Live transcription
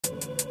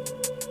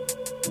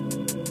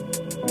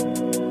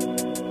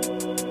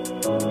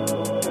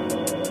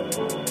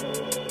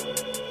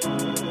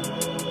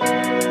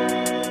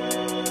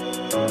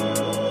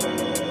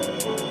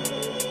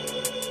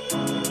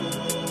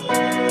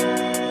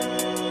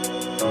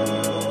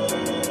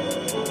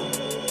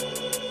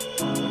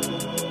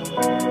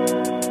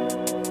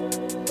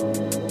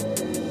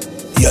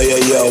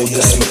Yo,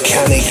 this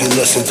mechanic, you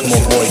listen to my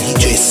boy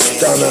DJ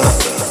Stunna,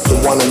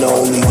 the one and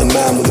only, the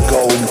man with the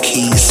golden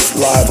keys,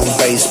 live on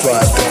Bass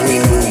Drive, the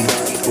Green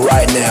Room,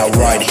 right now,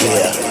 right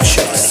here.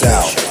 Check this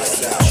out.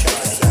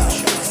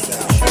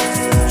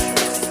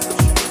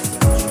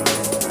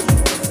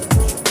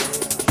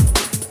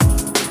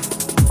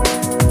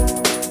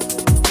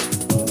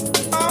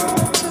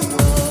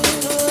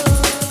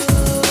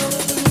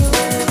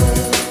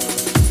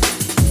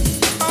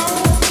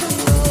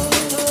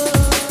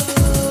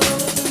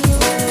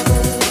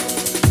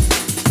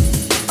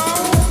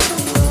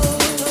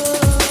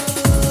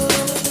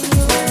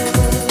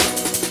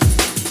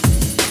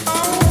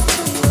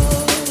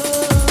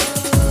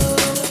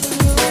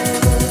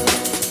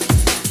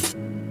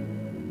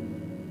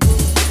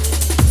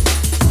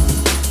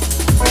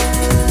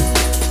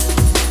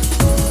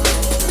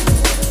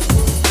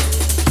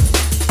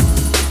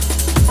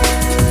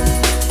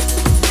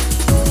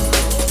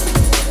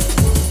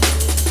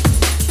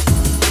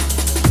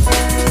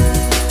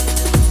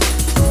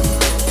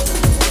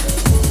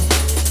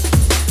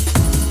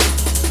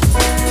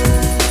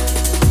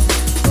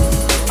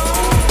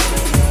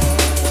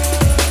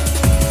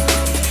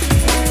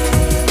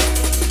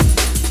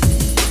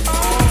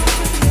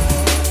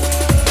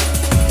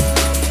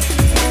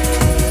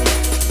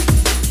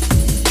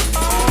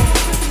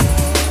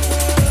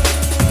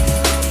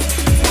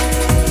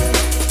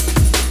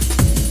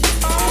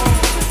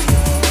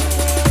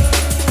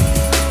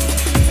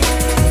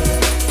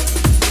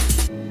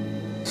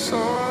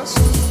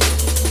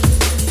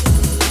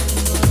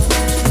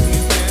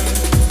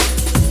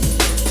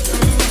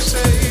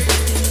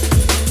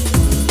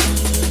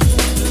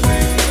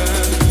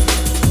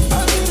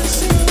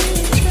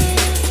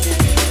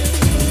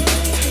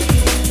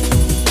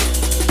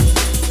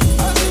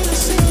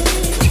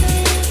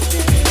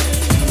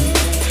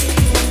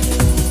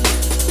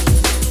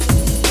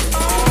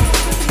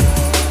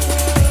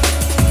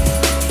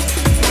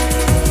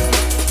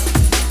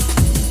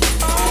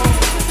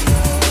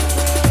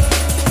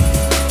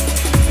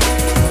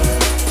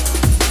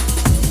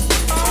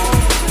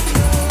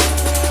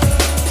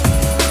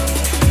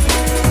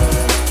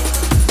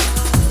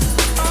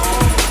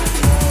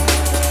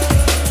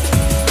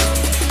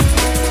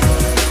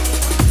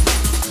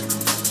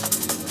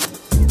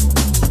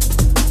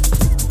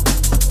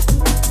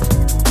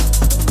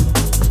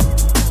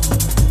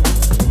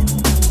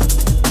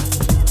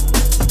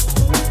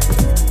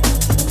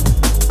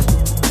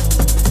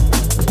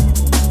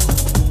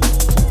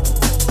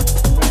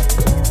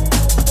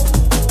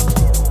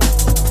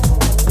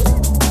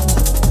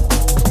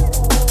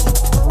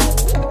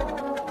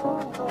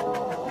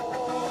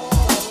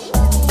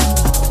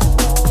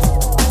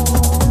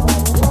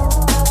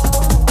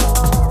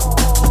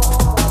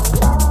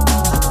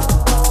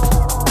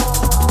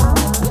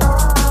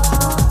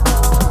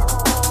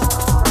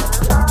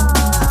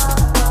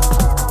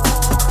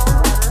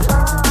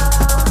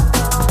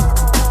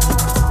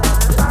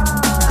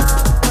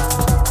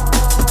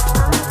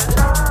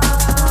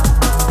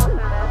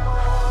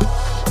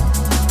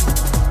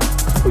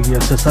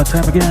 It's that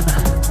time again.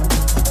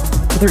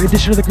 Another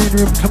edition of the Green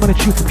Room coming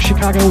at you from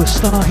Chicago with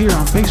STUNNA here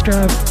on Bass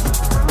Drive.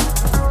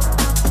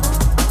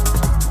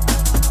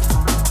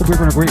 Hope you're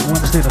having a great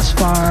Wednesday thus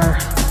far.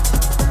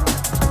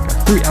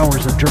 Got 3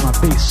 hours of drum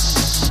and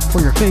bass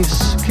for your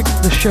face. Kick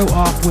the show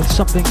off with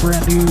something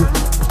brand new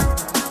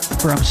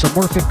from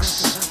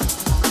SUBMORPHICS.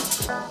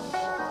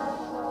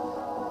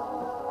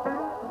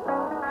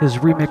 His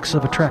remix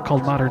of a track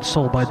called Modern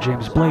Soul by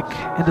James Blake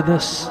into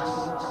this.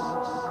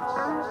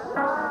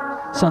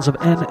 Sons of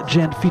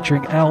N-Gen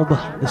featuring Alb.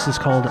 This is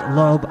called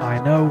Love, I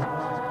Know.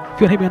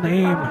 If you want to hit me on the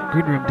AIM,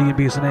 Green Room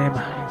D&B is the name.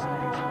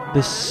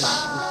 This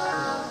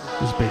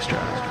is Bass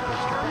Drive.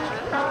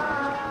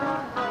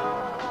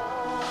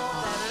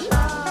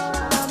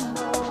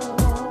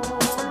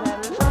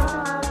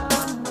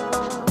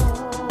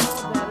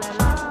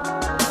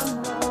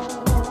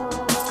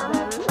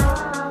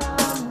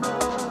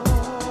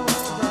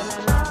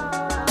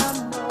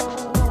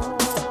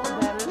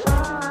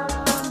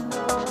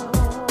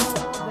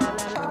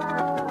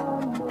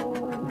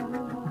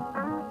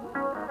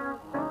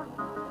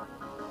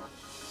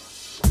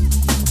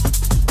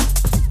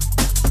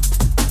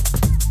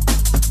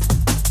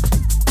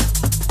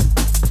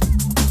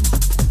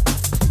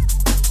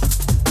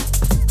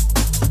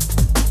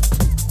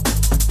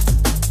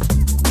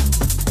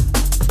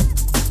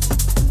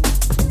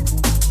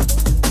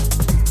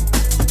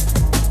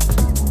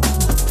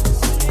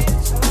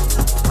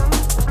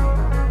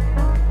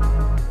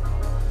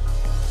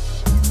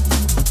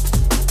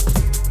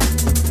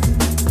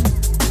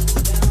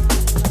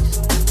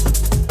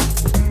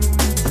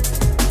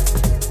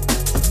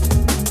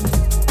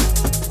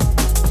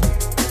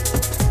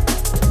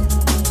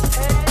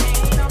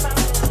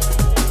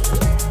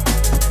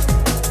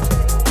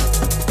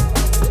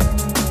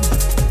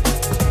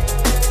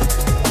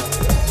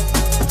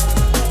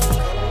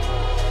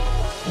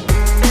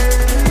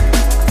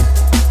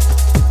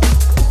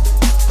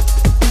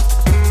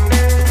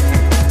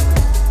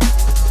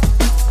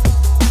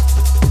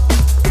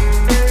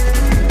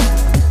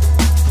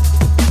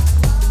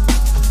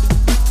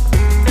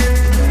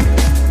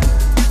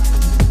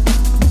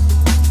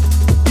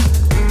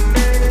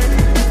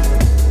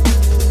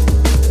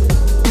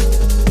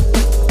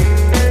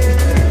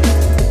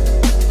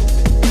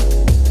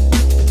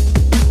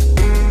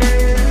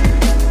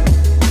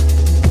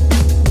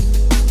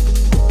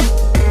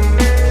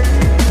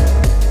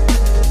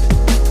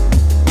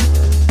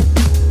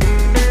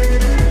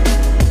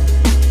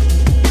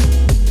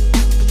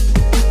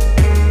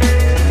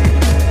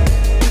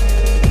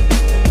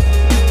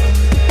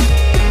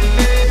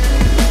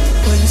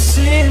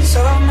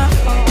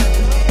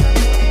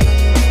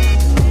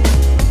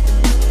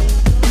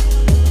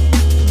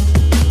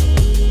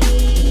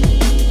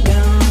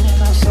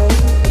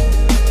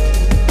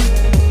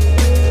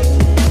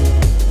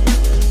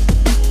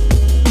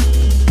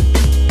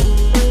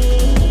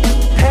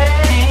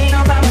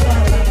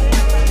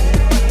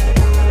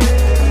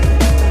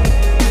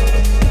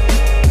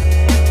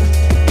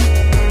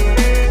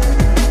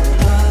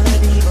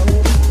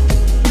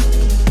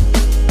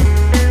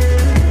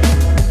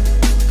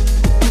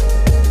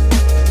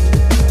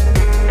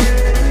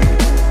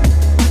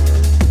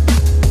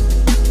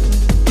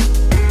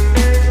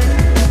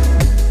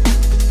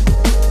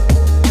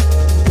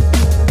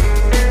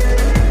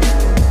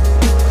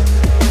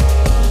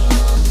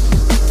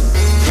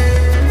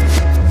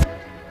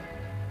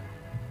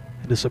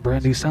 This is a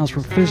brand new Sounds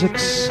from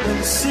Physics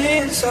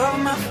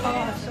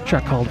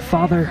track called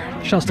Father.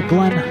 Shouts to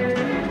Glenn.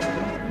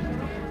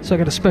 So I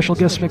got a special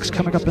guest mix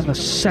coming up in the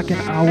second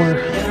hour.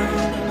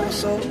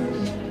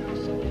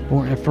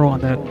 More info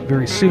on that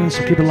very soon,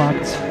 so keep it locked.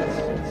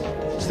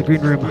 It's the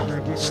Green Room,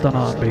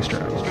 STUNNA bass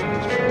track.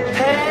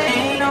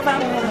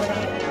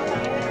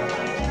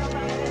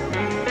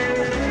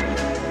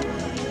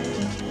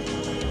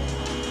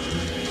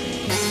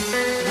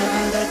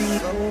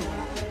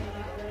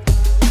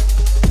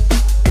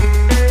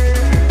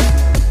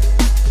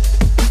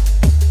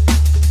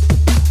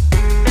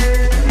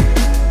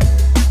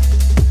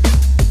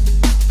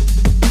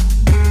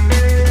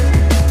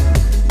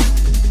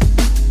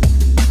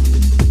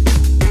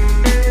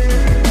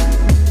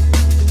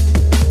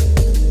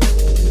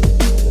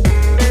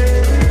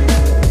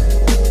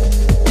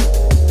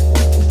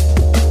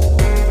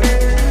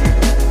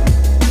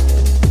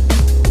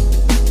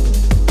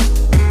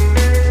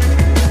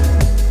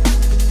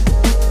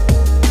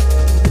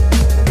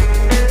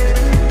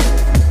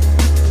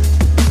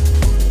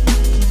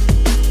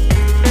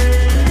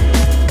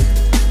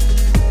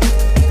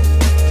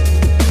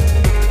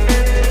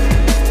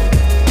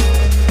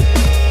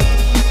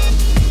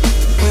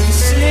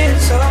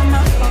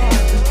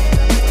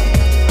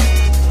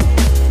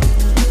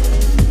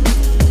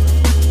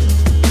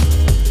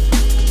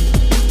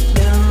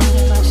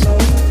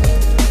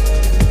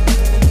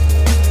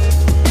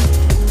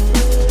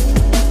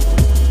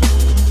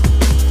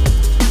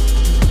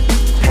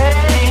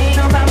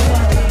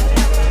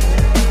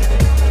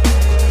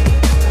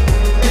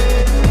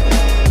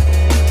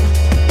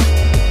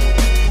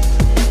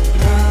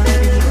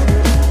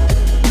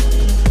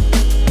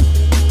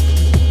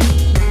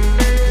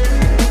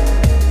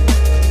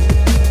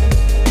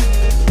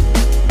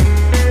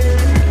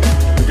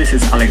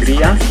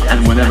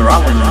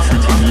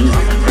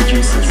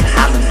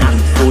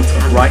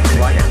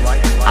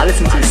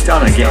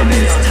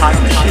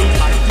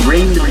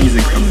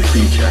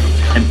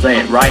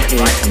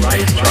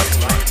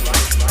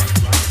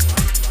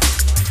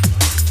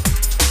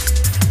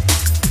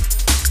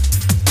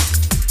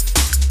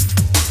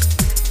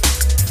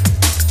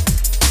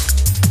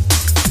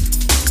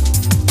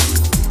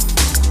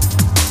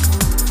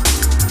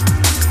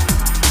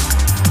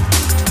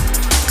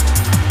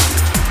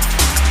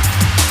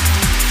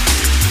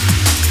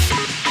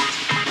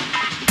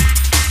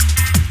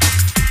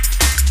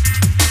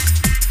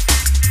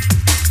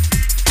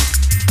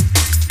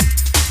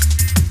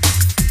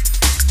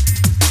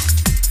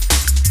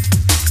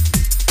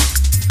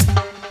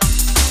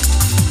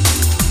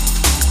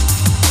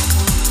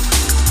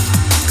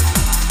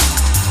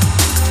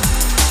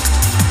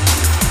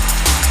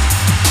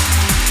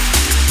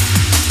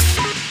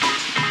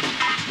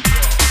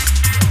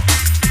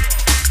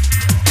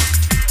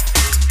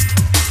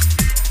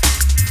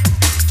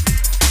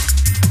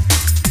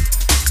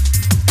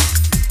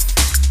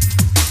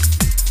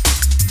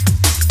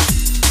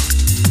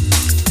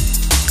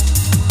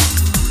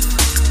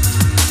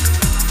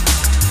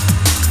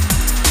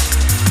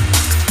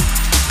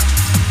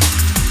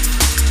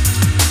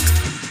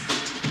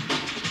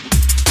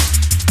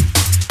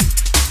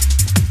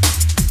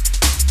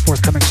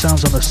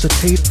 Sounds on the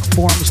Acetate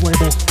Forms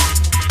label.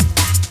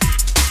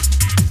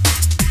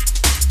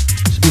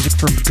 It's music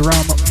from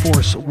Drum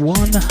Force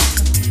 1.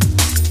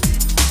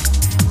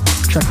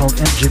 Track called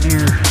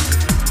Engineer.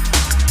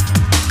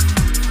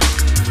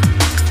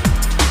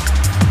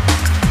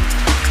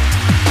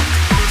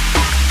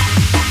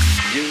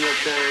 You know,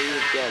 trying to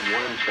use that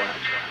one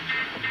track.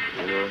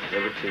 You know,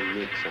 everything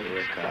mix and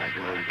record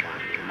one time,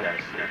 and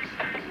that's it.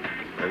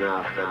 And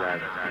after that,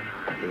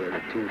 they had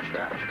a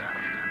 2-track.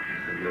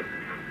 You know?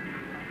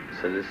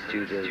 So the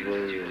studios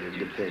were really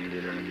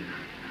dependent on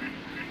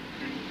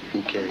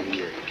who can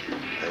get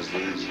as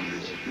they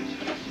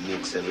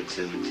mix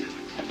everything.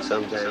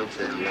 Sometimes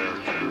it's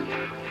long,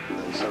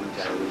 and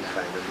sometimes we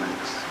find a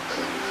mix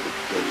and it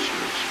gets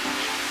rich.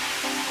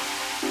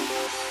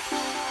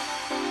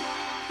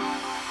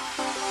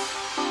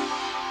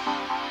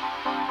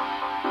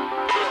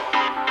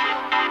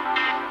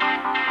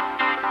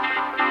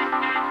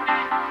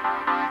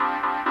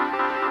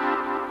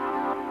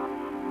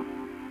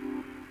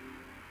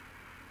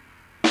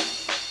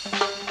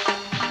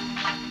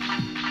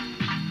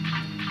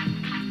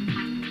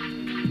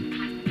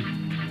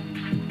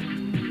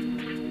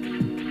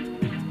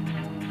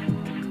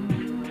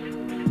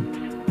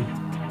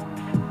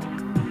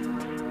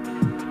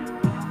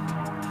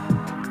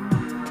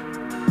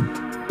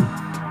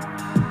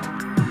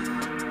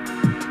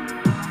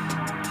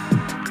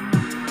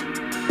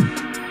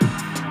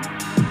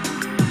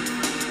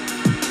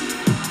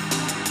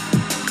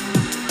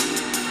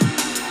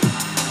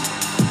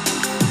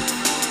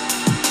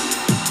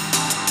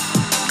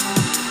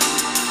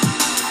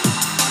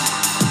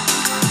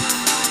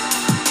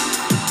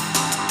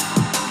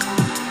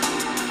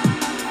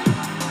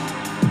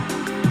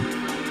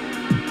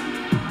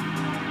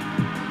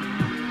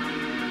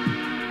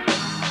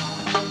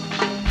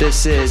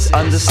 This is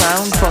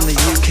Undersound from the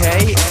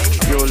UK.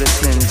 You're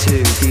listening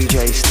to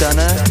DJ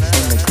Stunna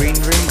in the Green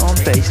Room on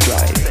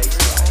Bassline.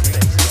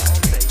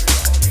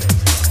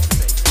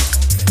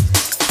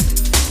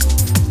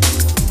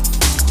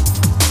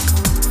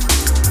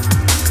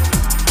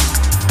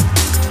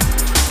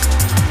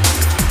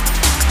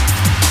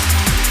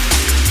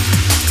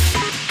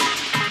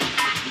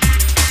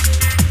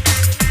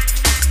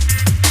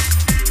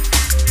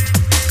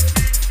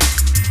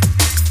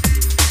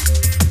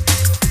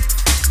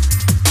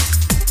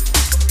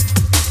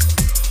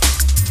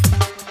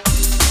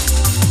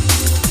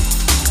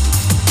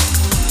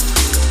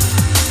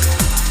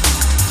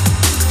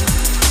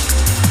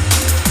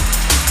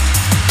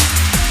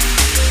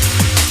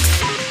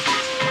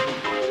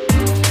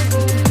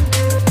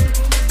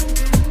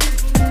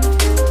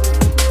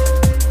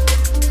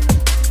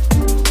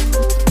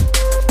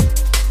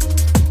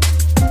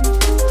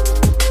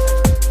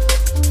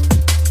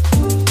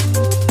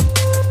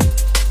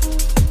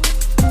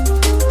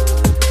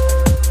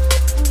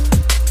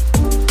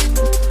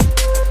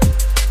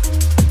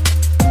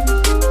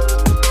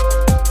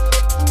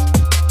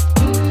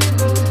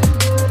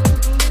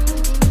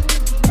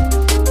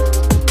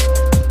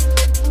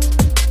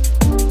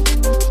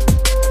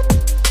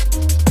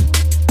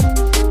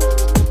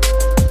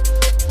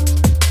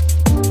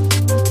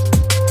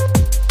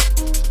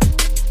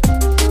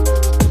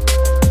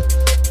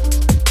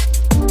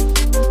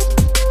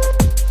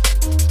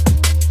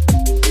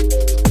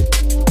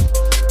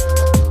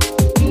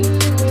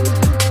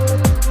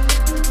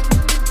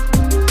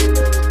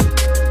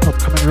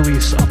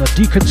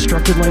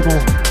 Deconstructed label.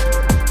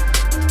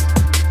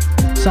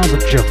 Sounds of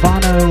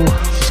JAVANO.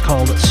 This is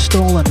called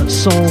Stolen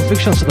Soul. Big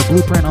shouts to the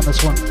Blueprint on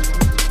this one.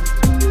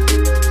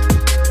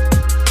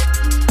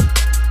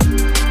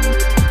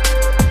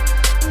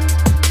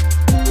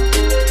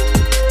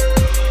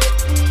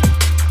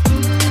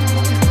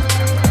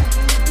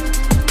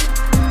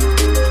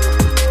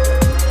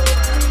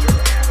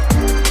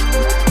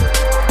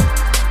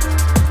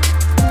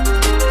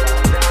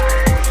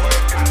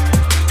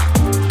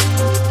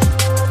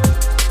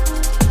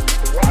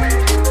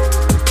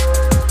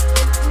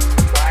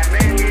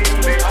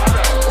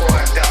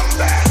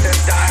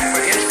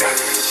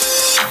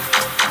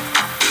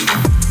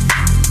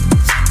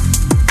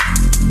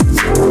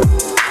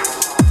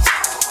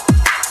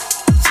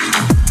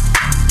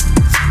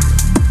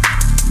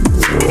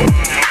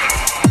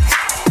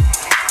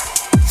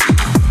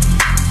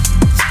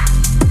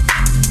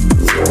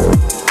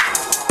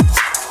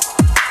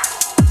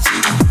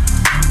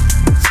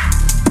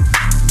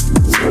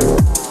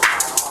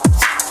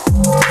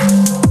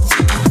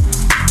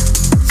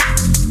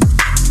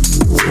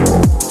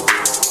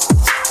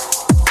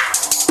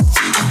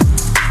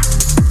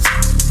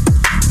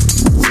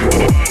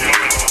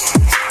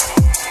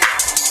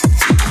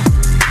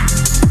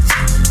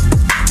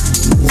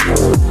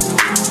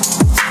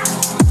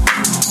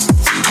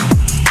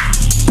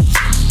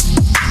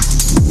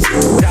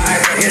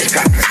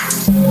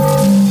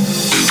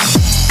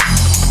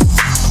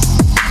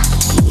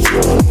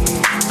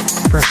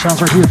 Sounds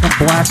right here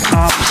from Black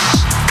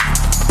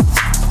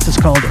Ops. This is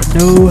called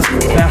No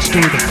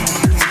Bastard.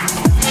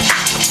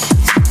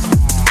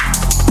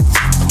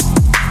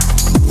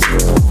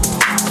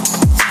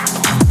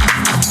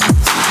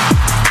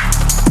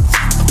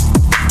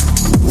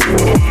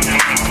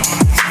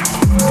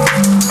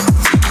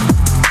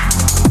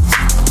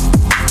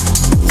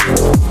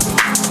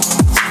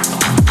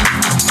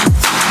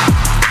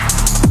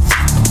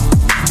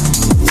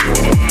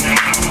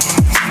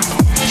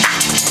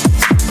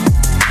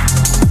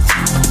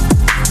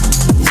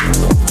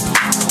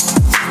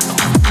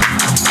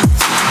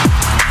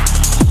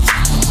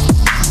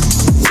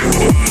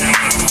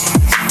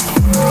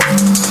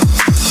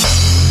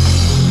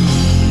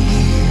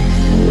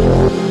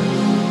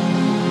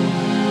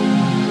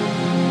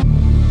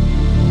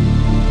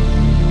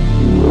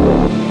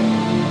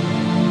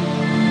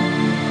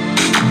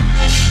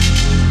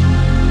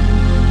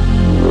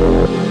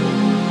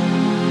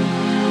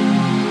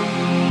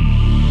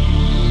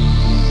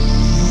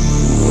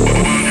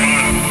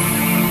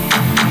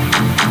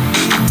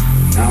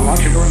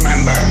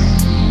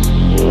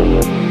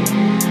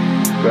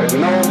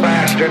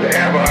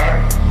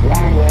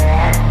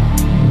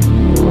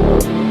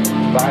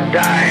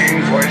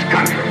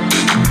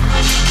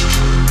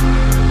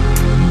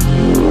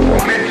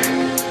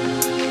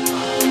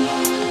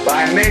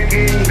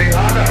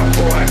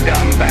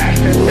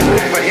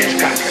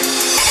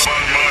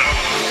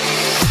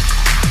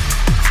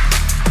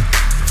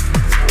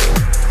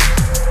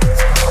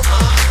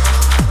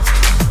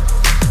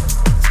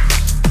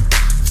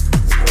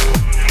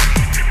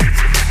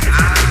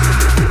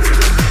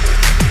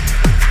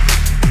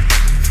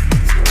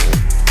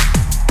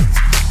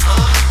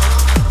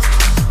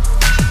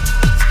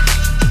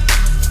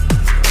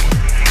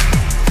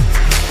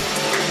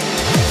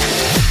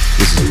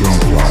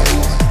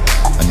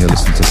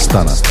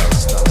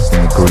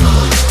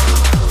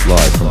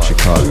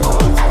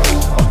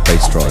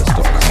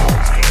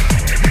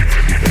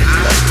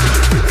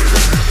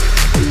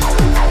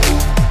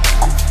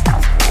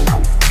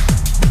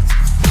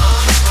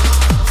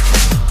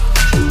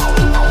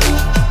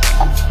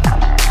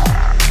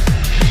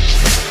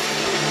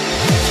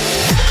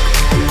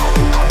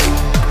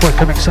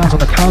 Forthcoming sounds on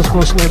the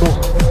Cosmos label.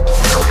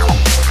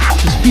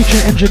 His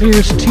feature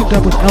engineers teamed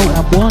up with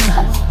LM1.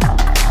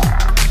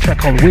 A track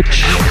called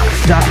Witch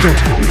Doctor.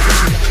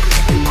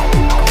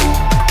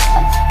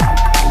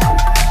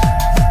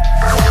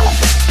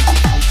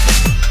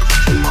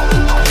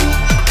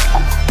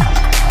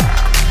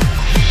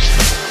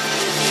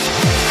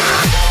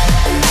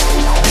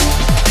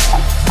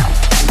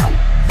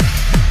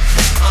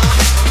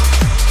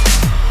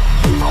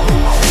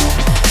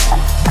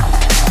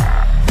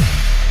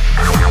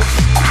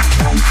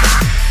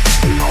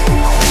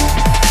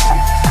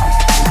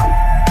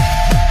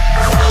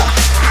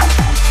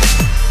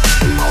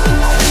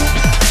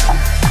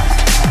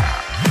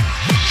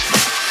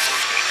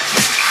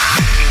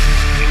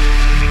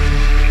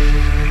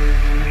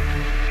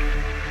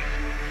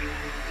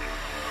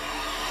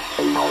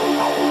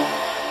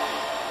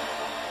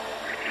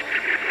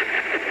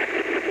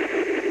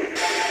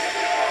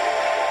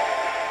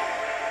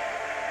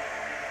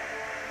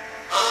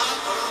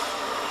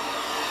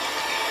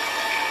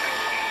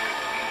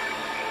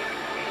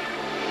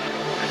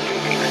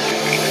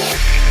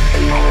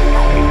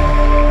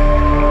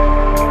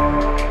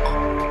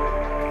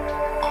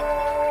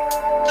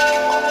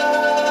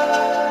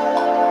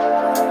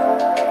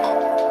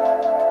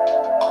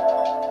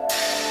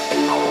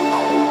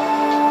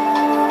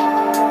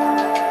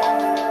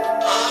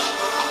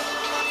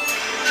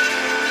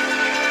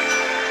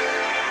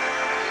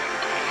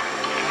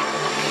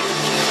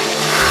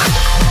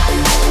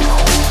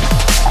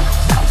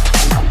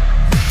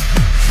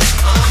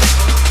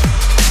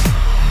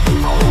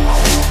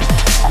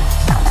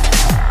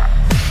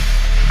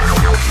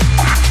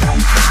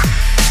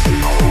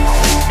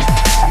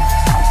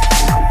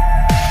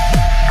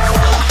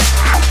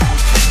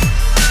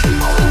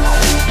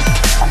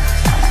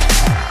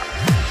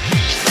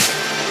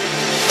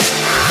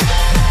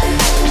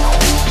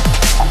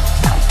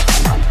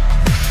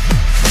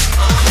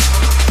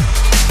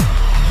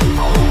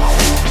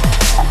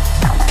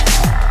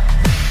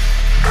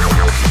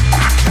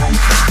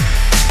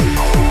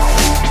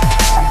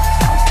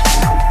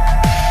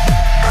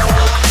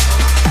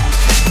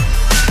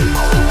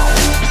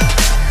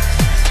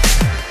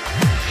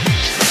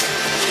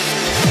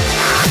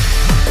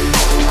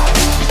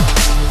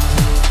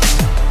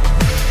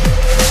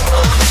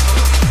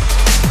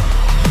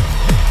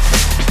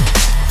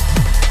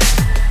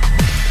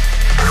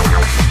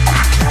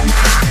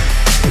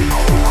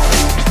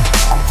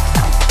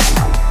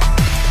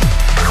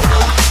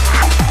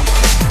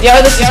 Yo,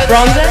 this is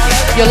Bronzer.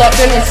 You're locked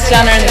in with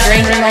Stunna in the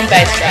Green Room on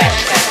Bass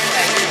Drive.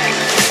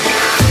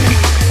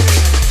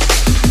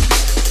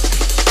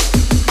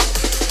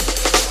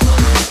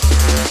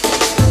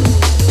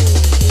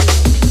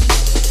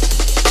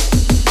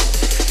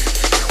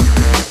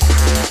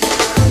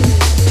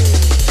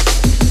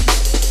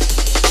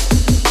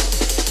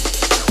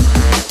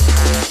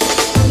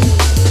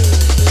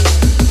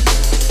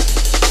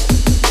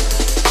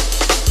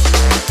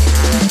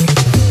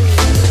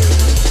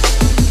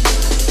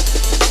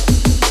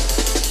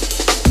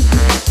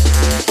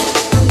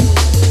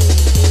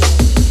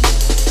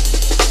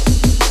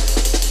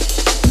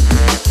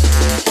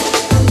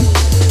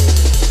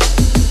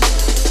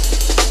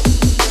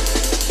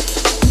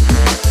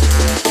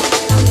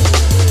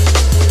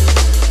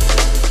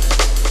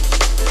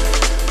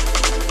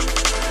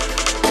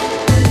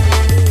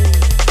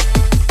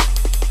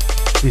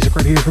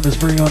 From his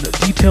very own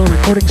Detail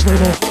Recordings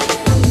label.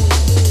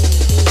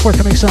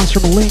 Forthcoming sounds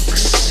from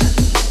LYNX.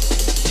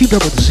 Teamed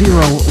up with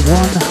 01.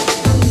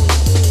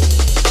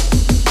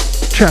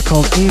 Track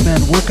called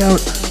Amen Workout.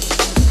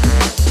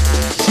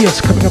 See us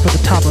coming up at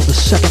the top of the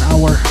second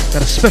hour.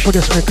 Got a special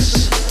guest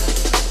mix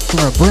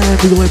from a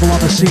brand new label on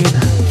the scene.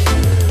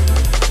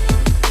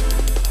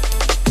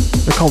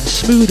 They're called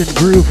Smooth and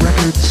Groove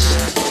Records.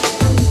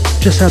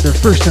 Just had their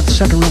first and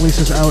second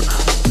releases out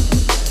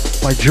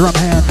by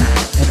JRUMHAND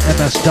and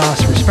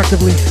mSdoS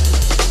respectively,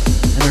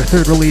 and their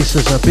third release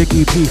is a big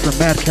EP from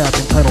MADCAP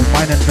entitled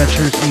Mine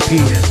Adventures EP.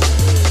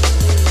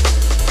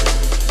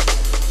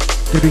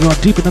 They'll be going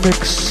deep in the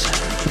mix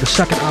for the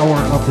second hour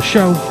of the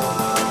show.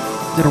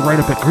 Did a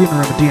write-up at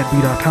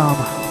greenroomdnb.com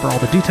for all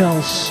the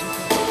details.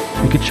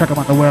 You can check them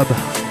on the web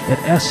at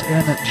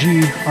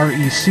sngrecs.com.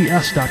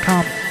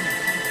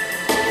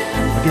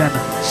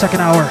 Again,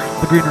 second hour,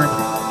 the Green Room.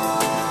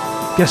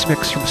 Guest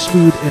mix from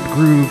Smooth and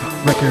Groove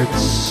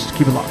Records.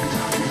 Keep it locked.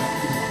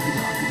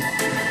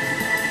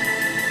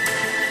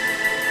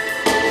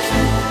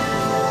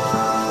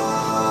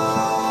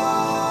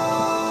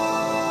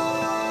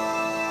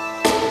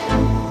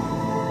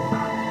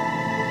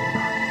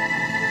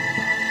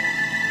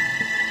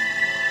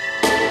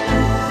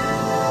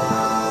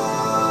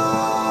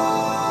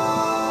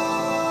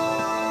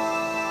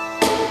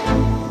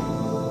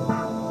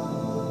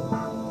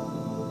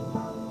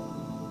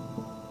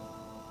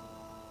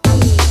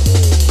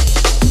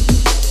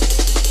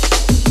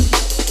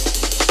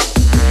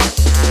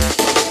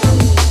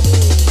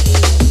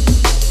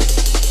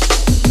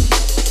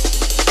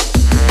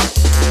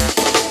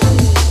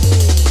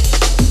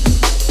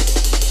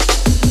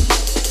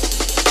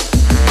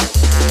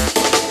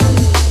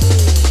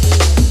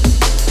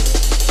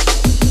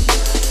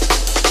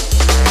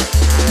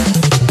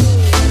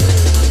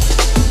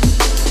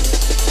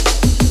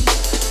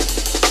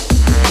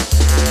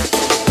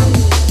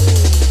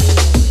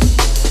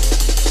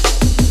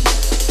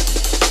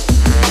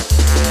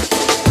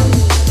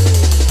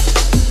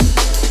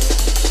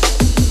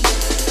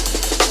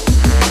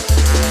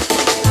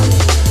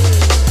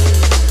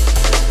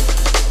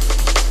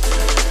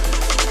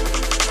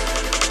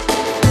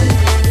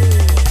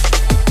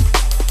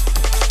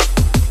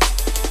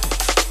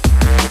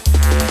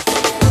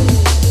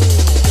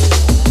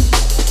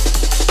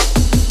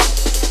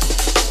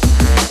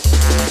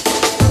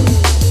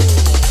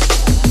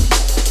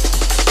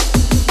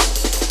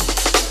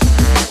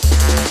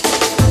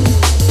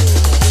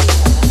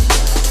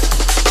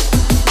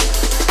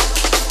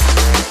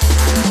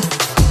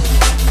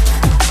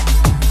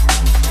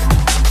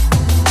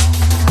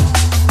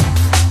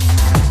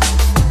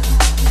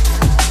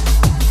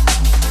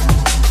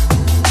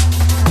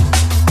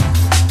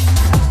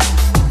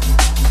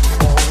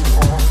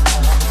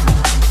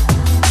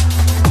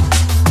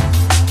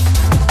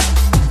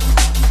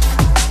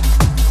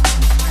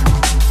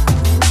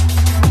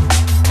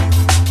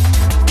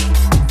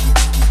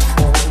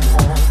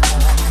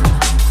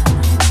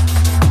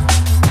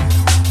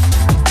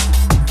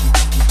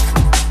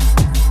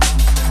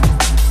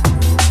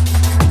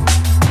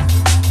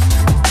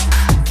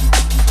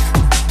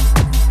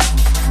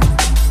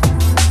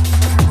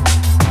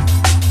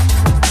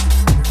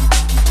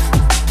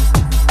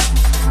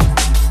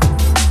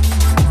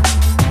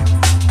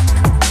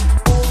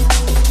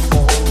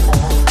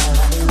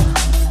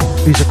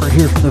 right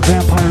here from the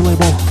Vampire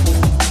label.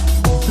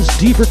 This is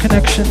Deeper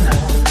Connection,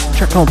 a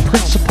track called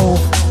Principle.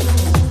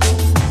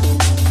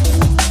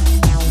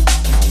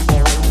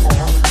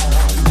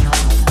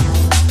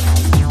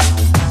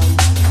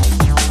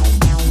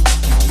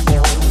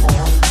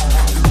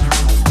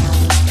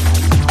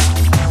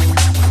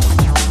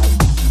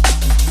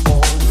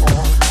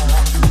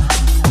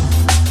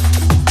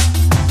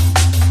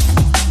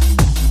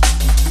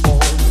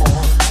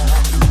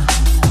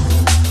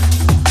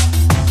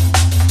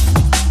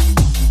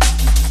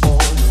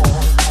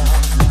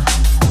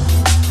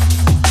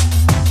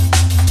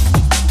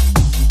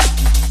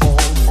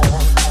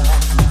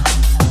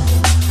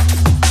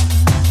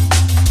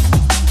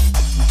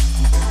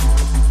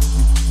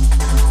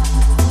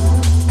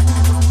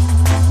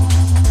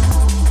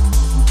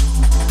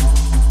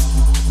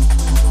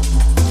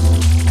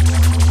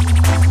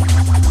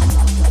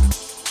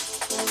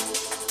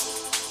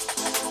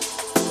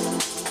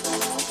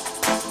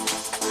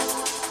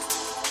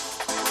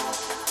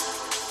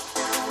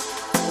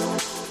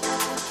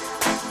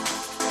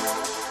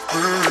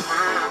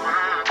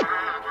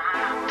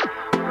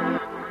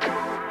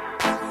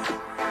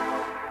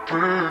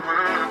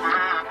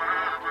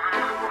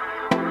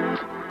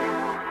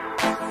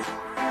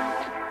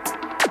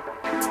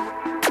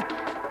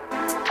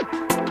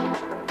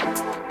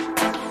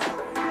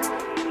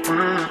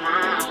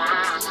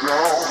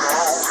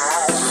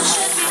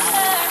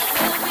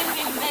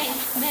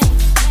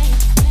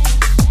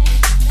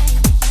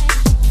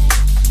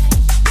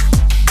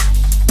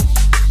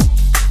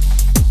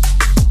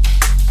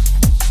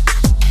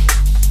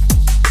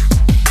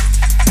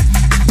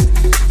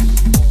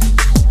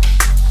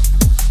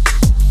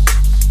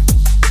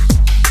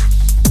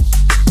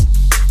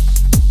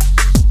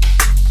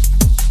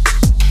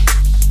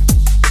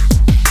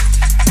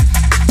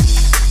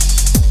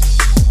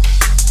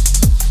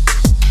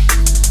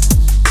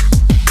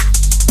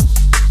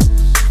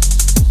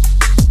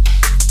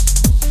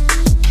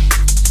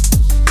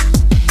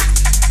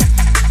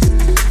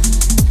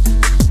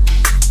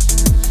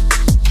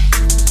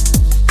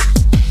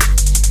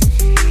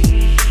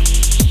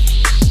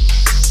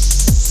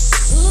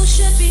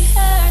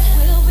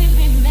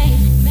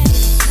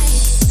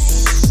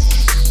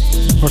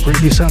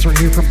 Sounds right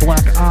here from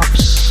Black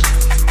Ops.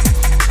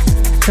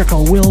 Check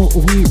out Will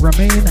We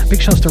Remain.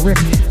 Big shouts to Rick.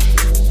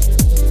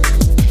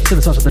 Send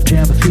us out to the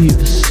Jam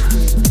Thieves.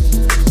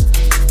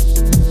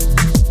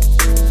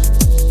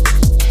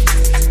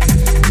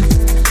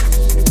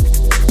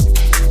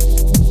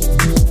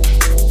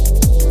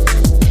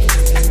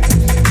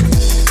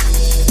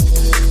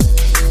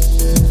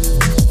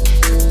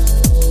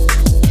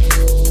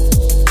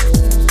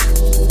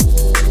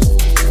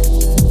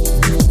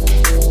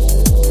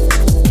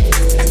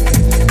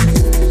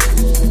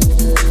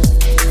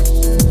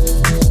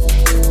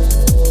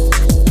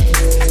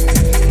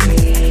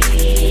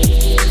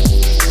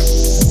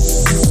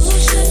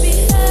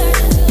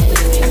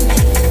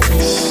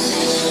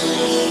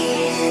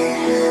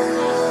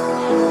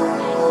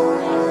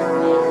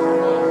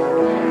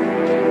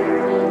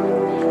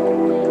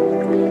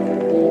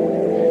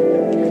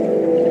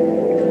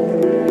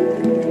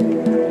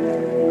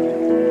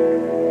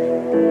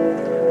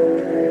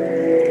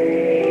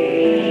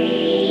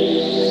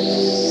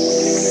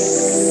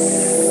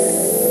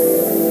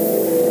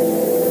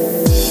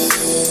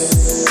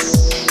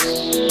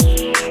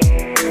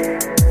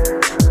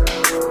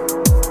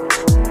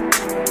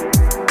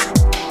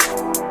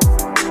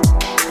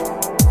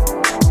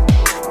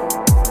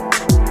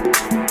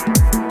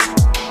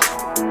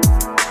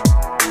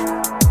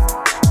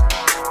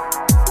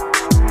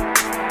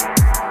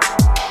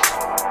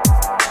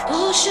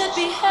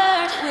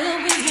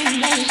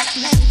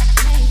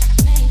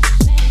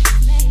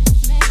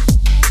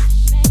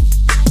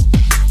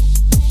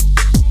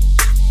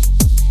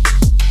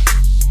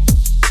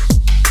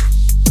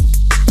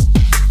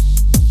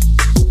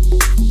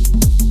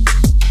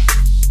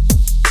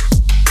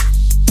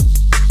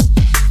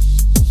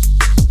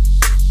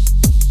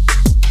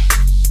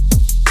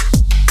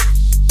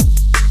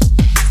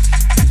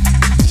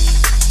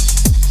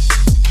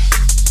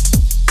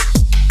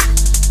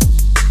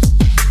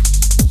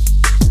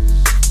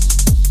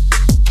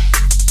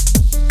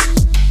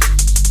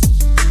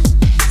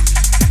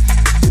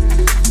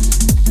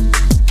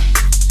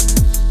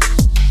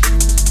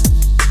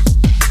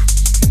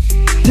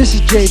 This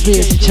is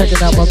JB and you're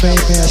checking out my main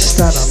man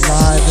Stunna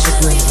live in the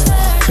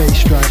Greenroom,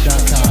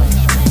 bassdrive.com.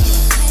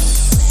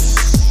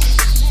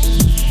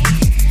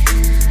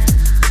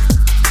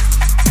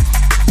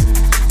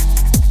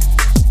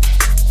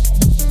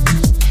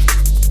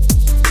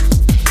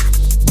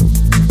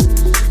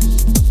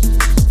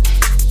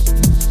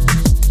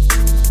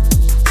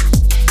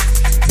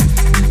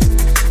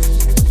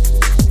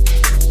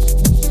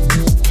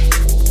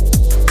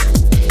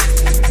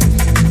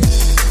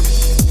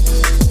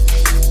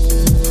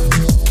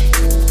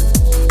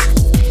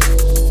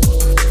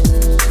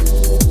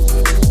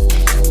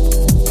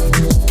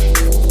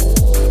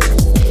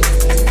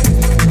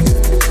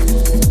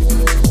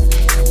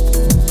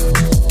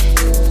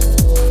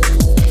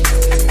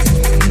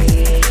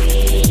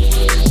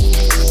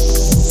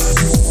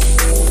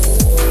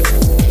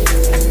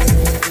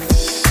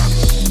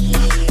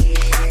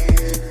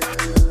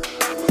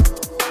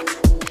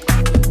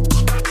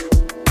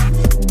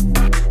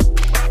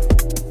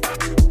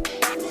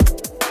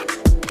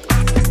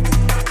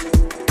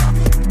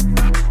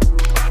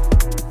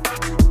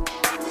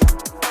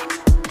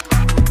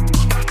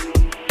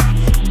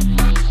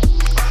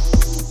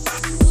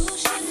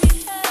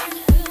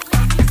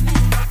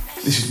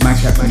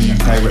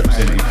 UK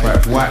representing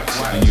Creative Wax,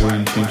 and you're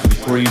in tune to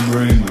the Green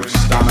Room with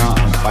STUNNA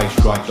and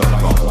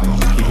BassDrive.com.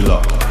 Keep it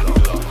locked.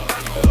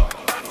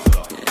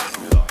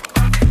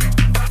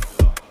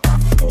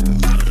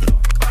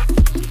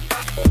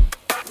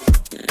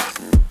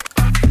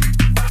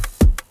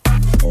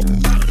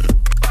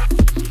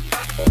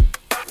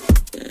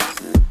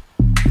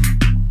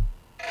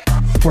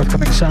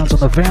 Forthcoming sounds on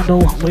the Vandal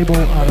label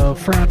out of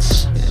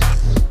France.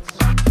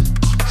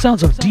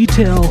 Sounds of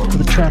Detail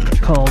with a track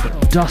called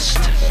Dust.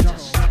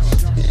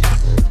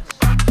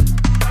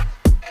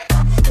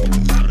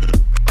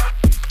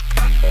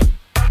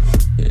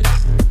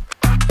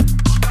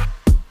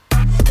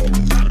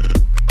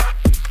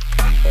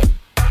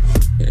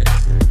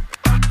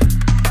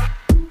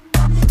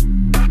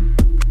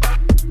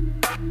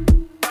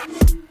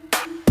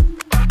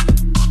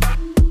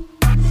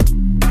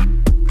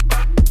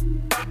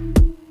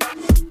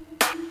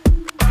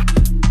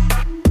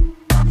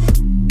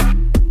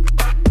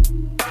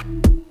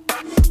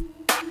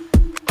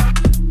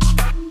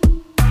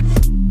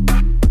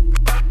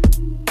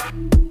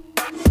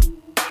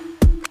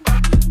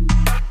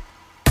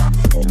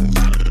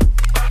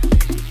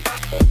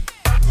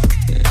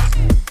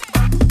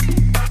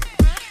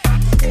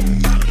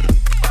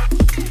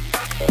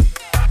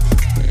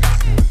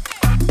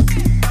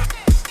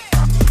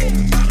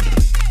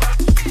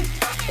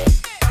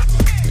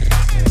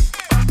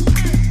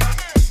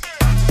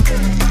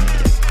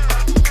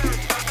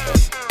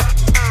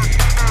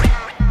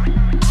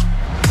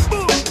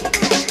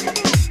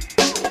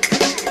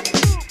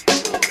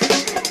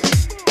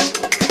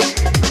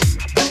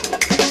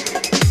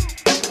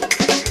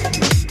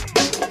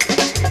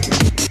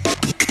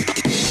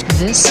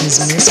 This is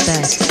Miss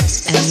Beth,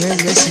 and you're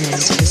listening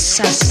to the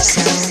sassy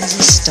sounds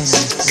of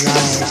Stunna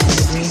live in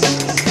the Green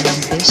Room on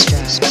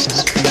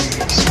BassDrive.com.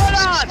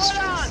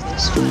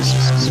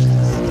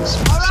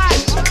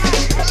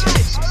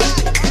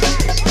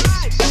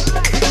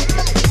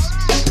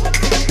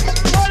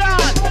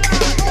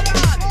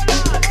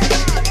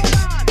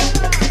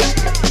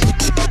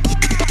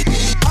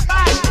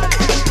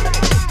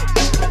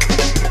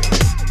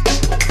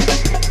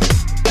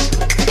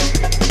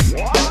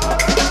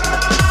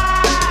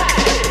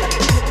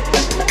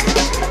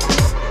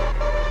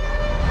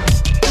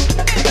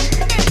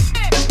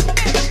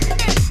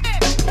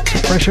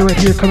 Pressure right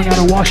here coming out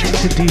of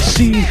Washington,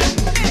 D.C.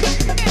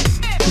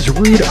 This is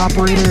Rude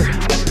Operator.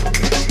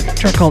 A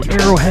track called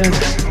Arrowhead.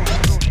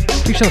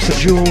 Big shouts to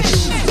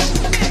Jules.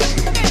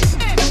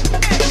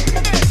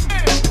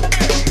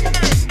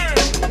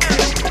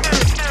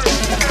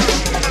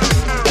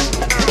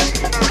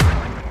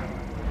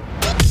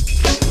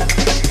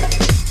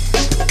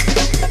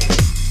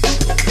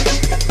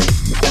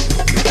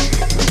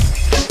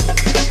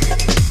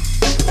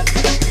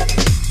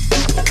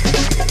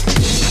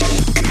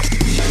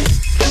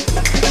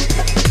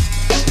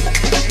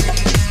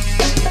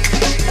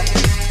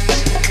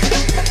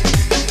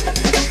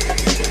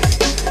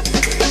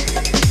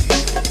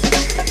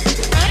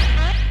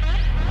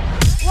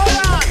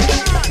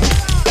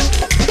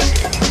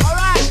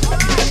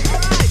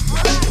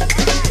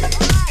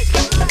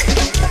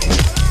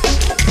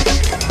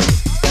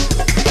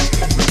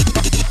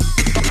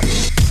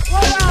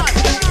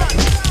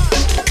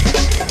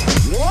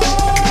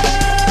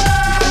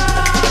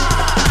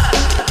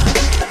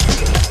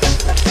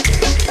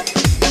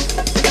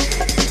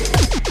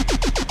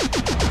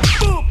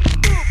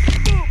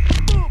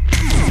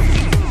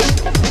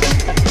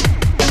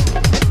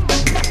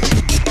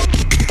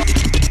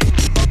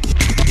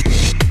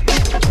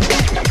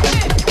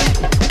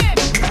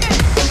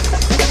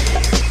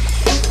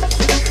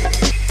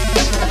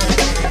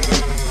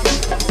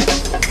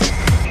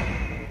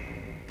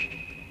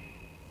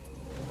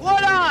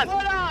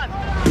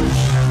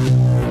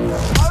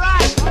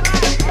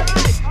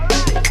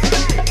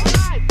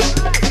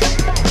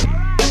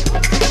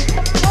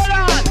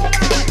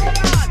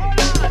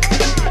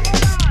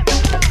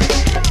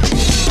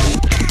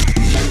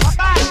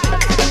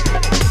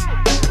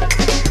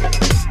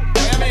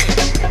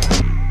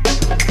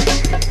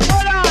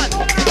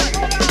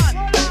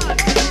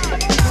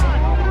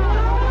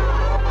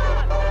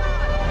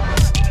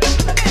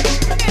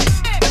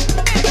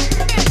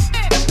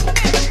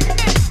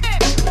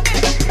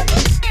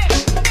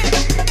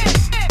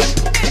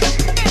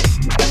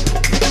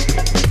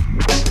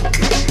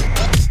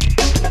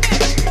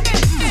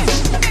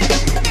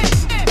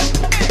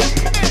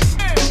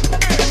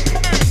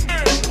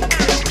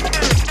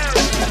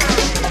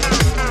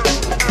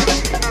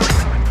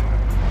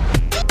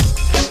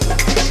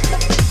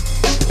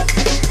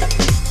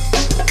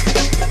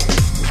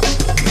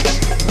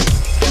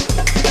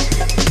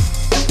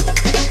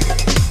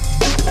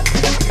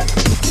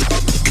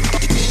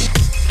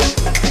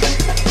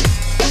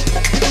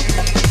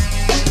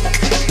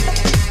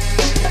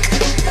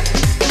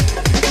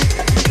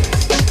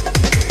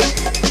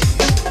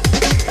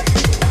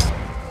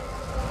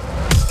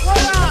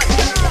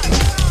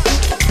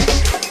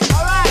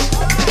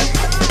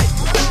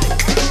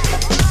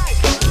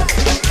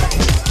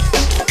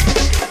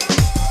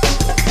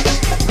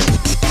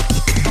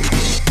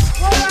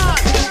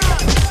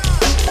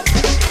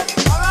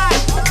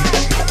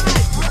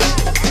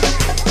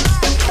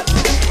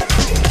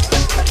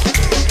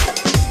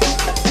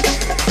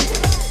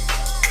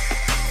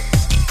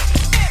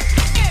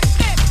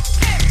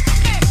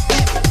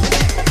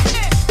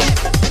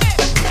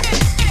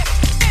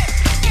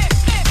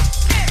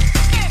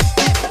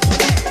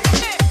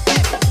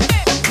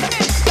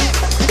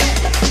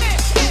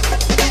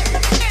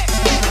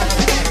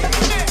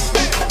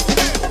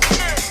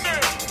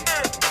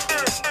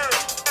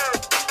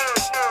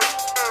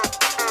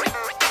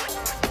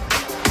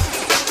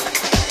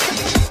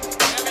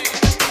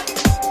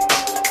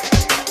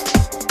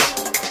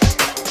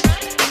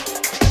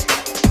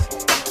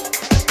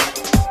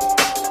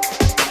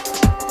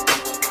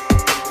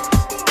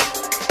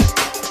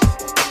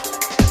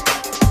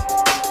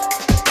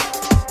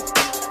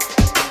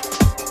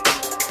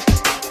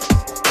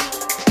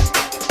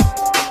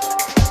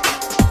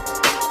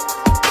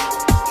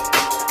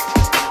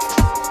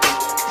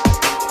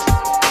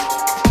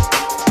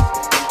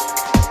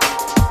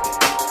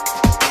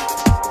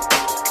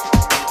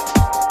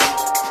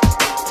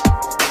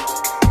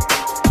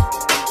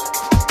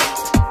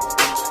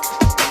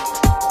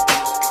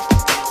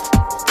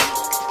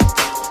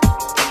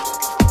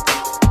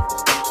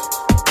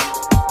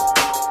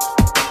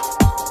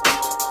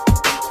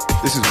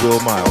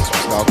 Miles from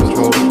Style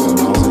Control and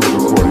Miles and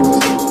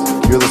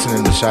Recordings. You're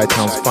listening to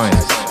Chi-Town's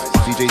finest,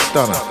 DJ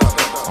Stunna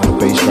on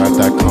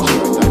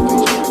BassDrive.com.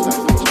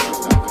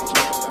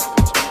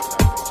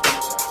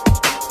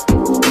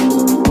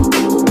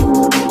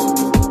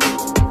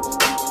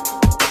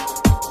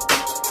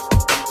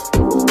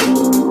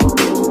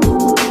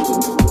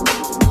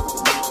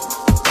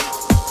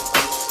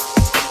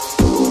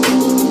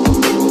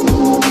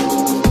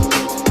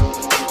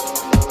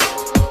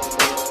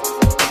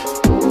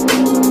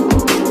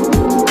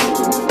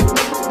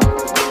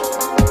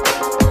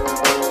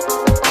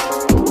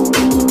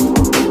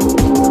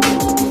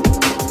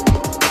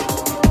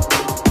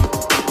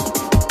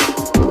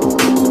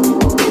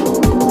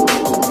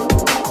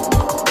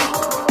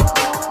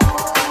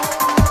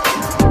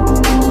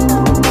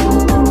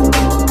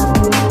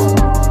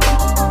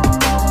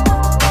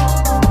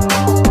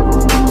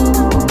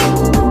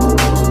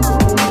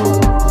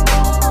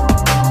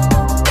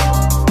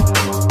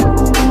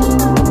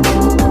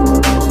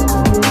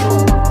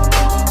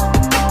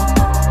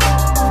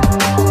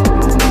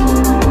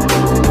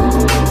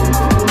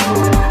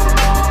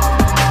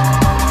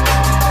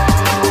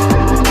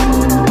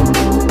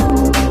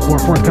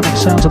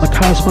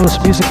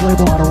 Music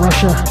label out of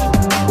Russia.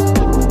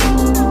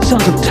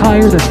 Sounds of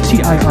Tire, that's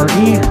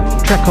T-I-R-E.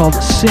 Track called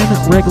Sin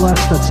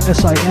Reglas, that's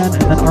S-I-N,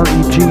 and then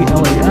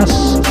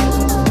R-E-G-L-A-S.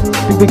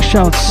 Big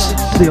shouts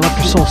to the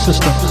Electrosoul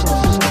system.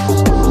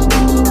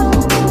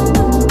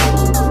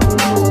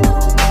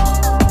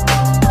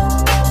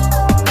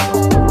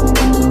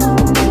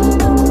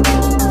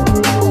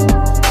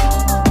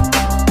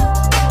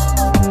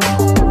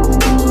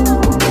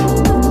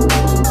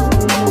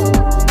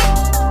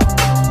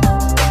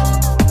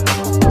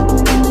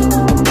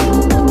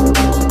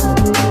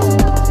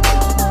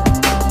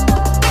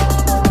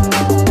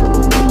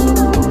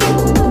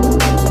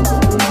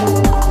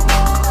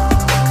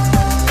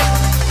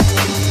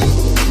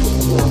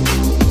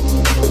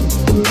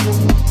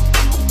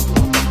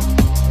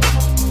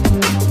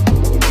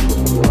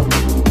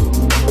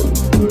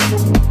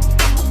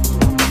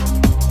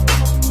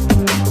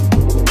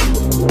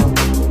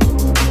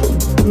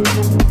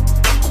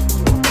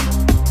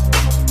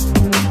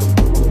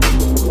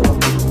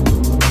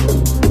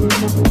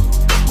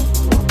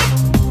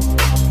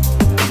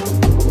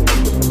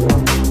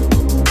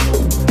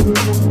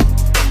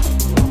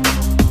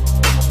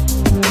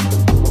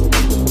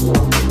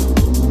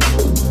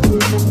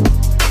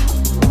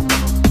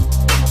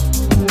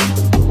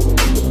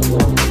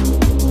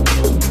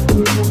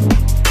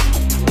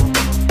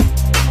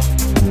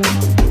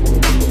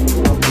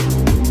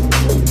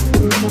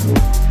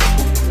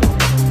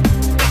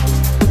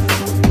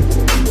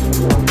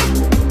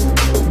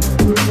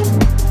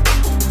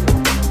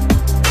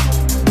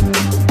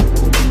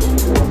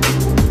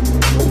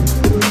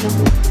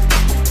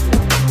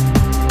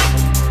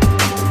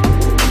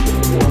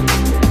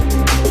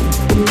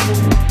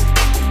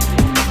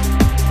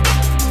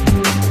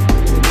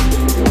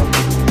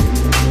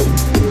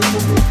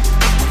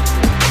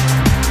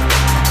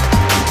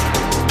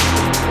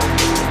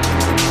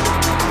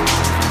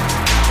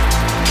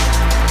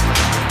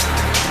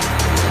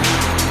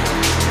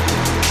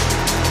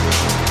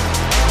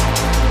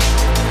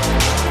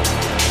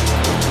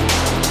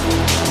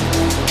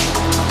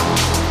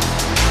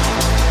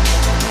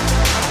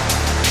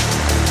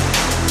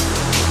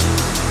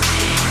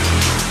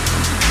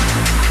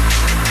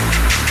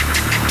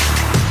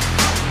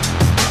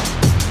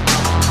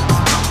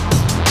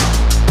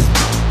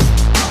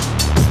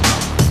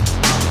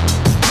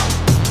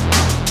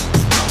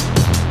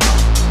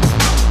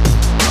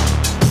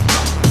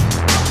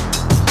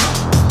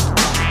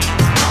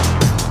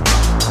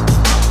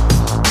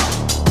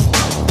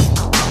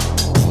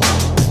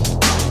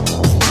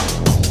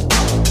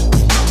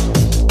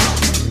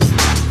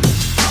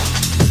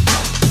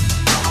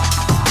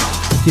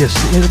 Yes,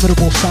 the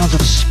inimitable sounds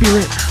of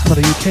Spirit out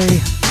of the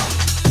UK.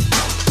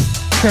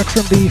 Track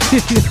from the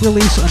 50th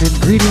release on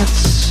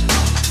Ingredients.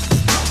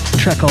 A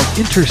track called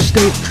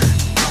Interstate.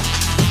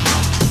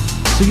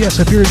 So yes,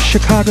 if you're in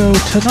Chicago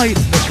tonight,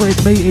 that's right,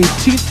 May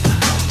 18th,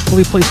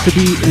 the only place to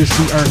be is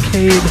the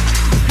Arcade,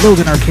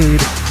 Logan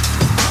Arcade,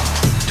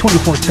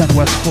 2410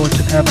 West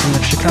Fullerton Avenue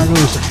in Chicago.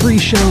 It's a free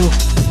show.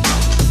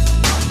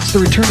 It's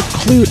the return of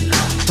Clute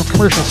from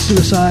Commercial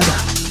Suicide,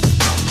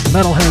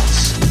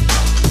 Metalheads,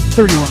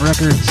 31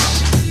 Records,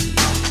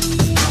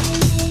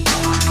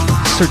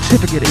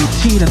 Certificate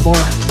 18 and more.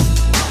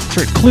 That's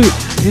right,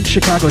 Clute in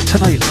Chicago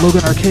tonight,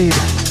 Logan Arcade.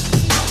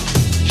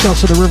 Shouts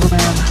to the Riverman.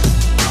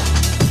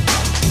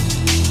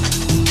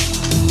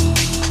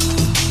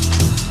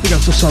 Big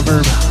ups to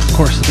Suburb, of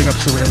course, the big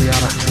ups to Ray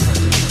Liotta.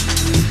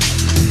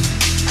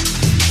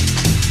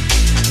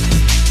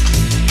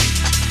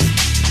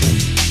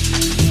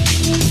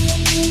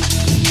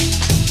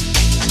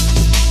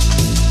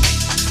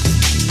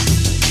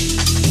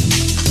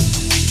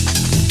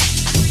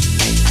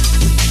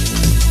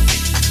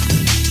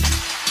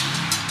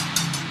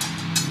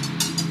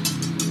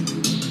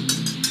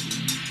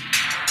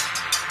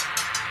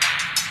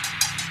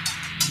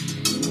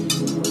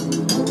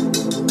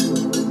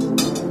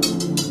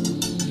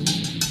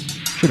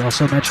 should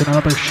also mention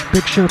another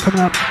big show coming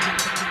up.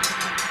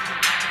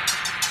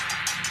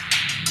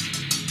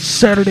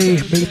 Saturday,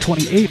 May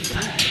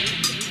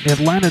 28th,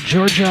 Atlanta,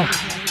 Georgia.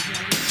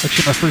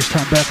 Actually my first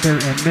time back there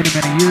in many,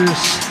 many years.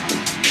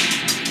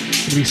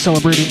 Going to be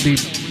celebrating the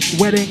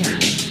wedding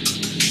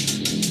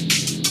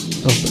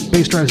of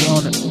Bass Drive's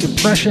own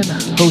Impression,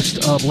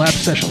 host of lab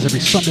sessions every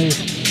Sunday.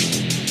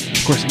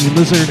 Of course,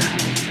 E-Lizard.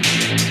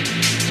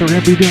 So we're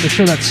going to be doing a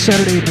show that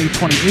Saturday, May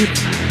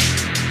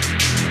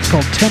 28th. It's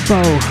called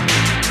Tempo.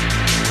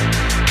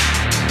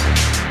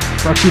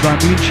 Brought to you by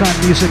Moonshine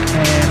Music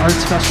and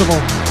Arts Festival.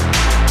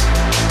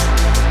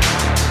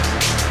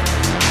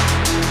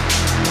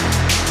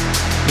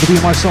 It'll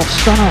be myself,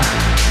 Stunna,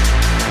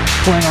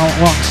 playing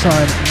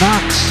alongside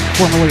Knox,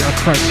 formerly of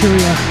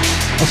Criteria.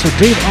 Also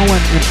Dave Owen,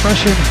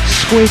 Impression,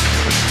 Squake,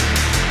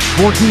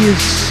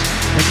 Voorhees,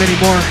 and many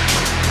more.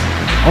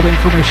 All the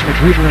information at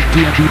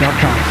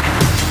greenroomdnb.com.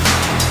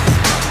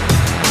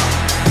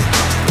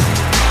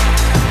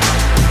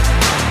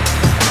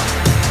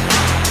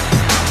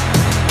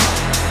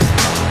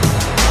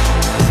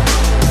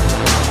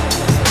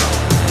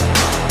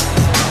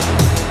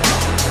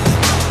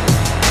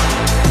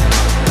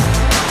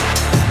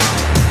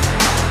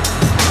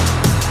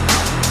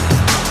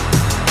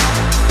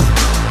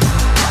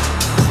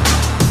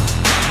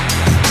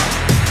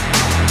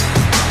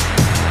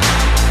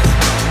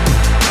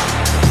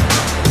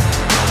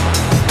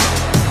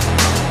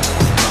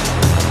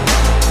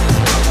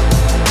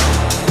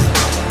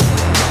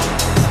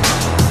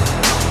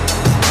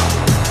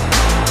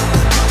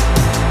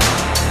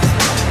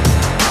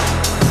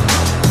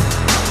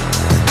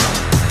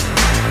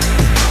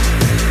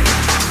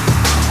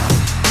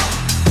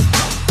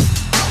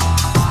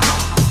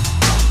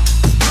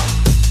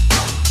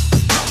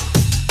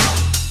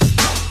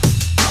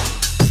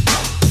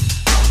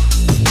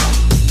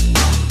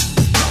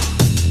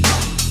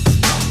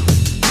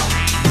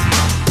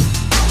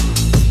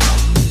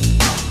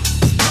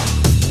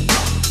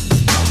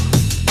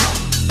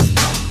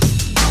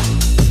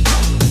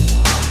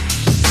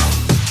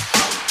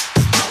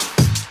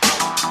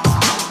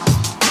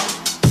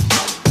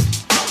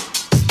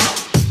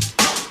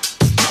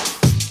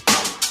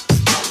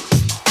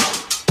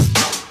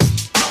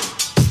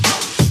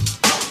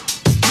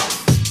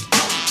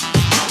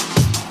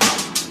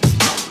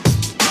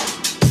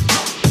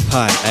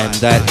 Hi, I'm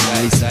Dad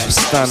and listen to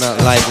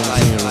Stunna live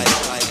in Greenroom.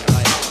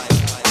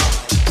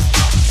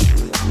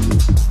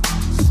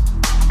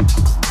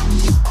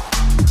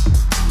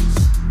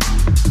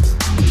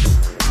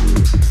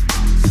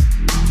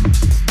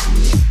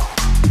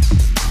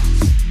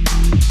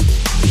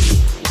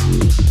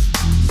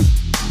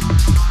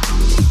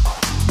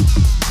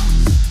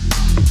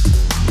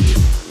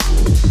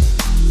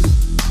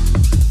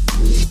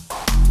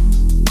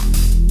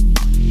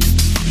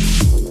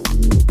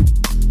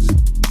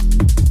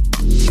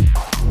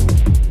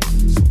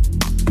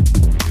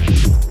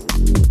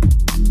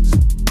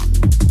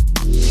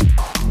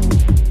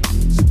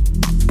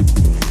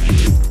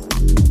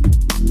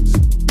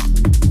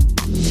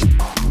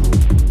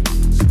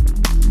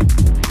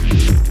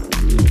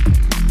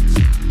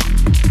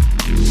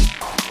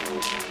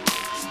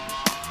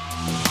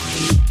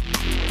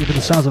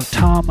 Sounds of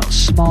Tom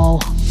Small.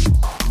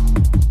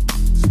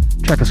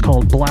 The track is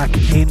called Black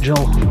Angel.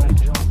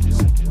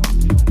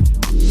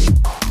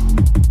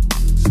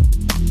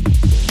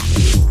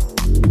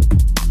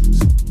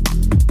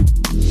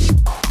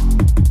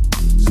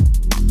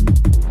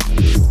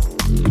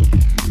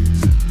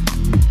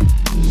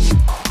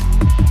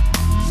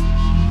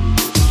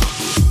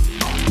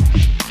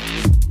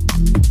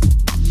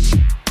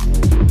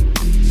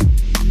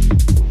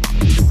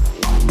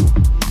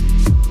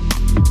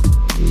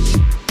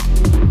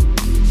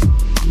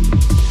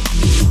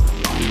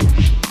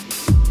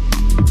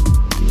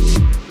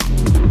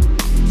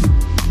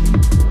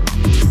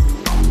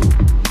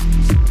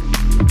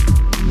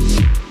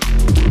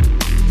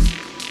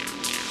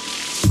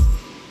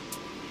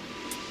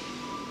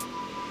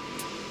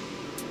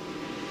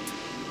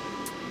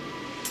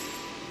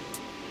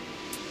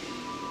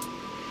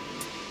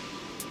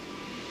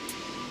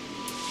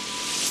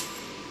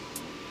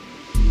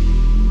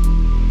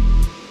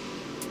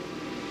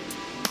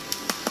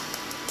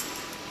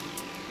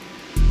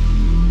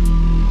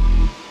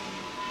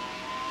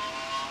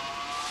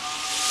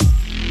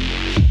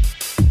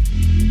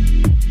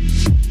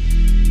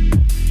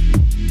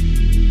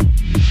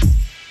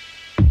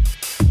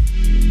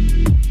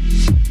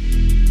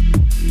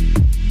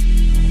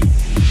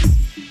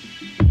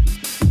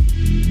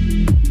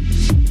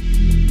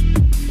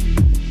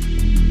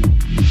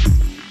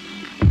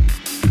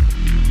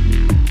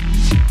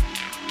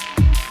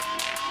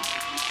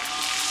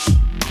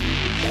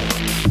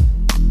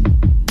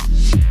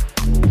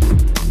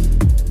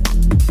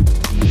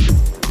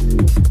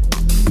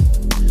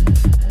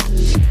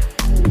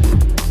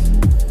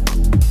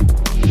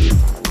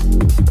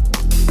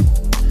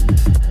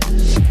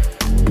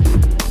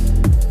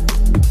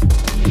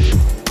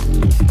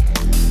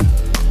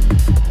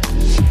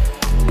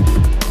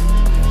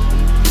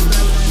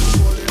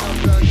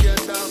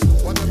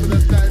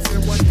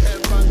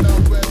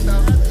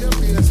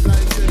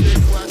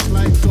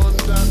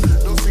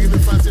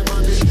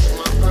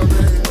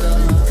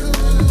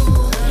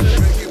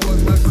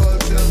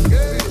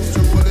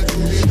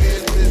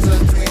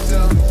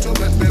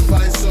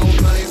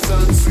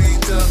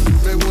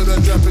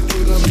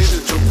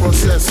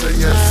 processor,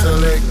 yes,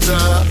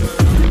 selector.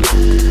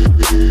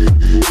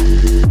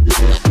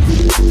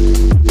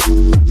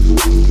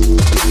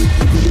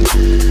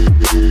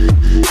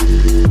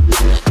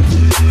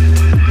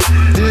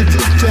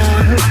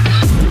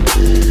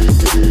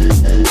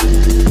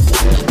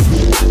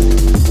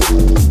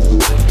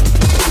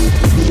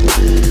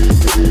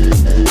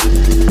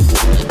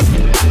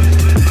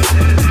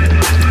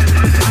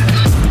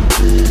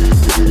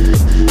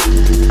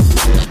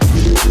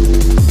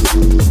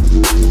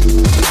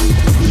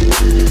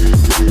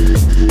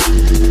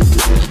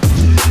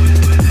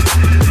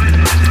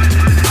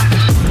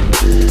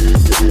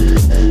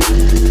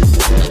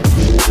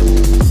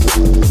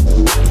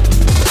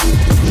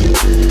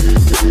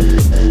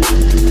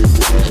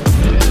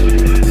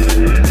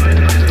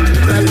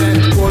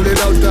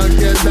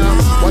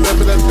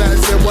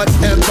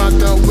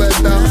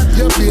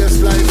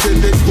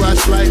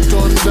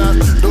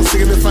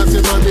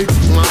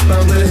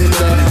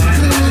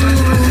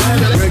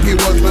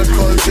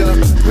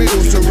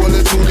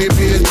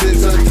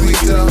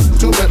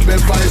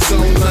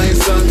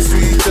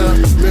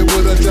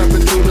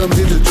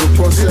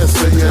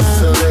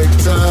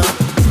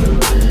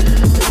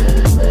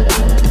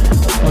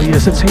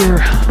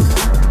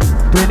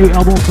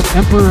 Album from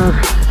Emperor.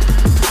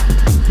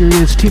 Here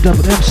he is teamed up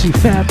with MC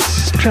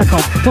Fats. Track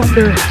called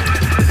Thunder.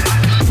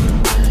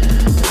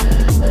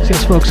 So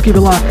yes, folks, keep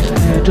it locked.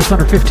 Just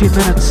under 15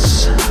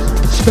 minutes.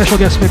 Special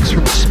guest mix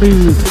from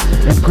Smooth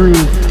and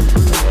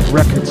Groove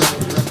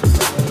Records.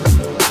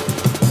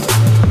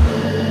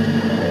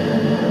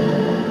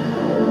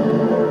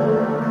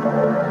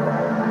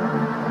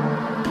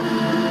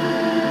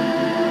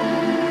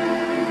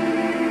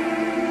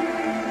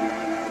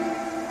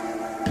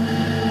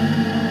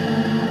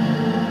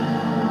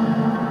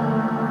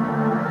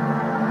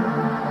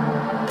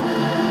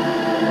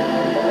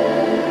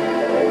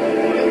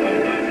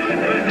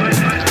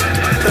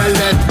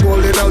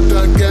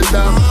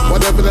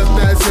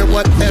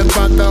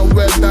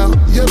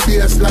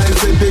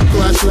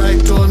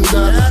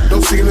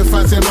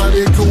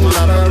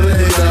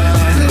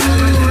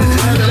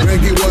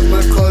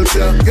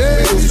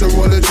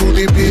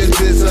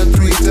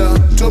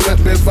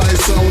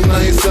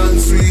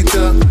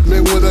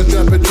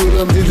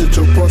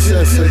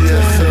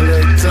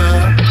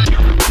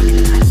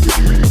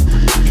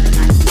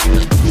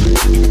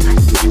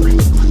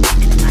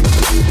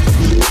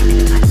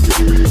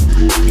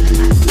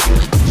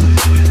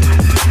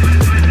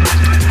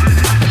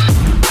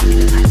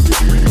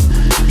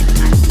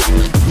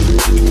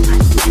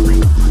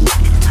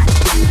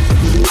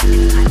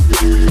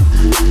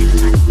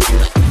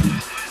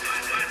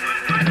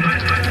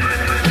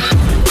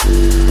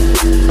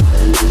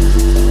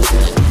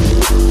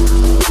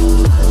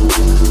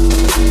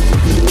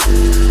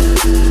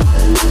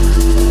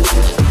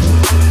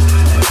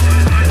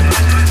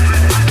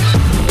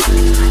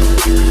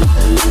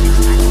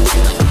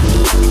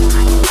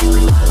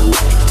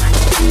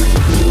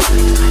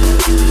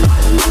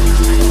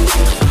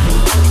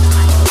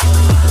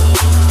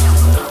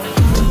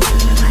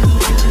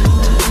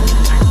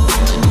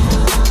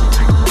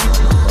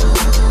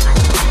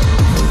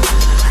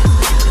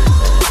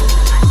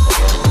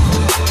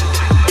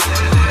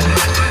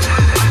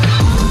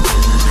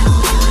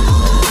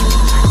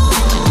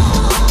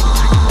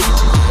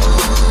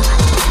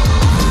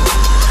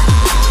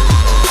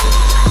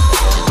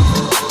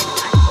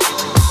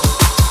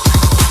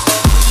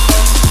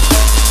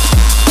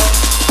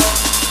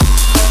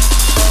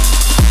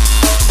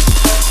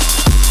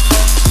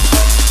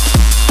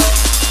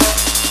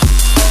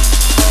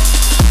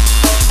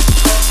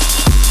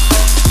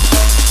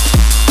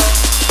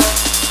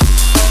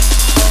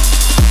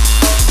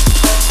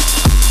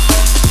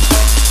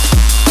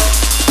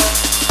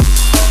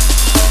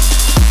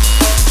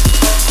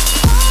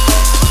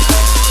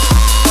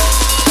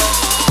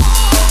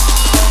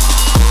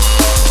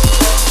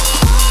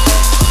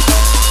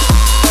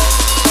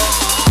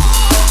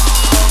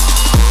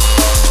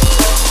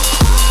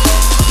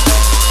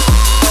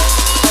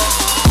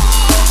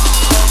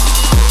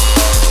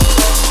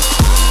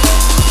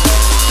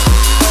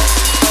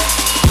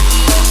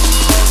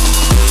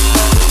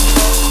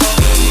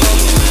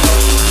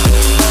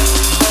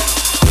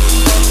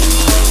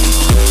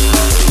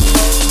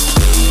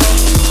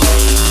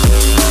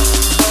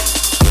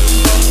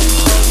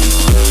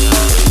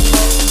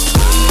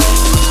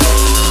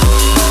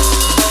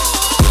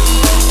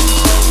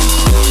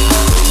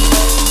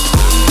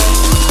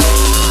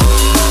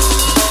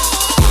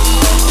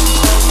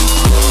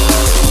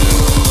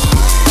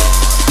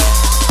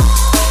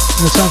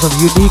 Sounds of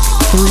Unique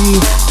 3.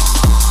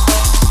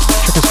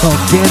 Track is called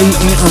Daddy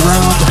Ain't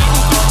Around.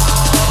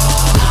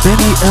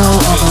 Benny L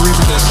on the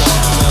remix.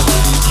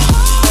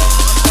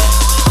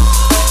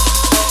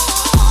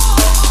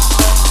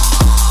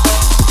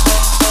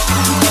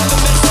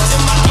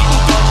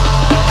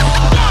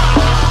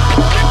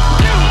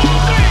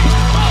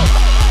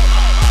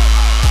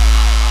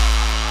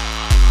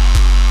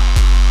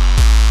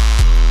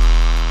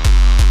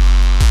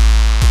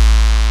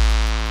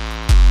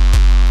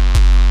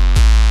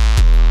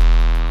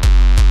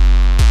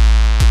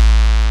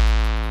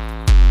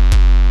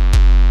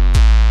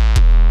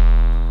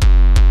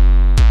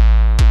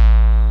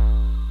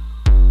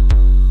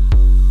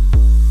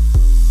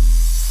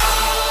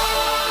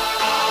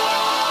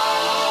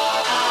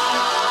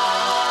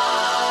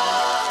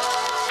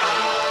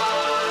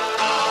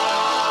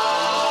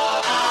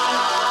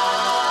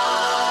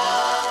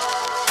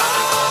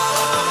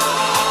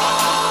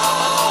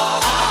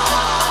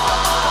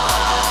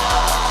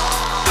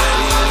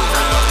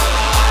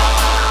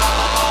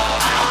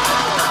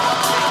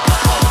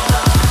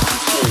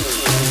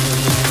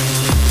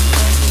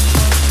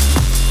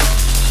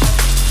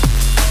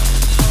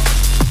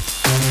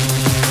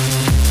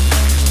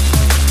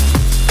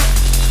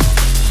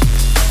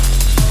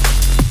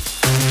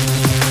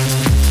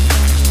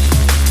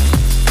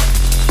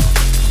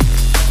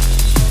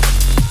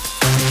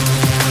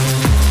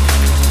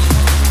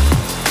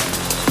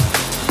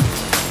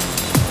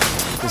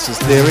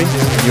 Theory,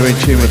 and you're in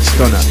tune with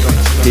Stunna.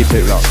 Keep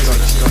it locked.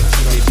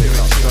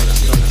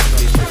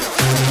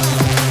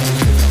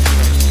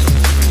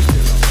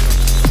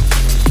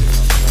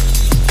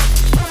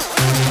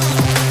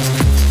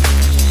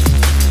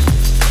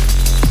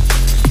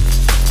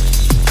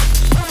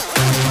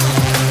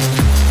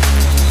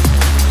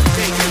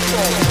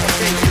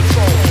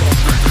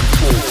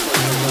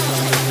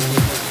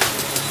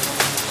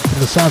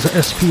 The sounds of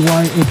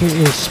S.P.Y,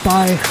 A.K.A.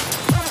 S.P.Y.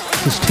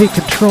 This is Take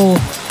Control.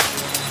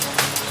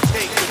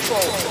 Take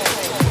control.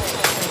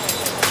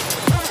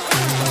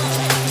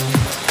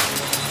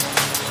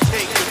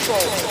 Take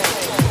control. Take control.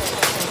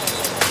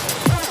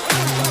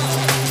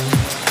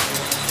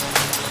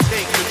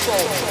 Take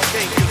control.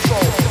 Take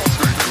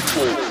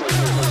control.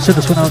 Send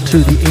this one out to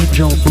the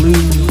Angel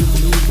Blue.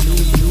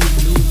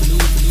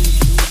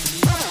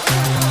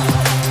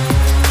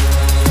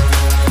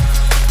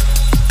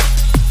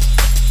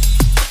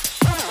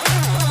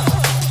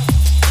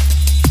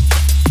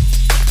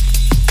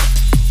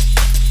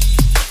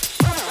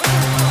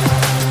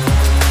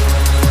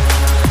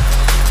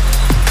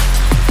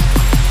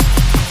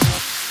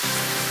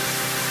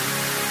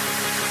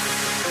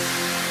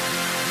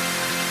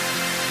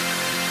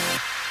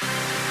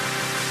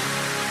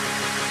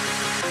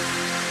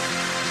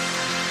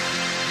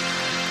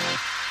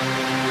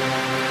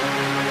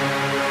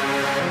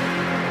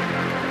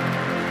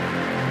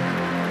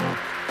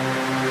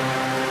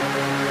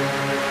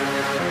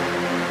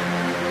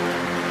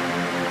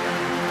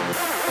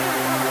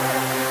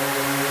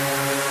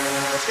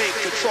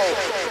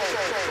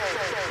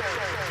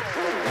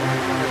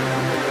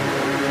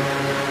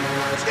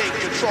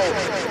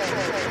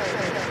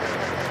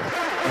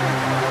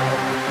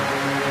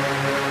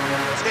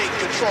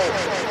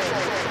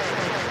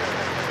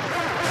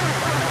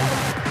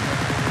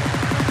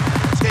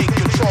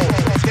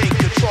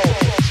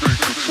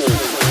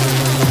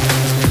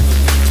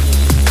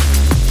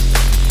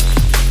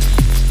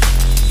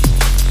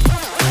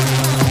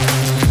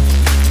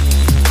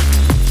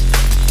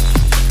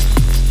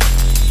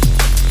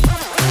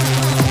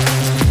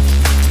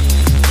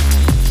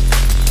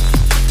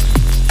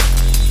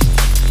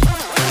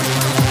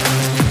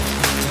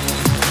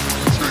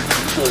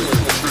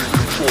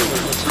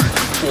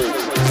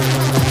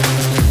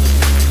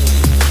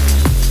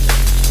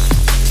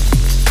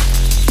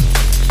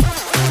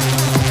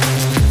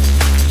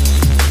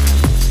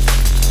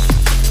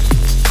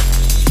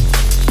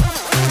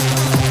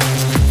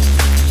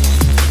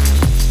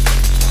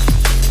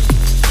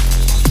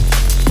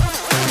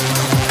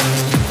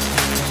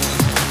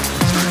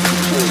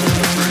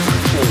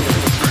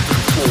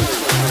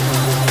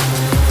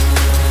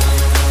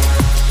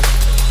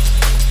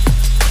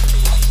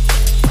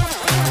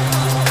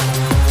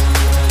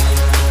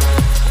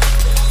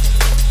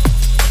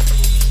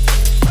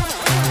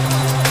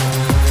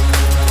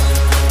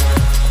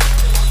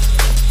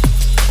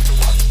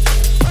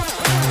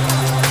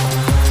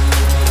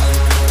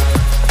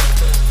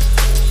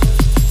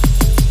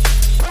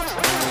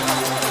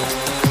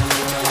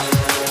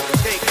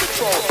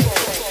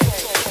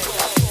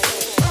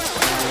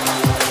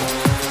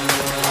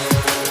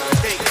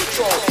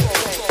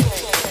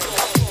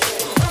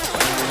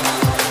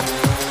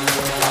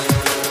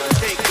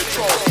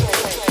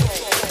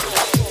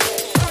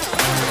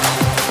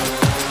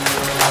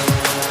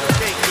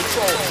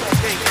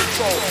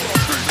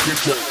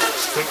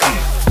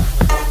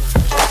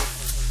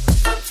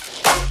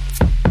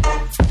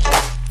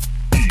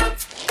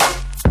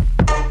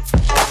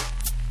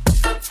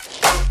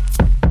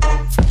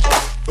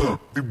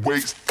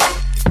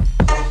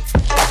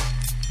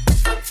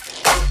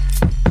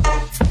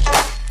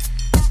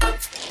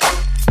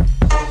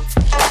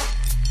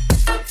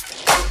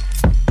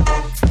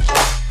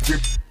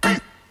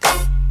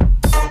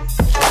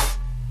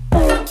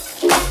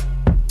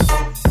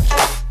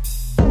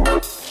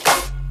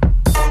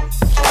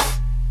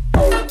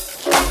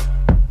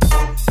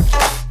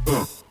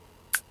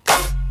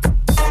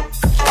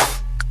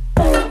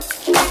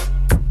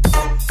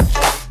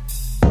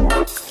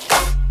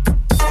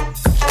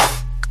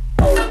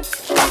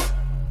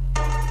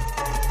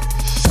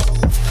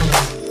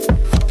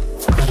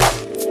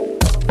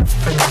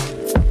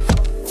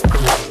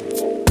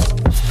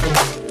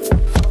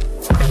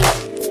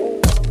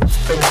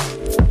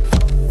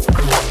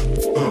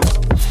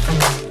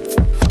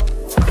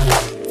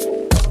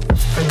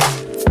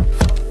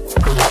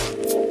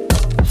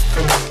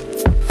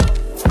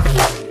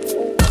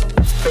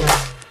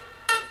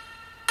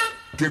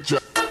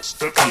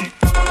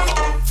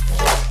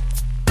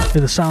 Hear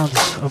the sounds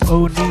of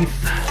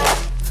OWNEATH.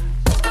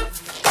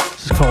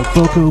 This is called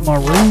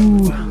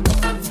BOKOMARU.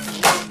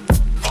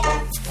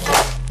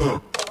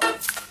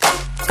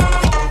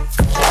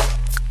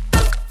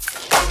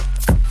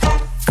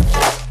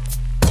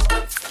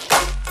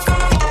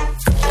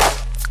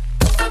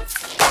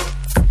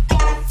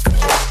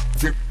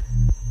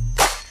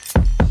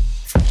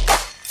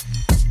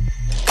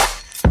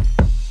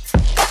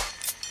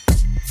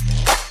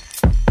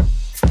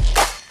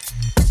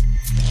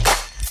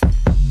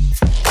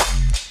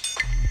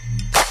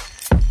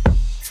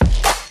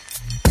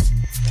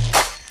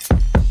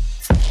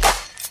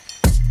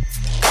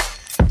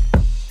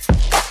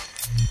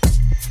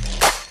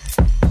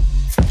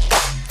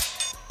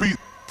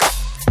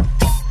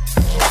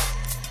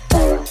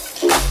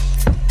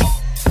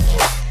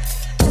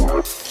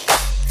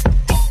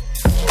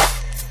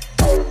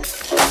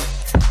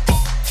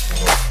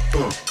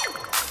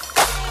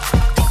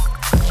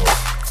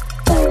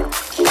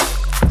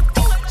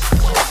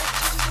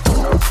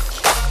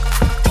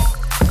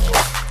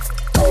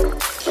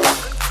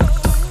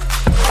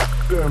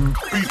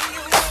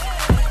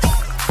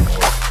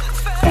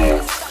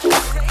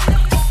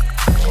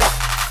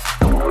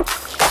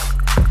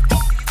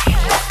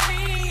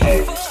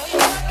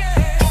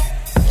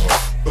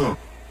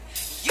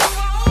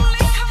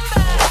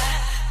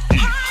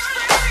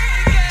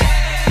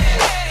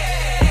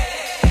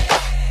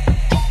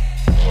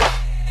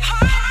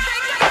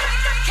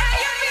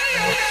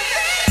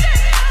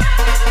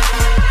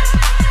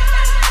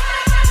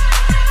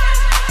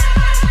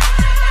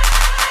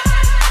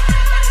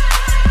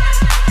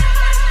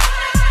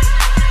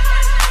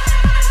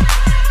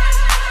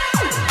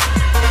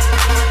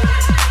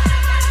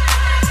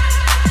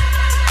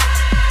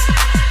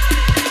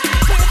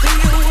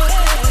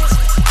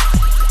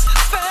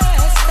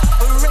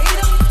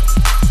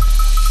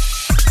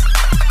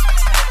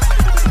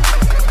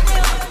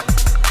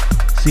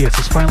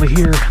 finally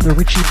here. The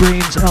Richie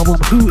Brains album,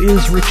 Who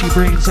is Richie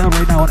Brains, out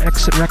right now on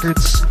Exit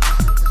Records.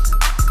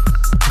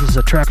 This is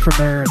a track from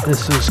there.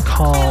 This is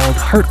called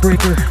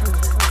Heartbreaker.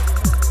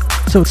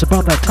 So it's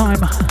about that time.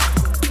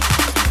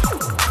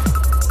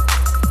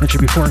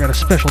 Mentioned before, I got a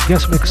special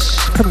guest mix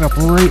coming up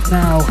right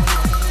now,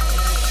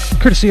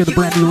 courtesy of the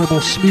brand new label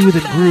Smooth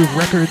and Groove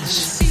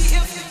Records,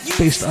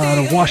 based out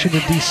of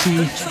Washington,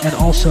 D.C. and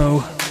also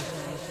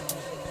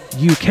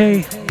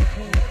UK.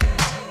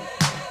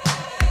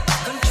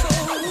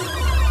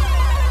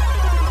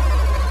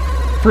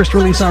 First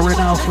release out right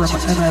now from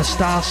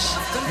mSdoS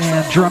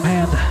and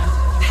Drumhand.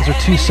 Those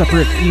are two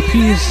separate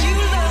EPs.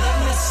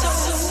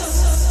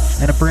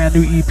 And a brand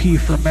new EP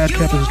from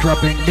MADCAP is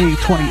dropping May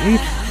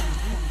 28th.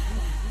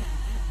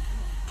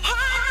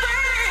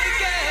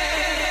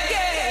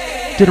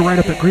 Did a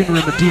write-up at Greenroom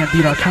at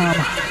dnb.com.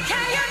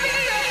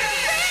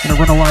 Gonna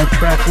run a live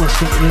track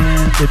listing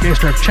in the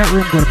Bassdrive chat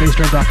room. Go to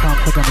bassdrive.com,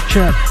 click on the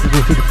chat, and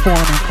go through the forum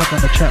and click on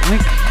the chat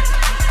link.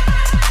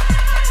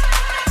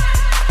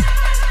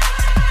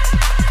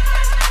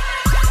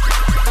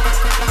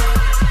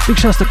 Big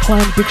shouts to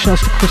Clem, big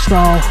shouts to Crystal.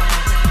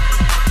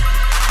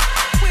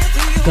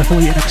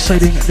 Definitely an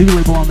exciting new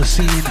label on the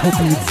scene. Hope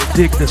you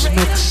dig this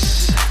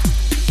mix.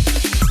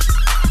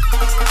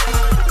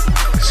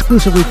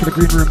 Exclusively for the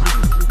Green Room.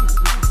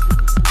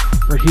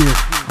 Right here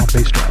on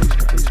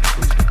Bassdrive.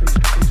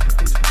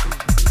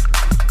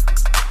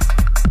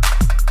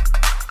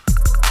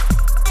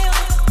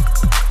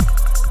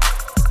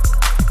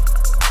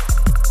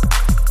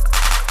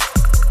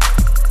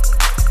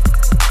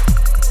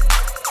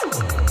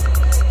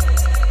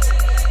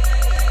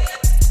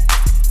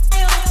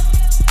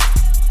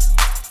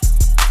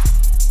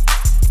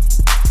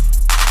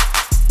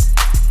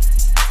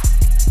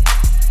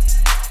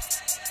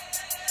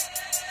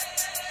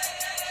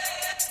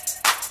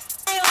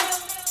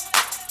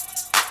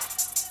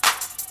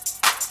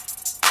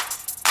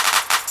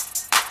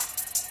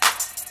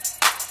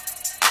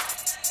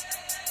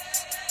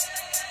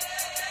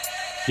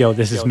 Yo,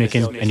 this is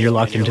Micken, and you're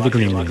locked into the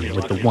Green Room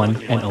with the one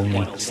and only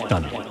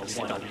Stunna.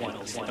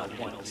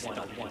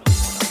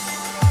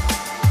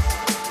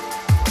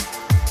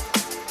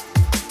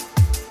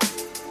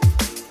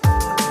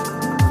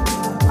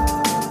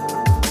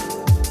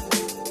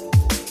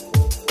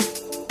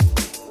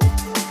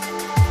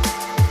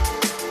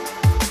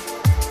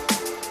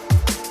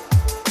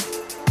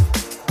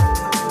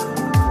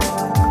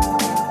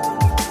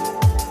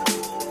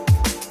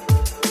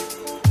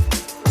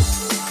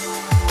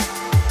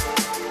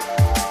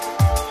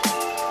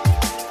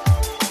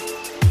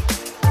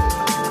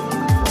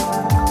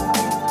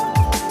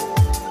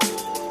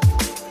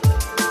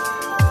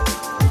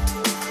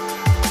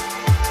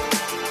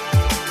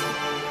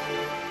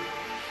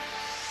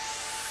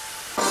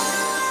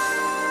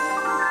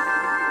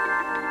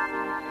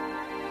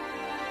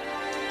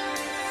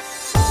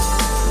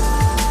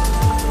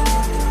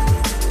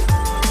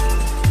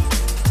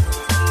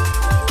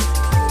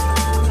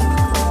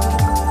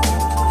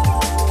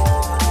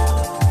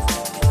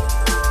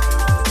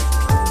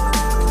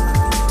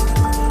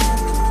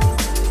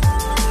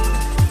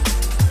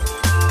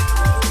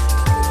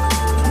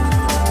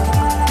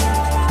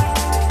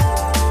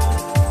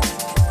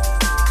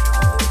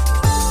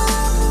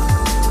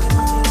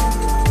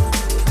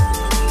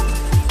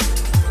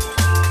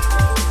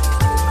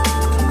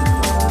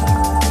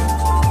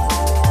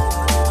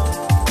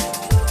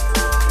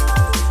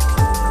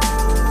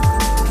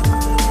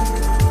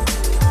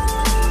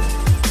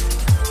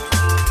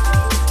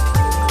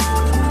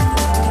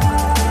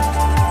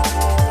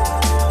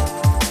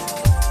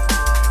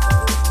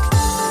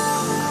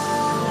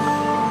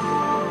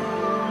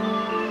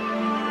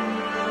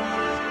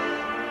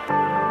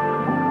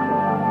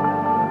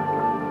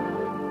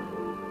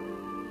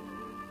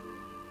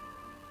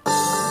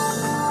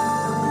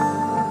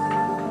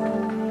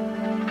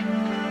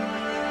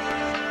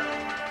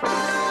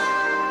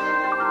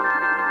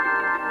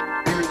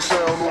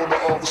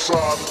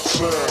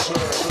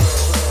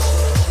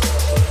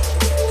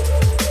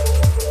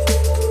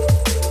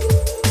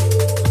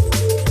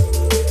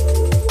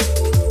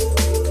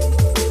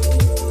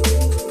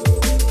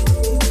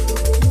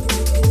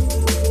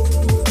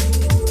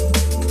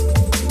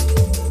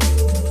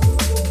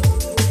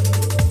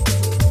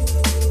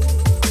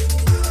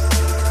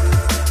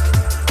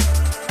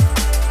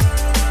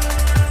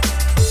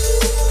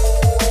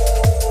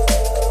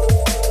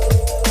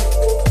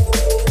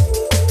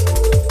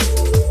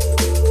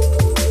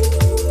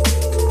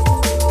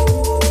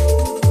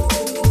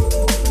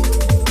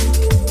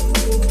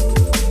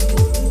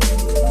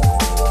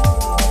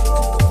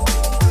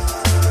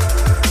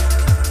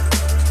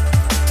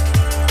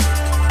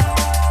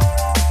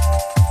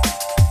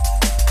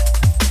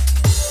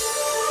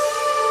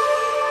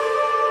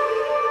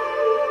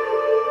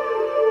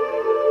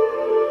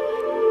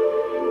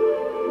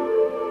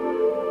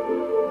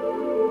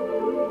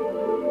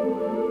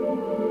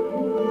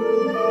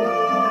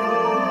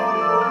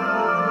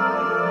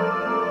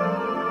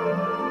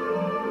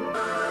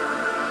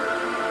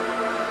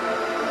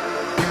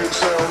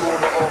 Sound on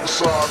the other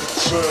side of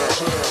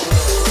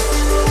the town.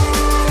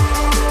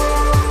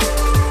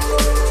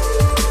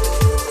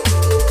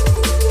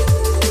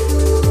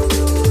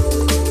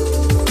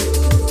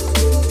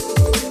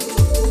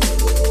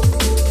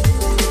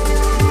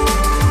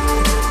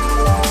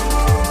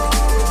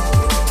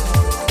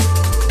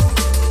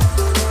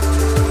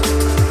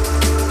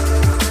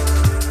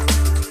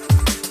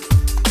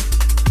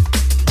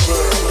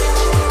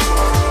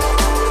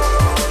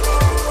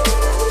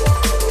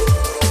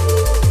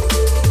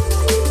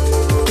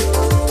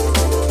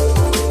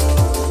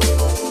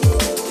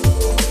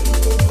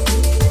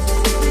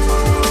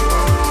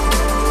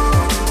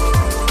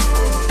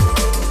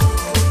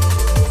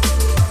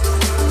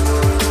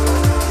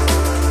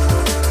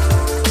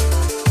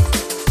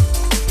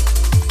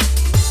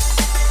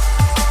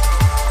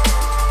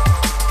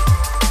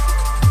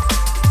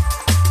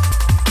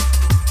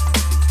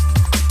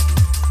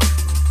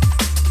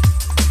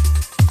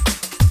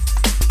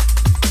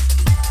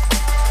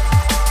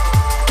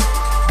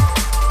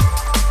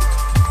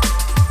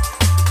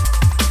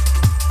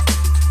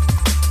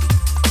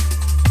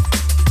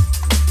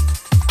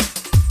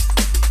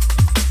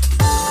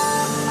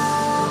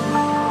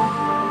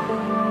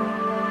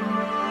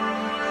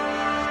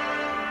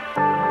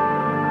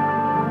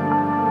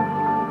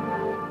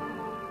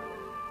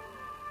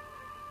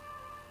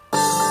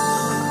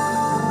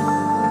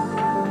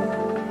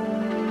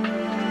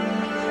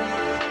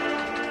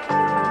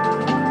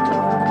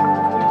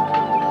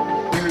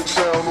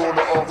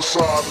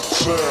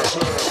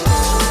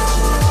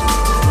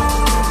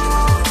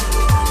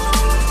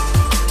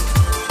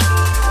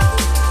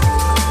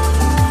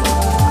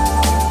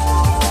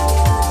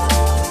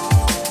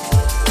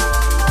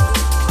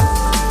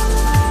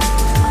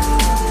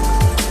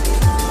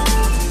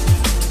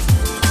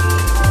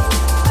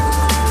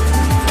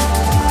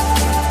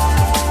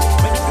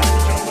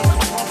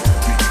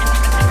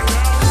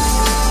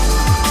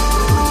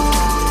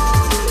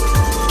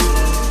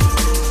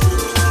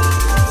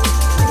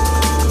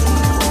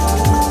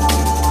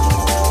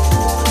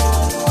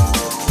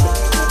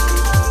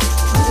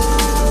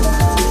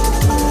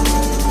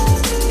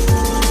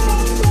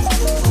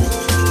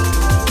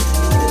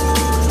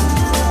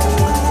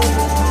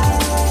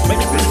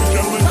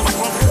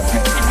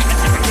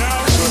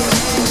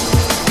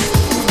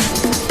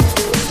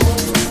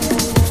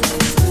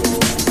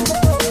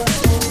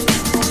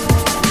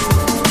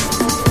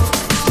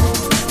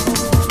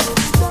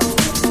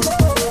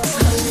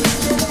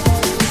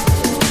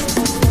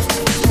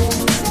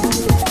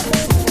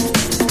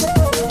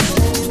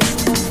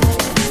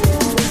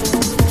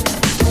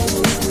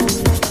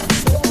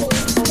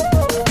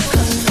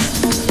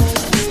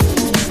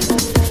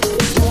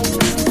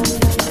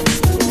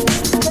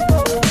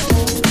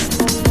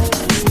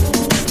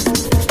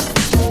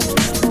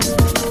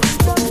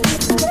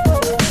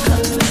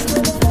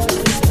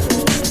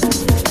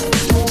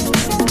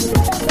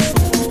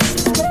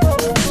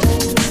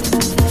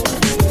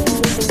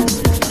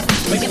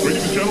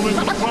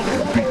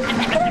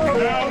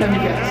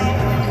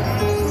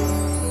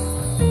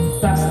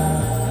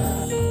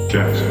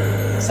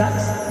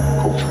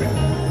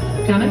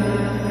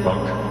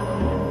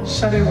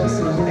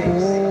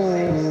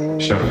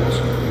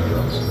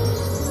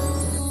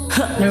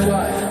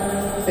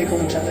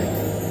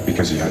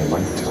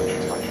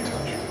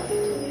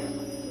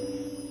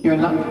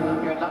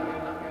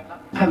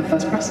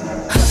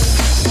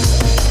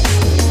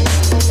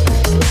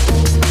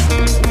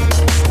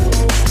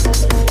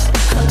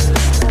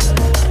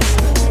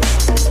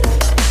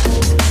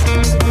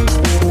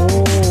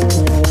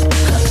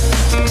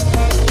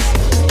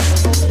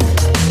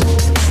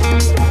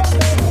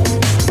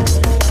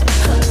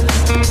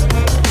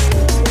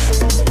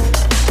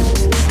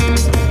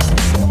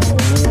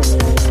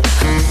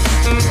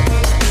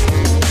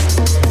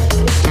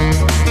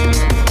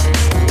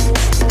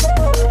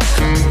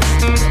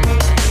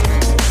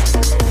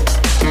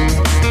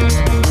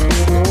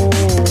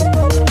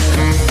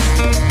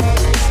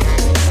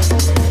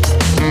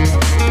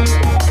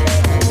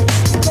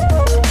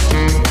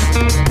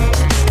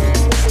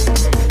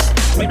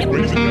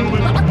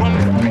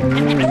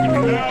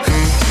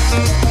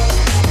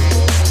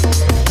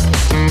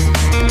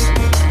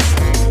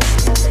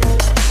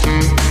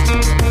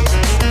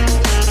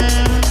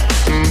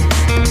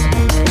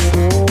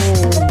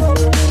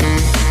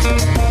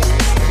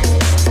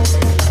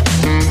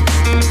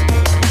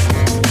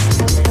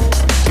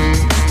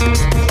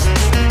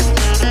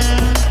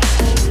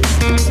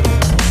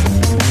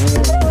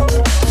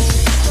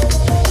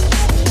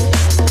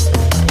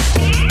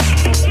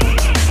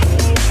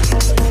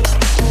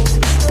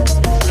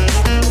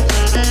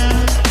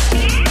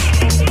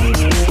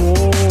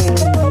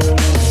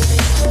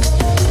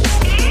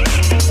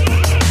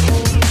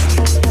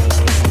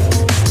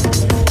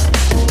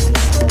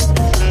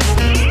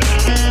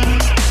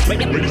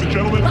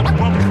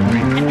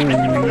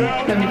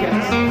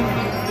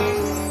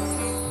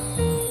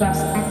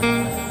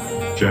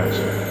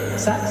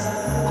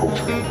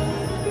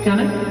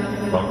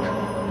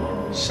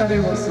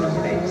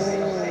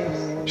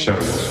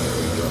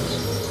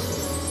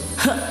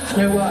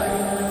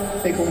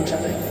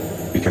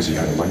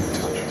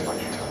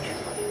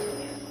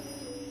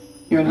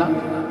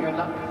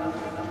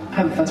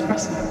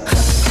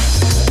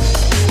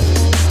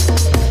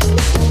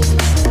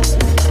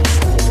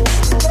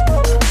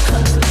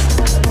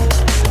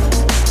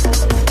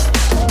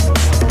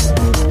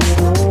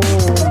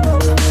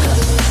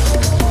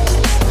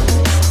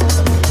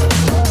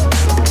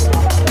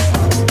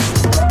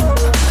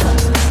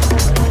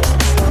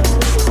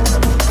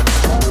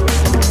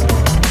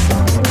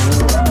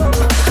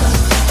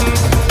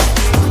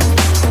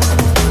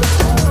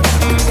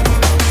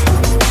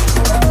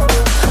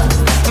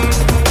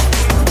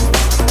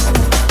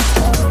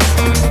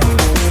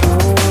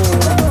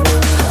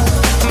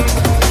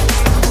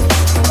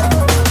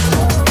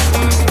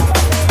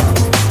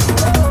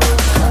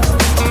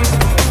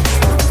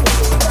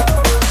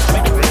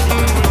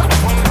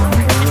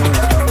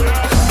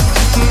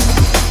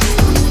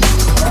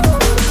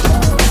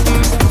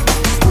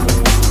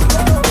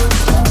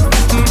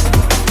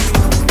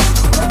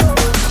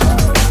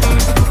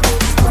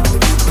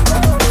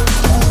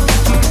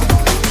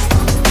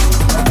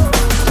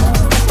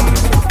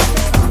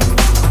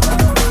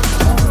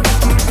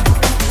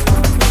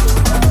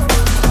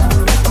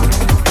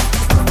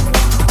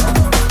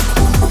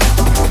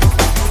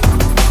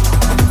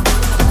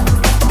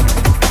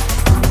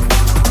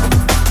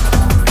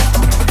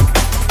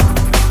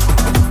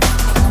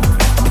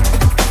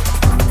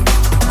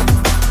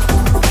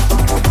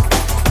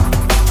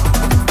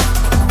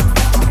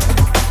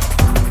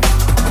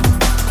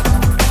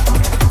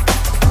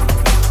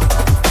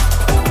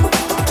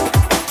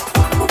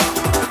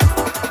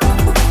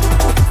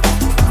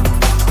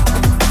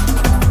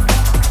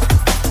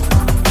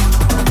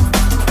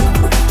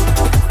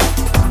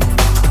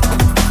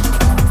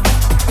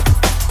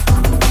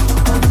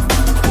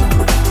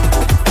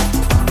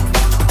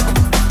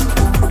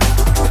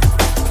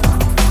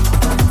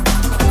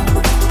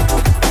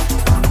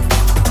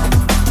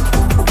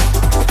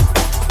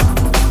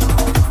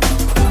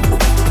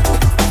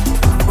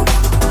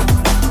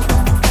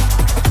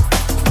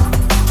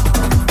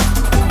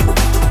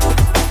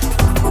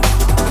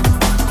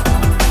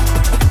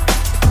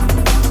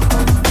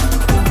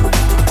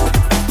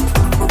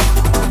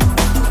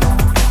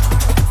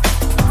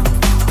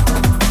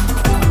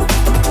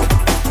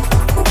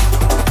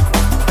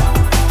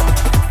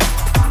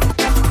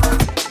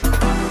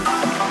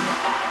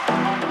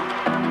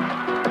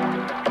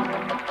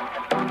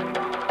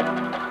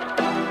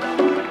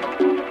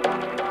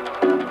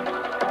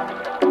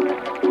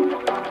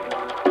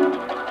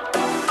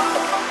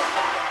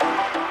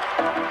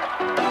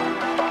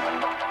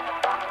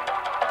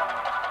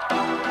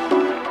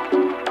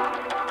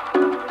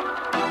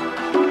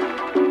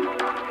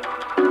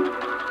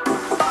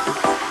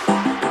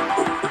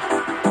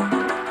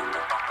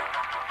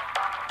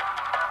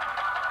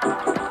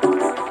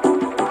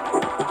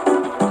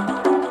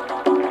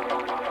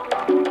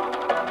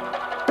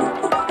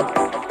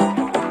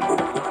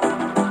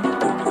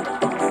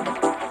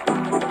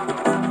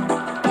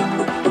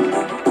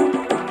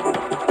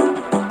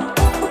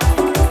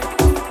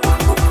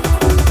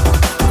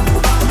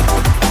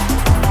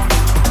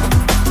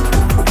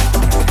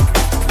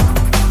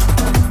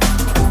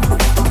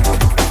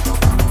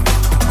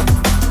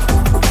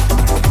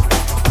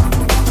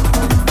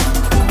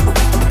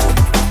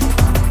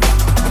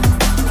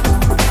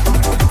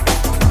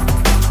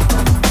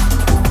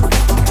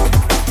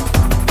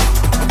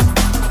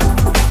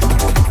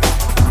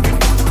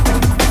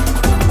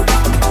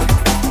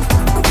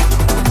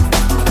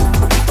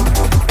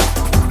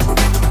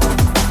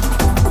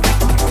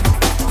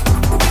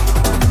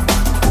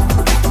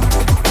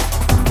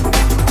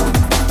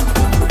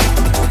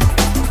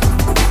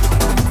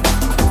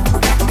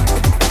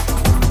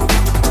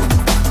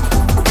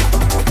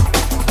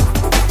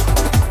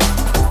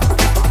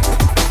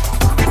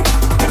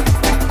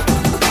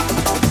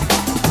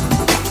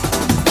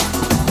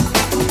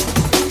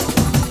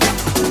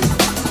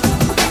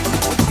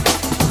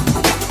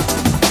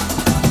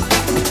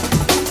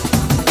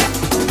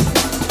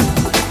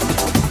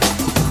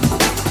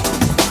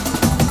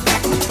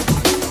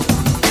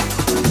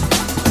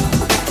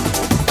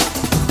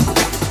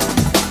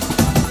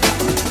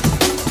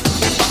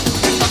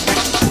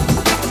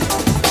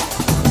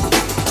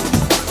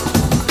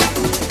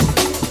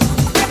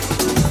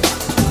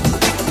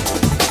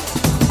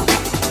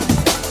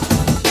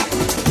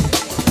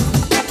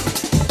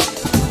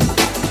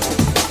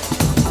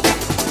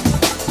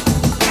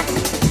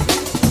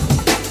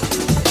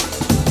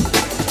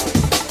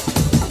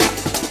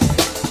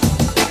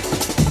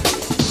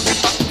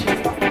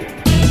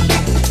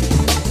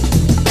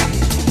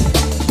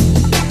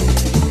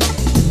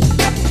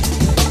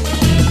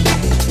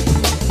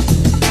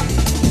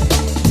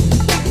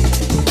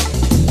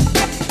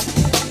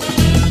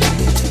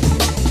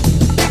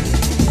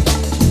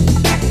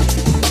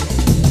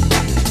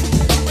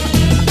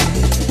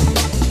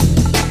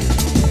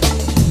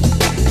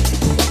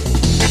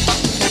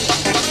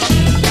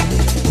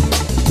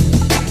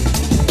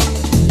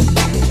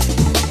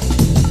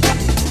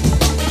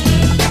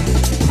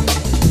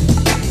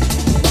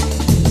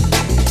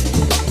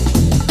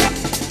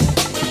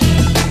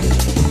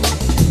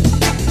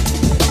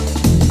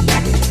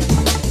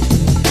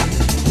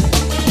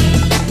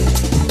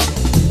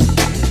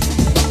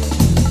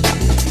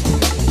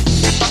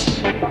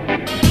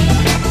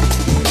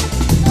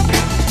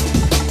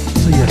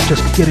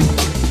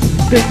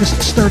 Getting this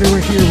started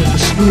right here with the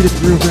Smooth and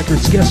Groove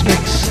Records guest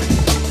mix.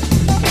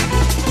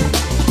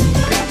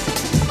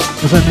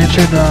 As I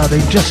mentioned, they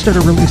just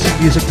started releasing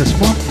music this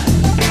month.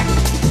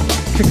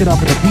 Kicked it off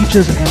with the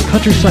Beaches and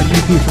Countryside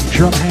EP from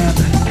JRUMHAND.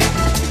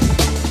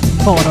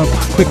 Followed up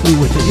quickly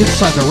with the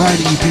Inside the Ride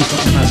EP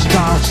from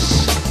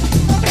mSdoS.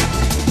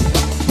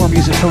 More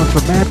music coming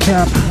from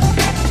MADCAP.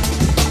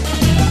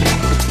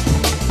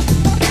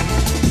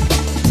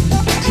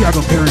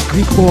 THIAGO, PERY,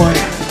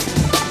 GREEKBOY.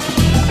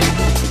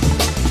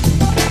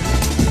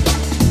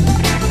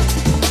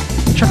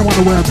 Check them on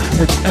the web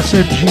at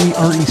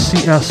sngrecs.com.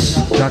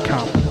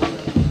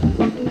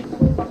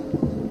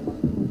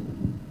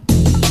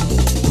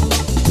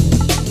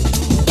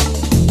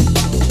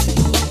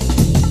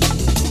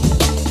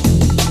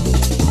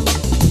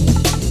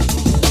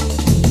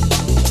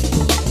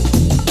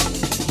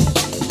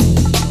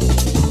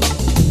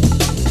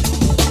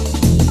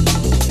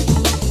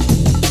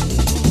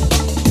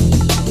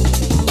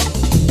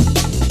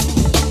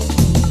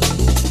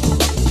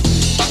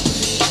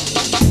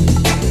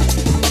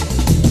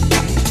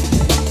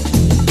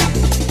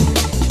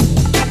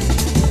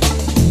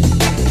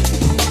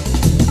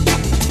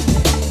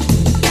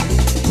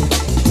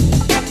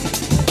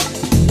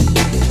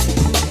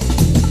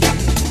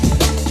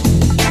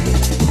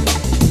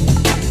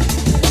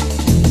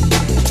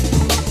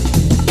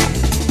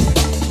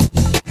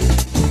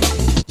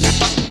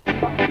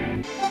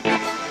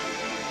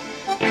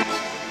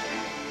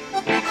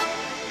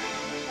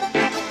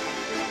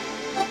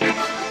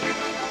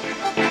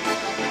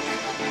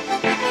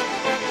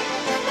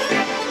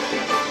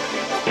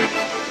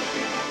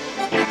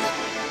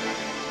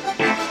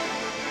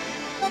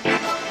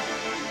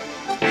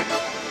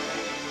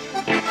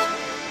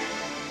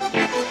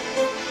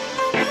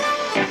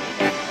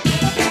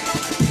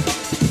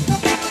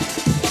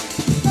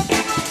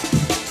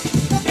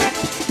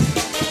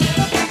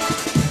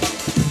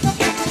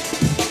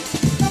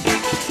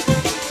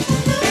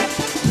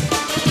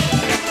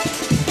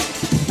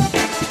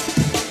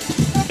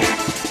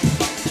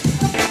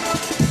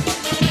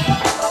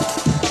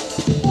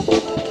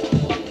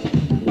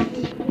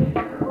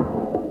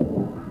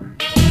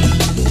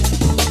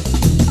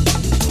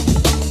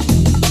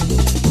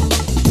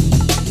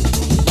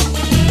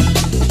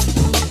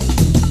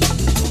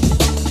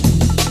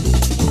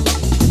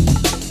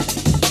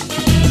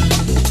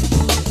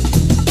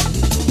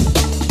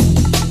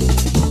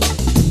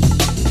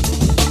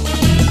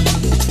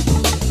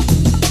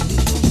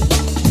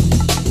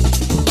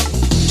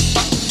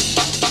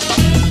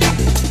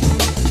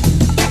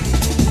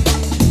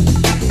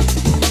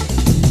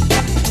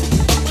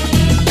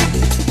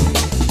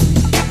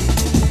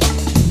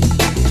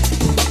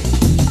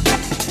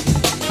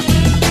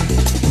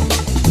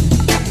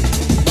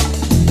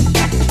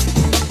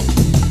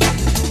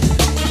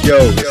 Yo,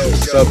 this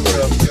is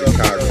SUBMORPHICS,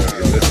 Chicago.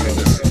 You're listening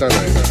to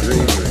Stunna in the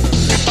Greenroom.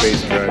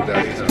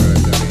 Bassdrive.com.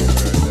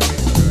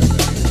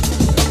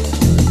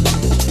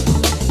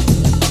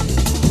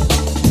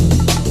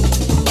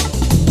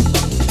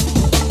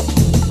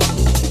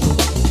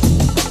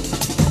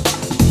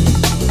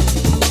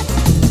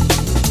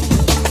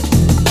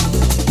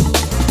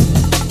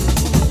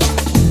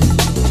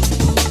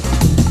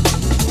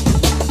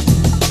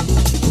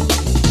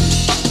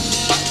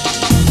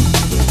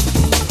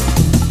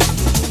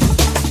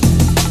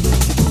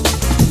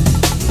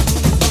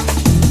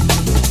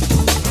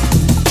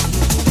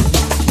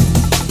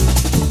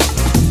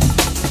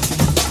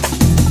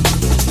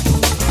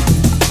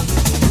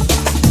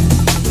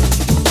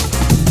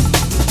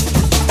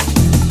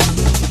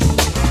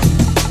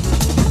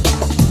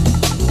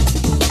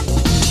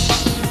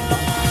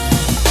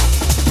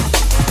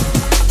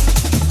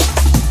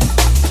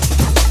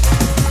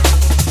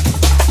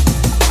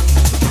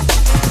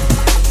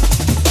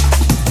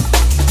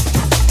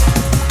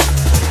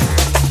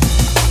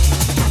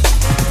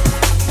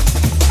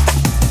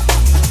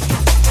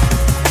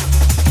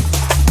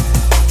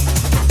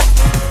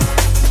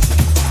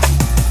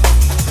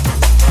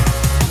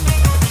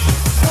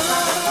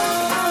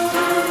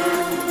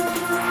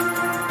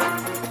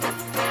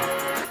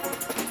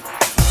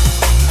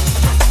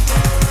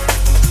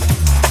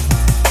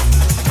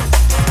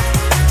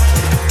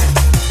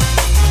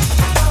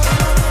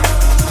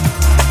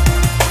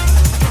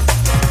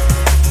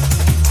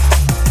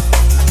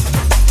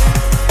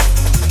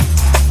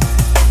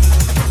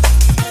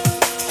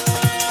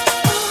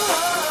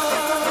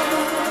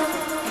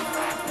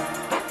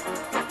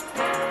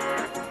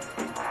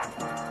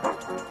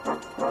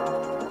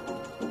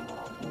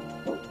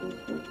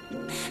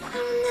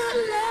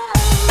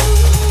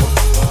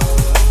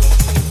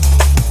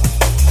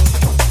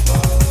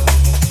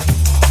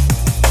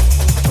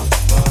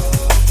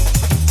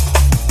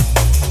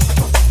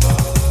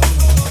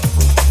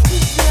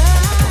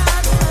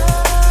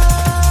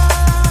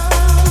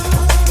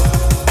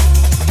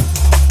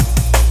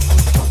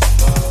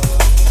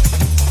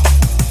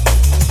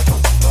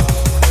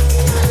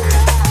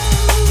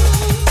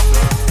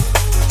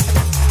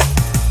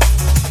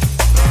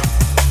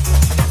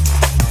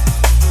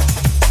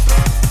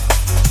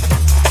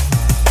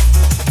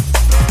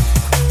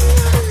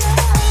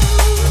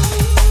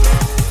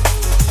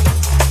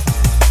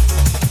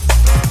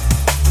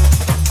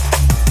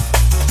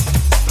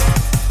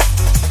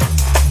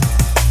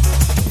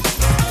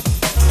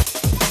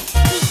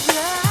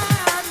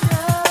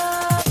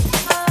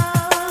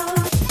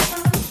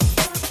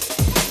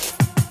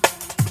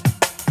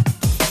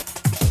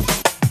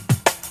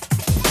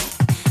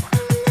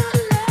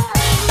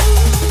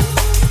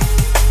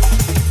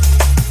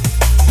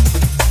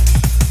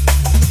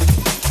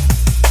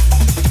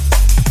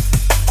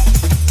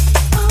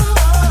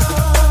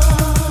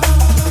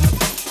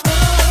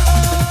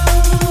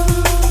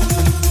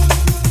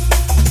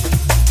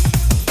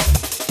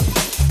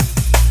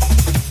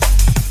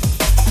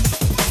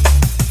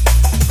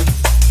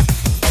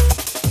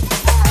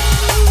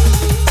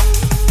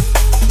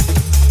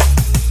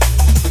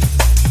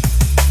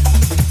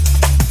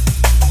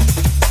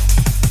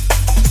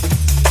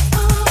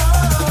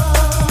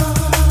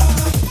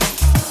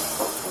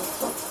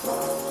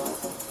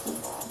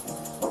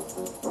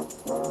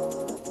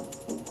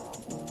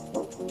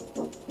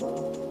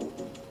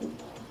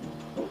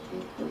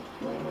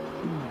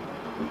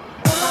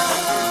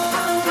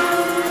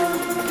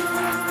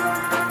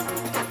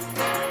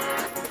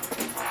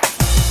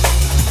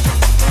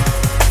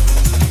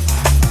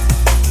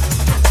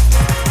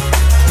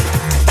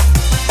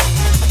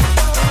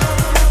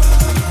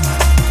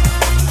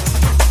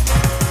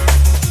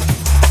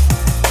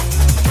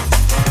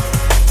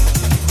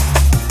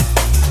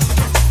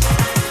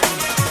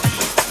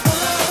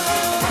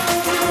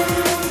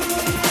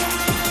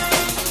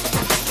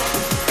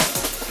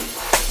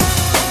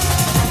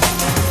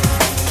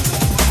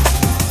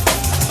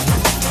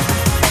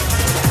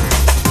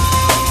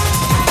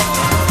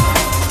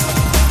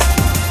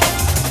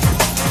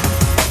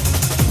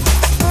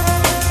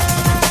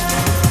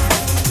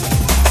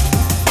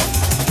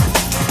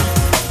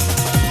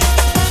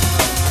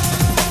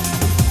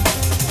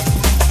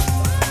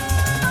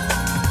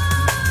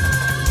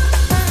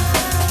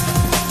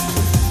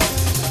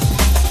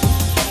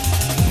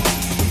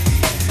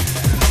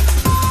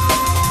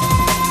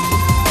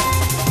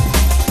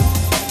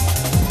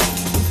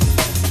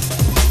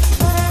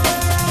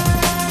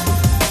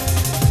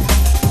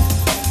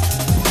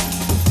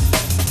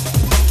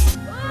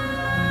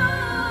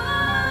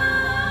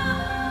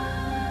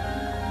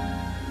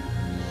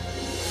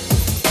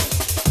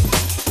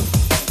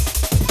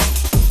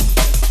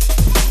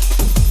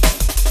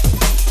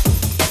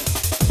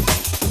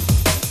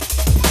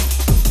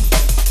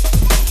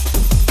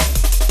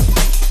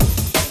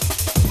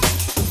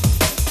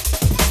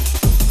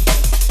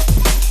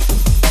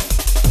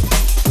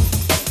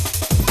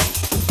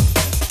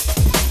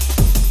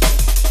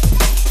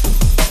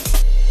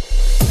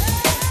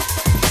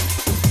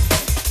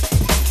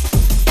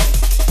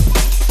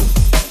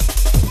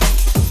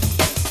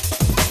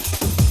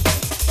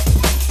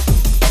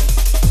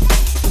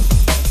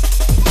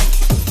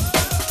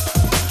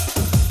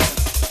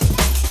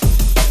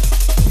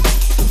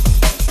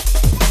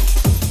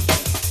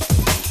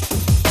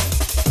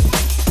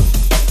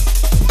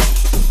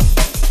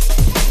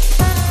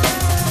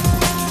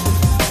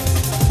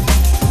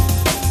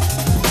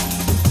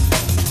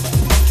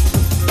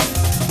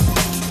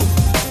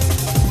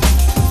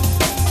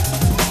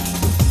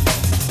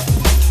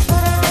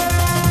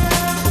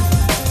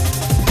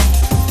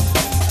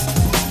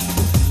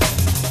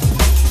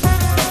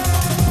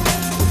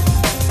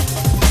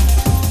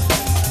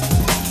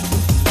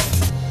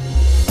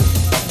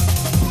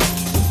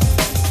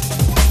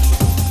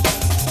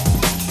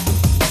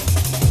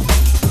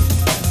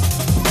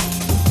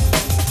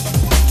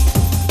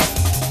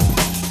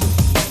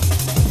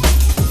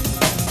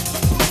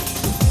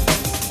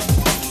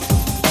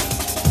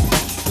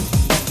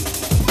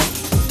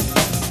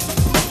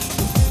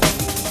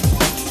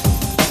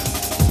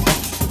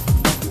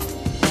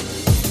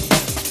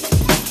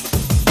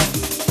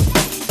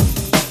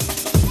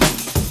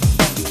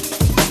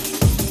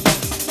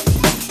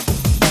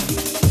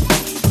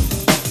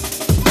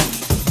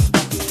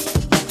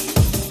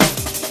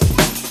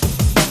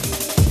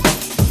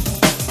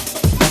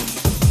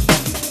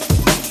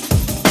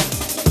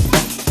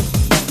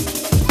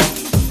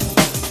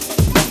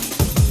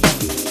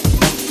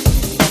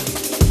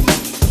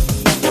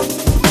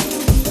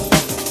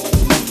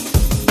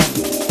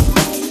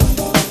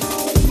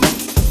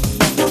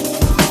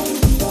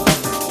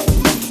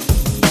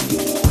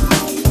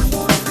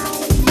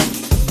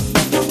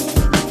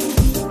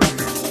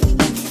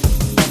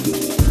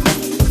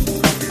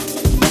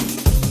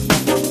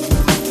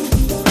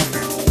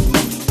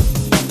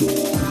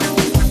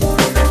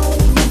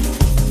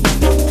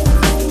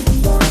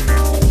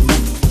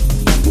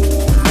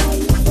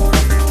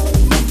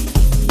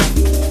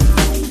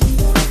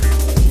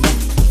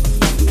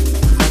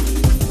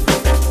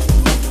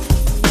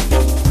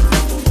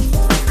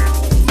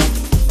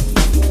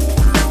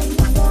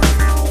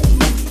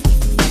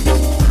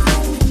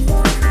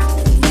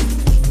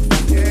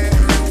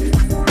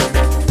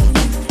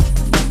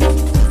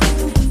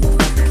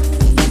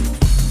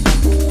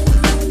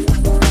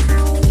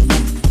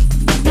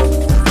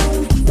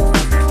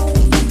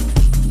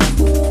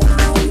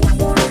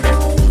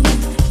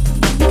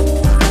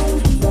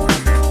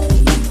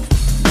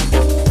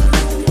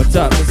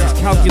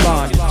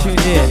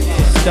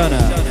 Stunna,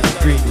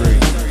 Green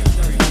Room.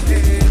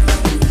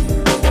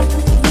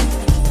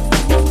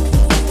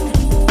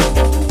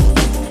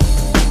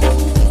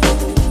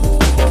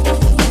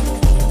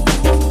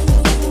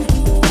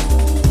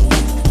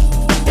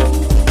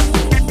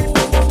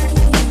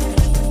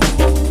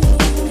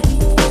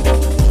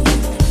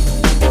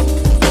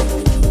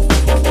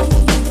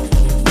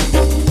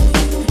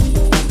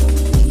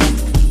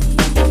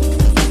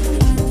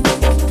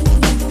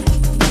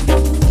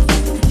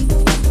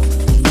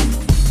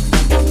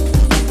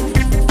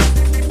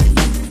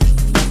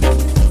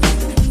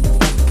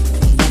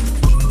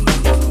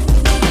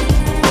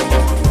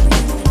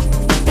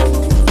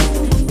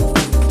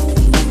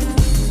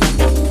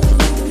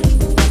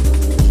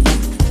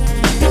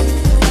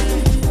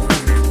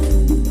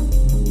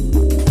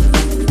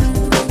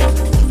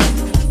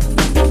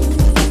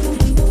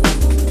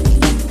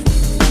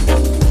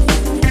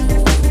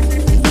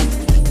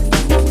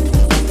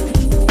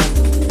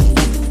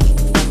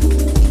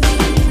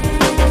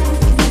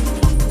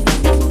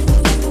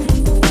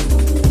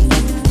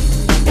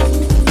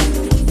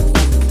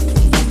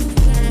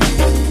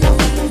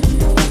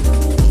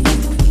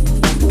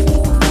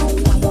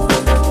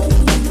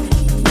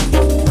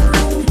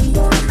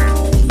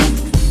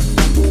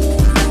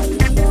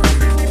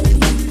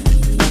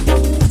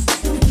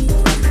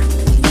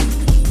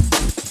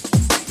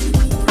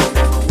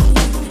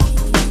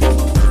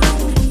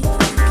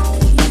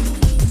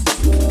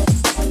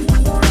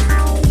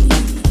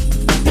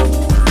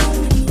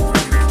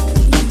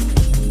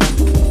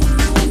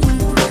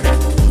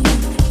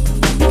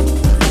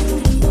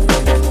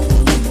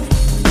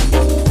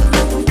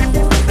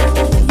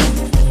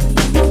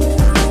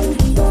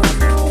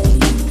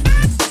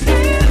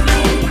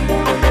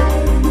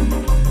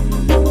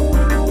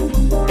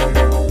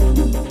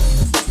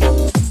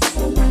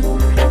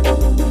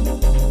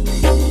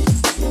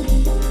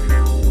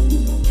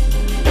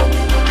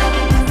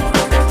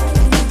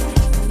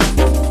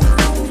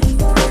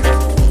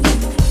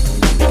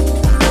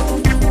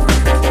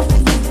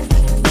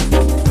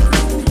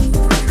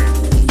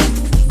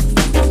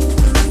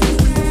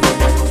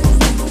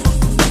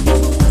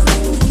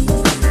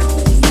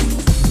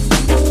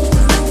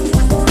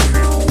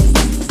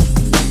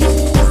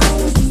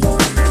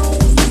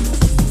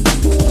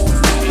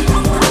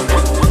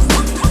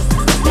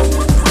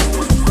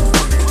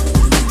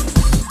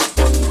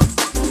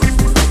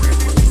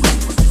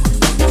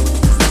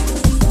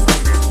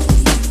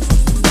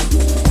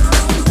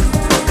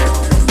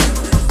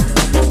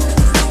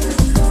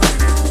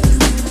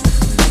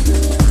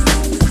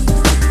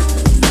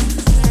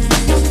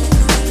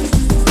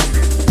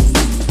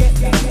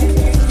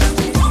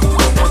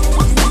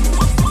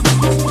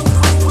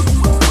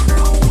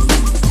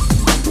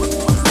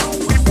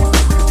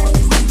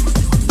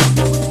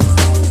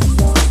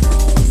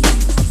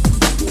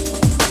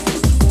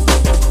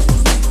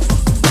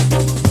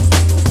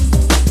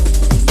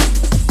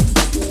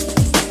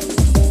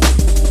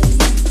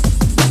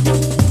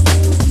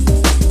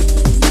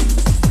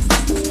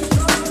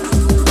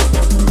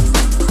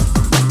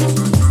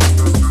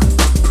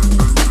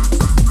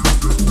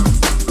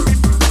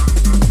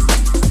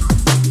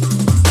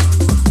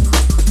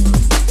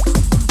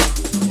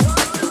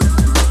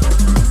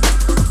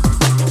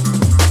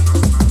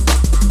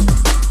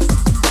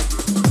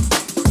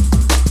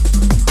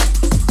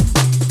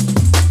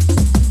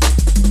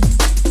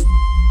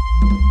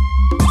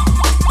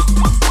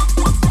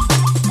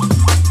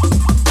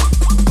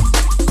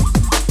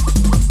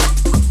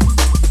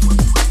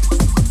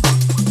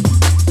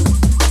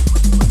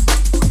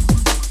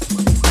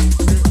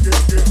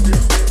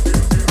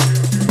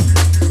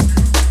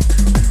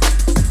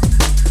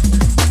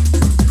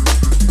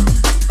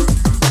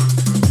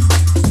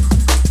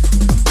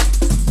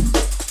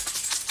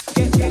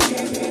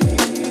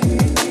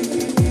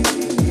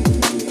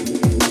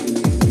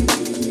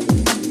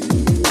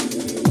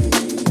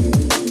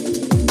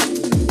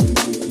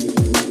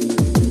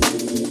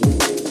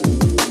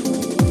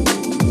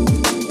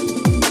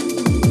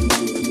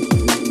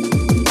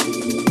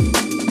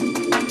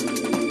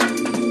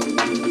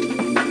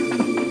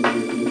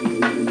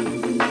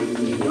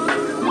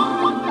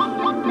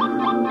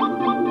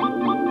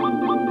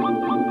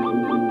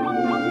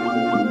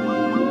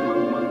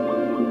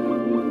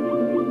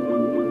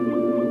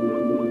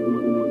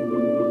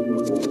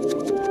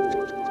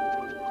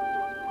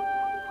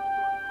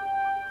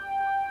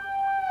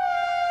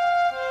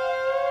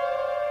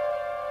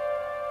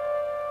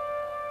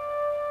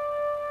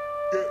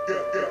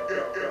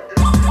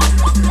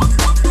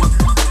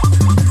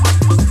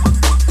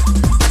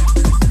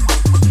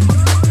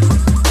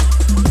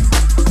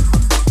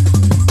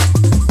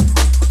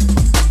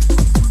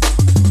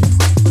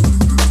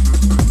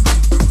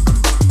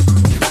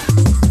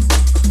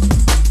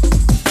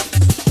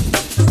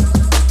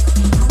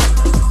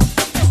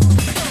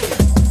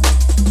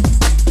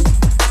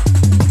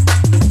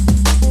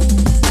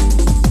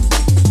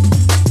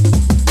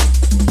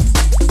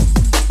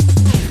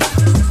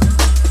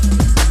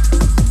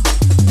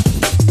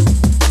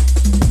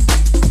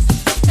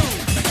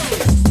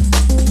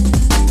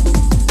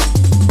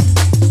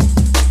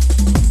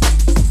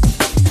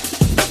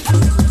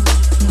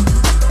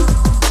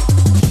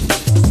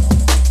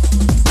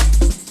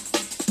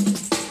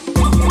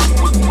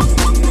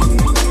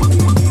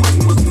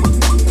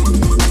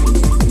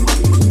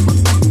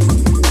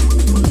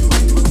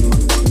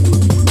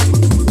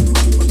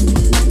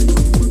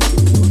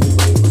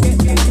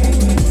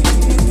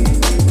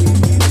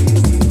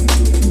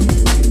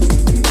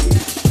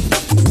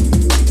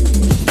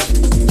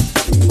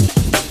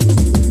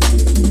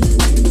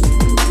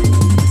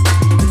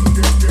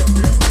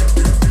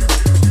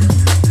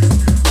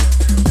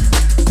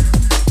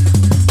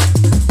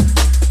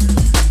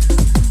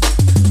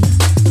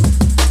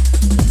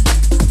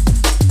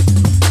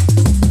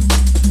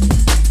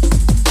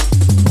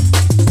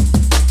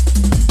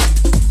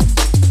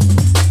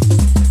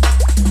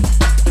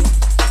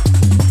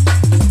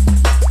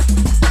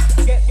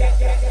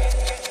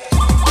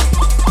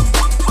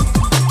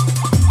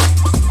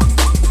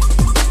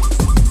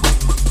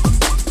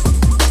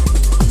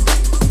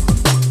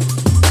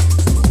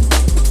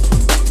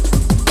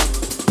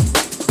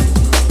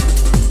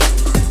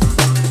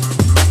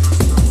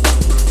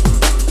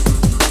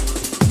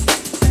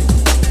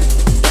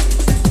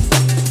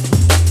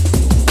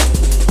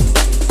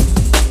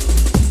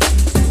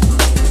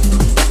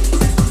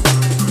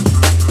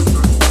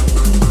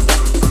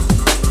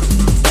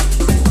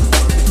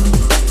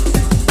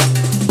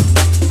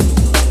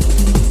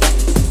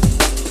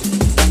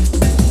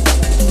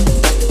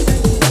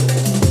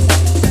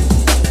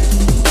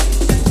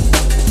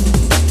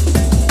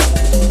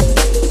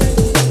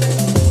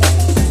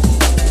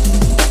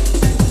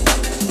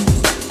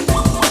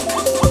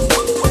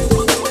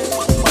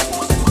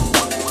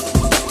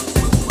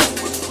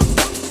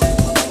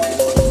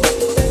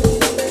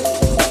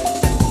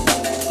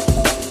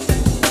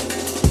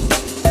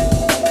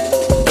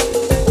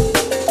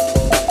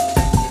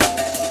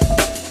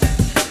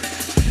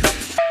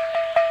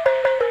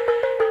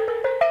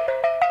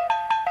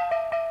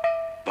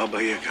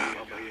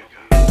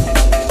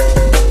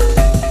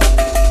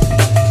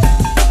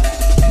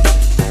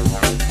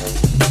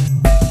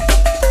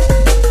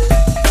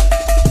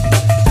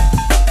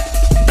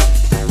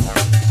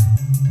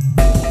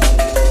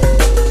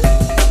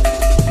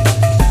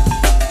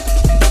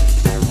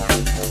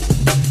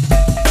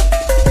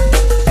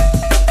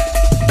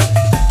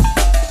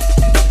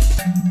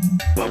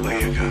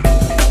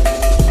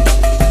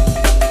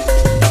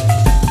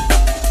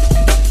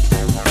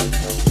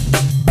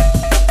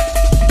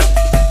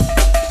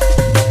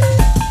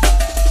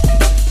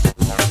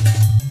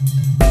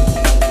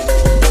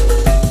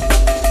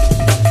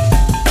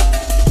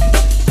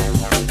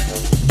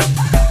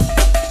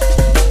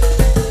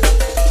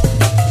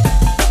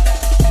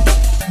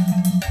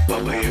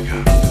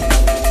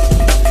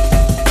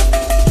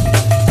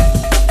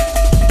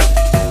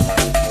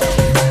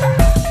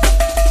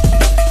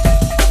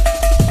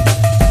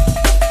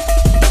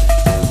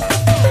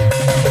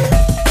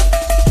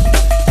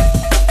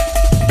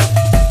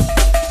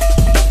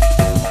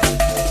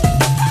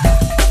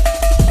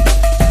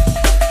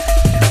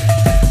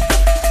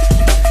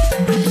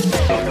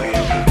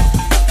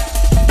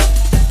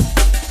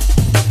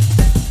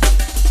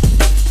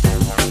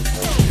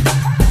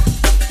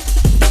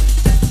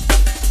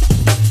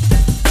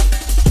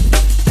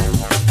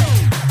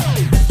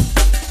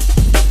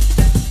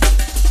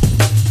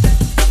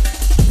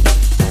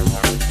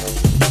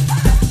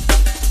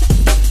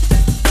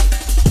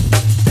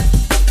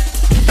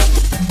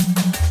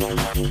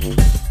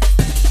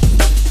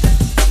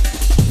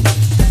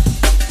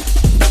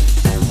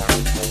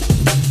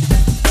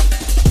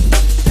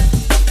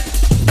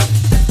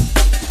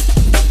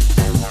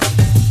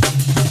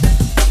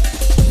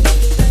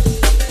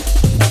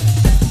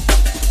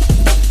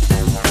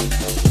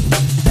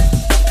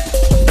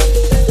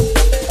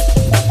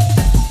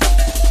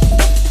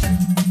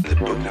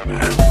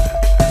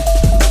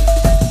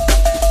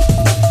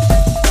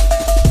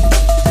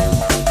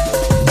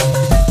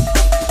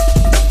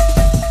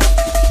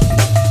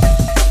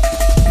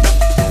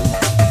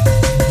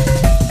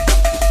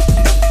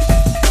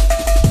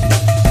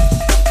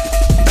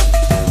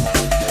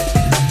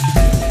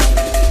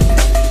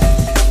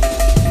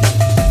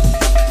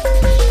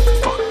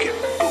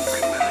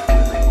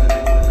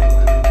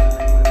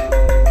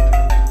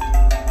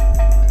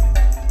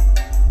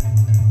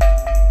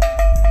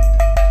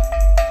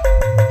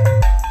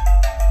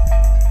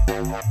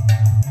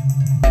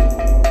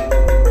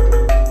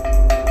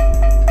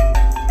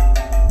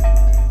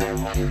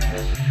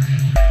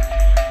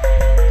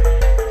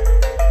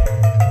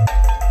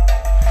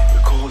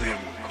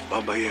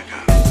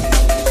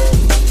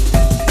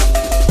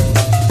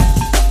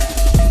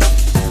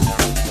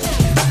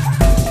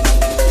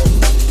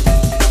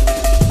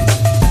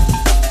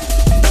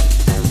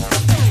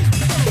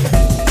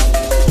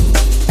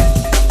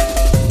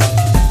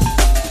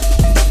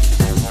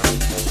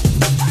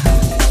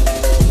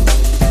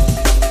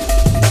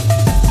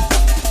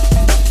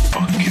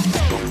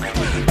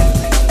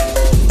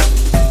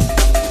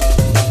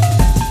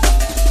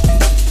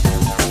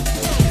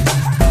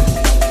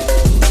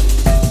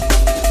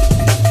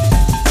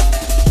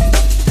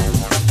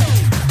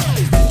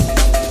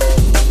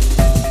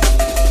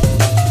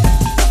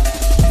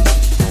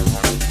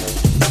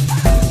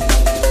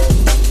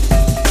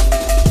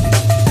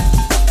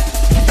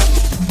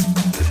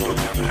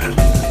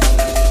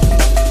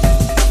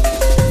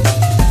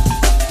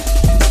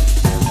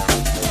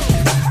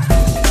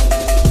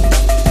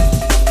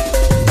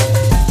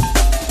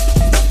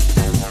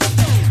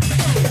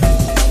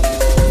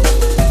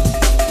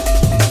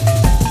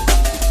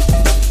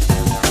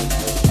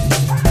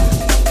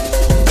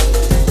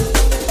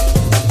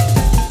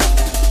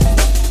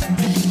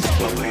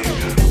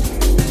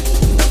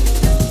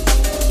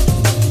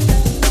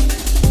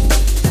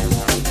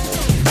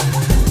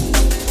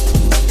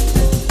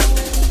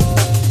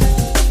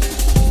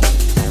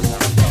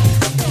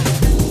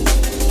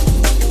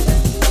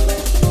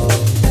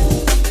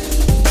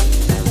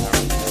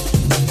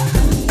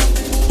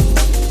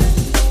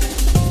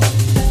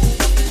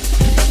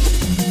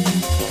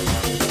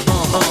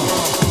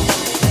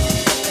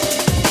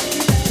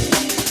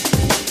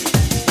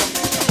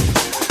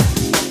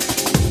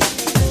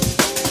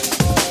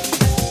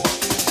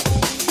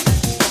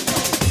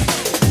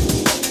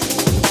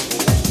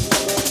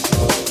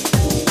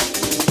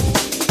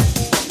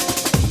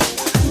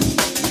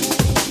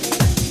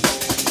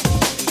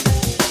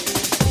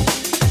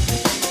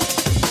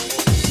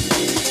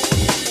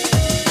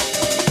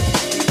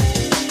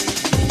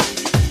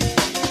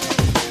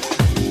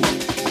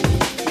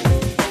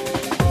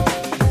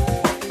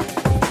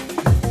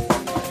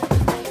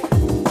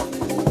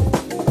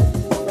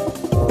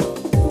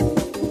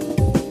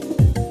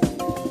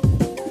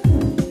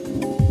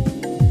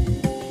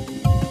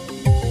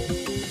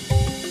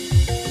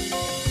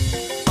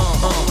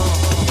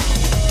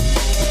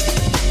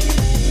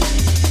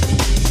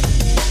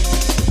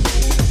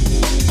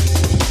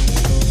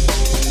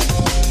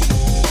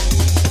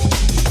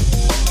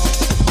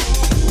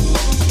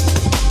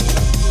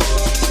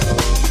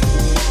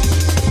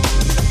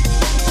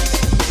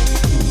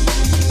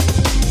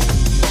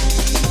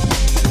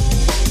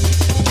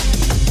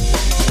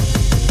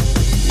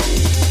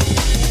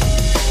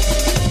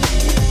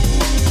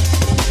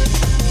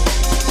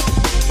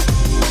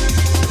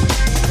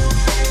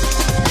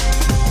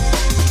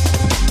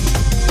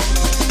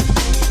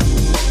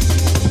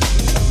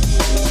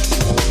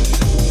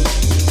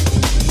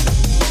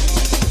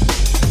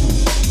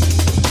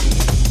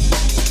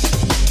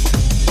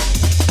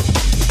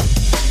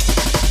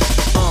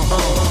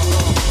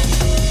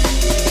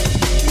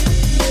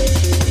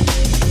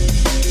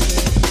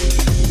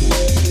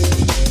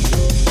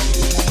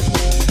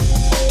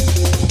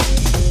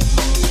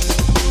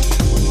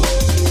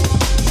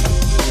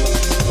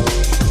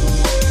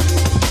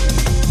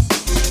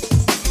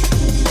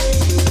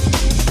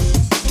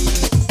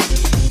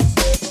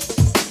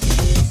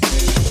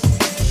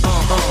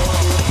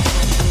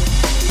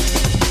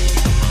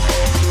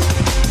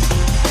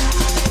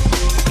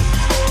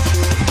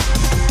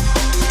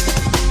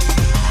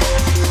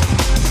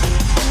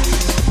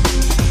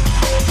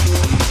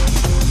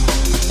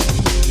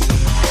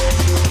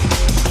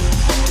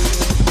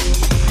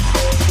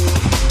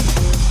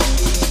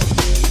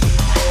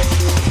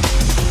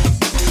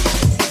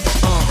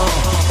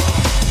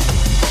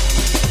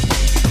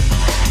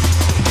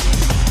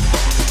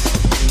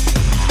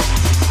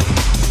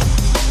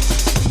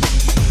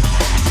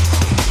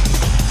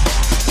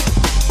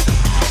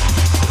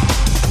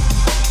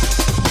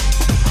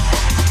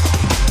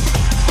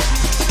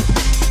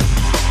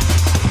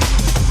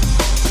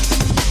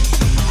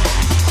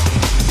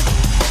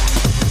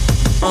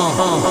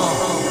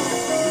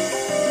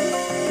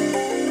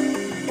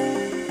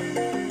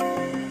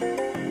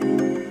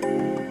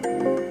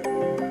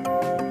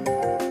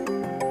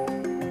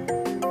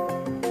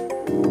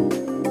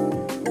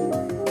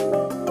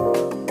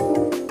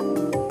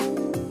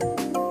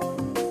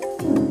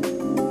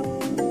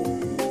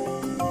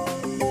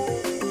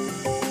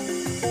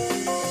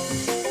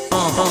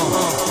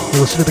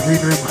 listen to the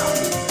Green Room.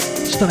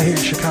 Stunna here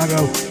in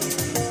Chicago.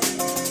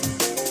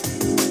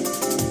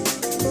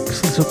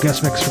 Exclusive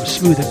guest mix from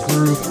Smooth and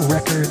Groove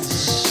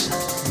Records.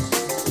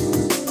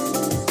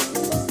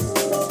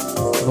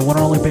 The one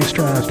and only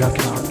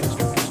BassDrive.com.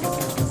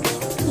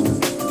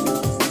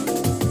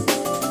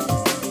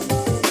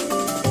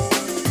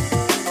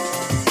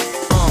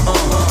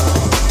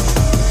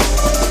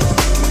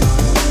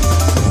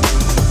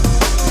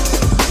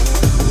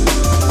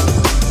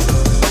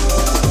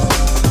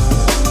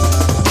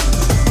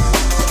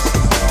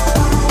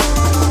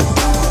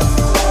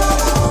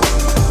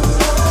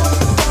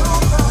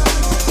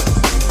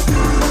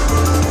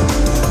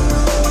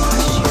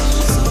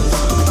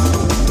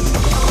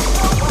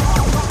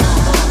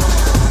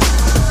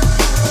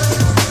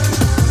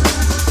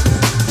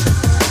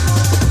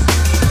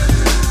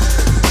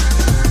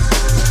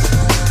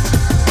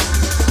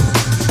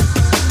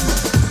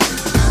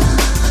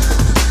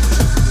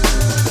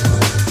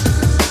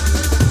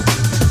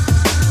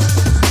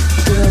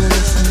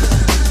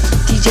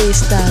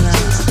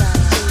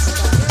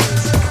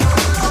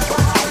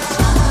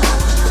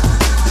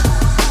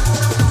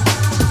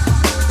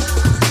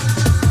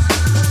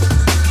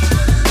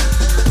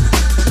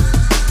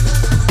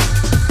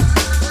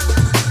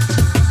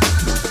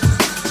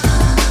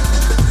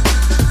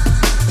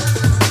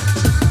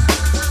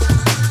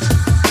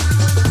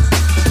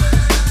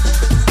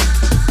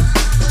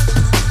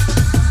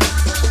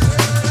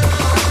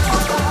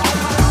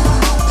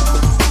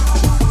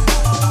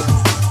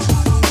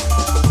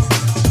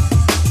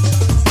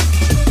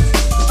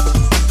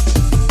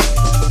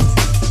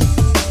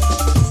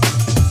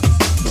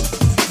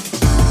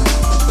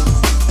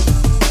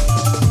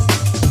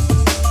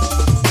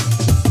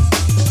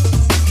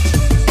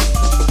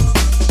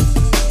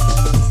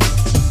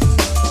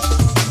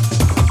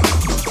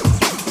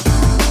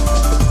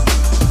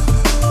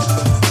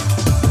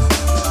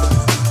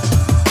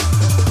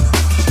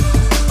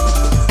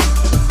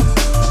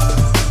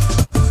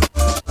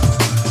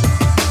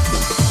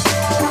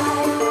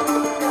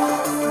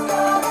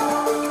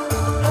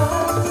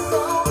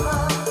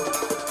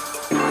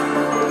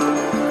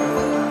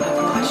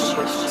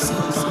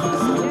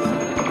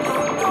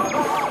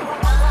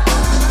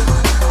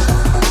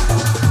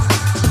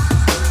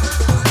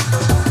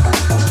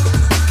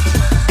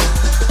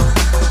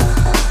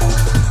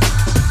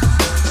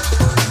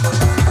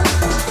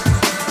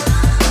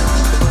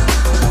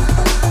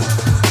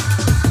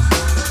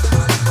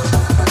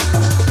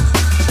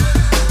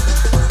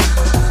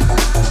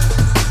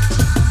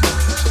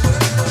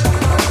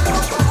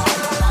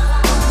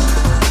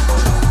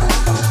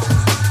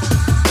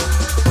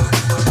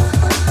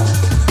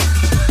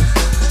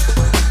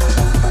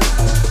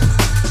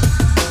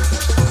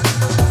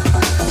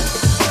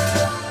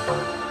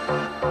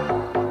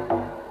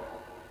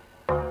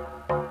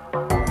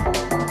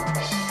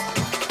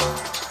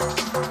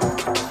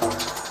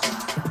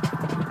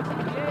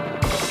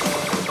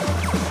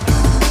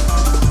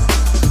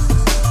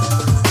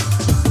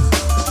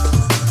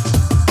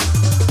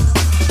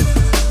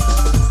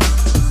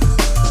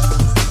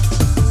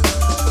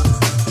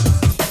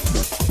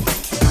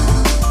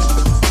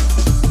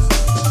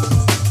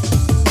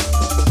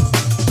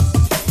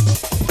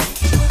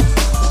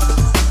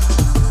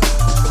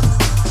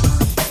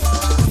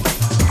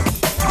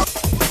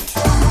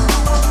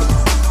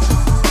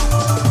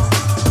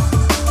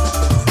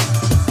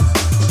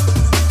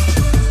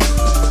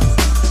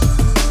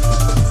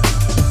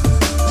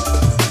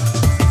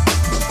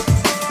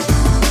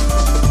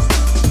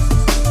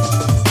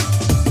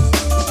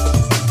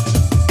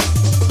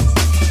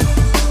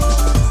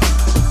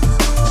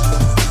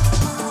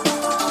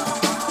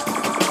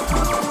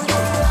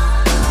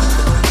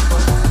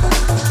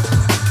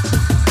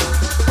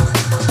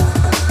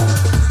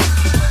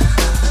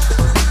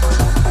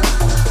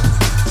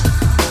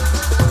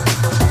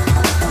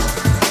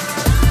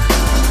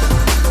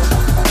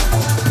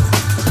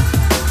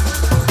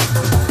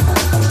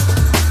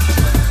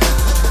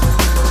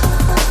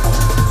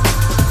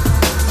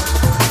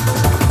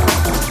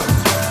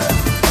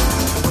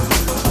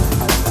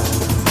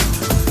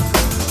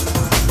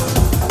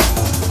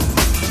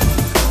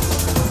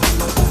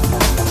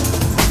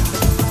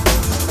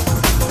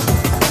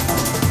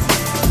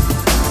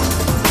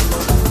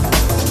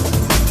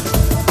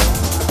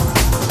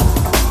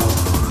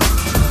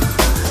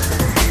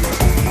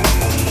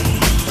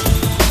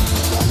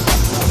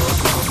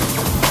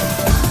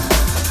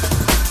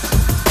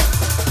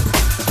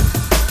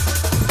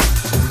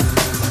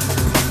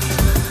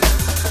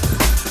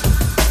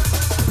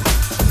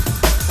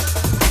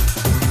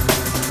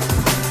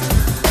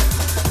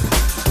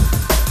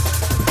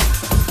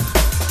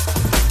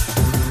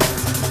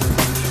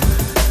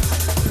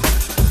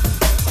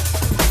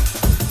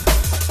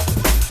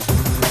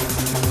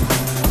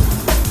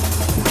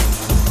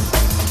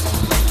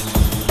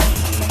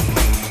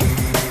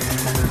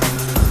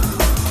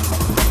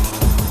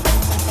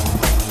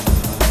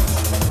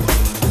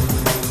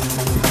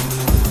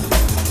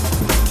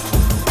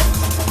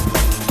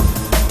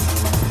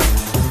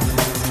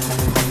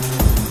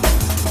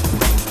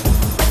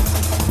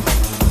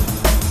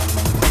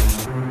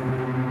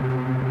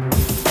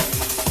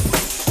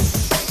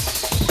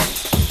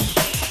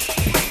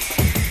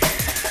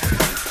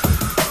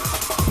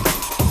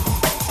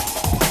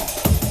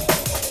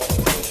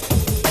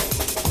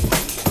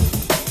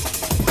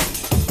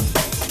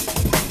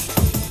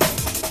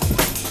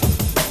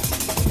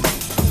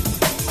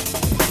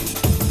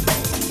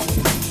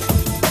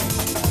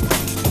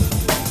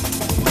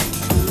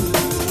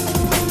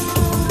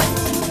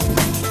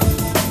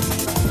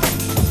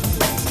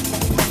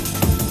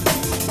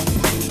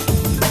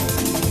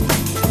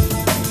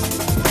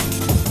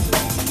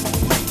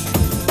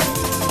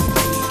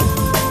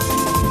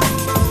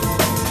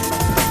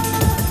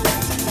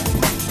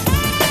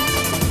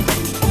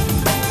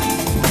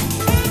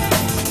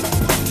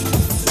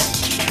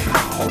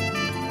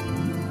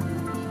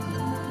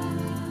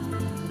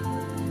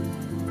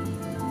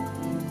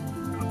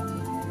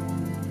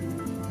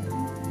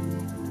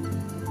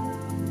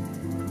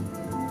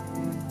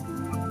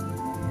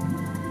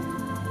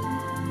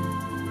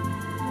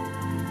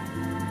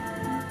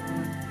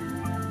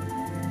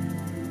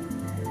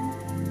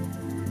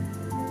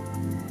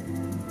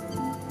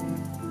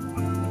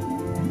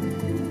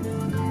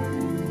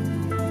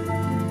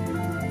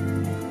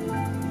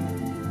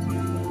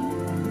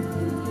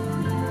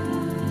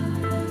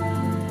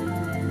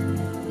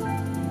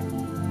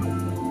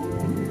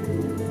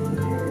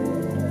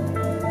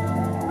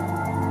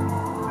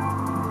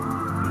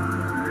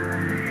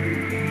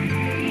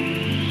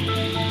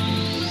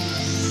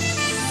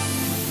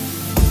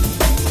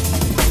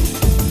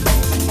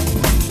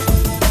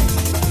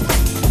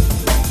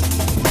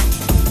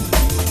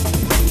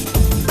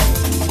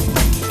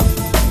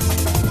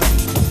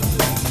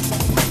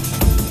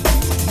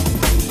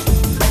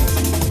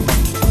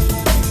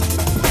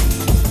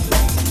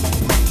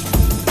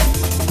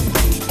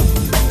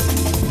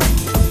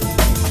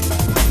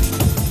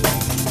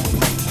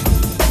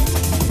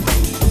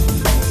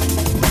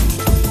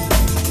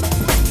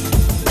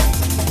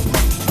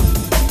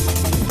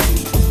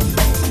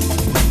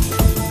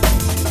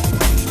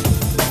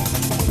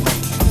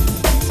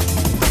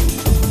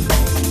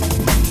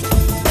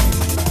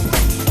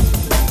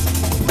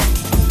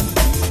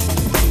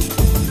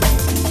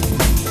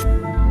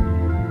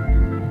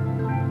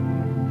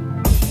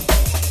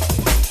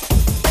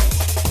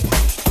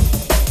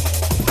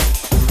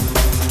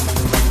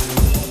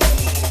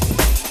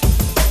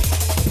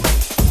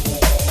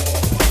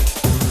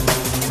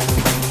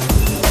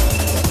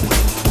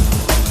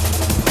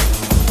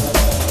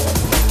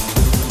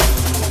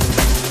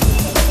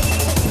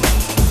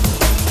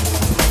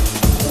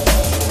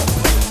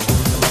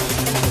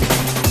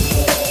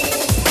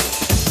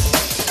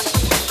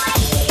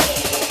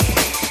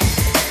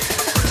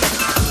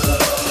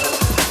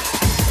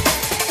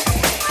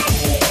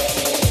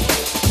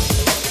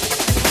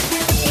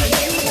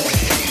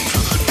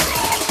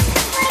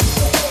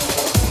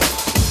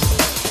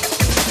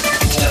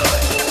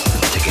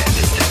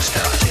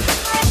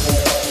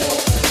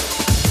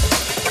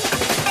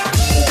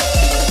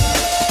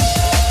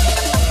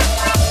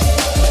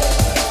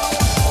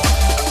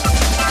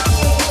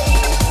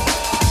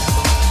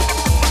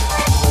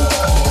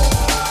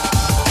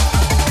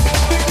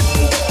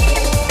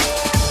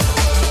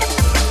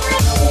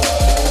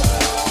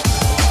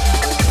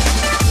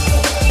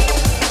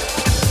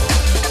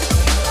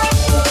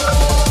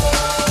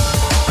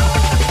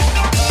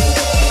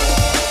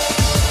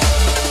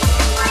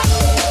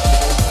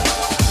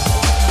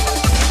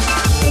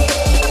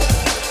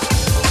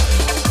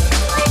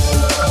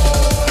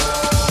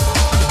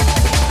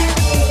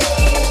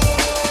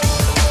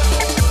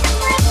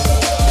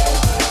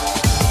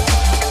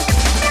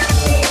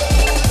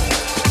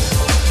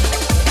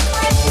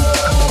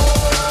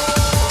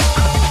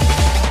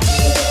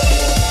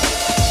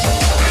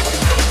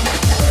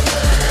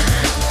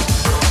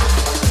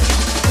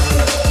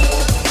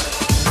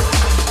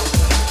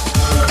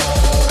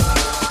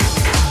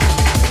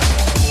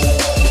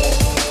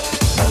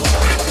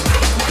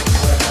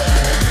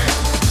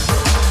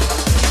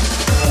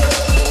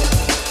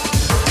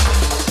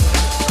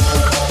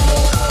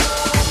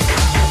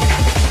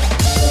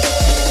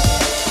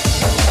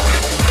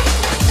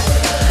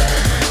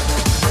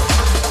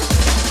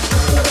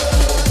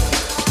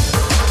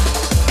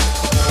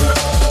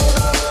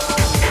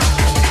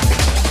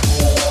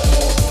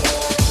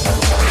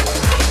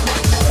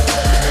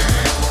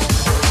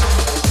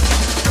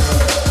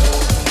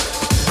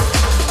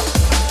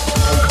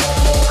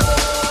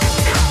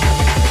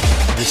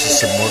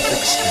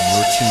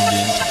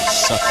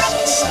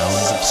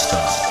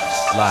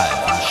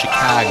 live from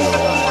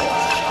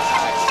Chicago.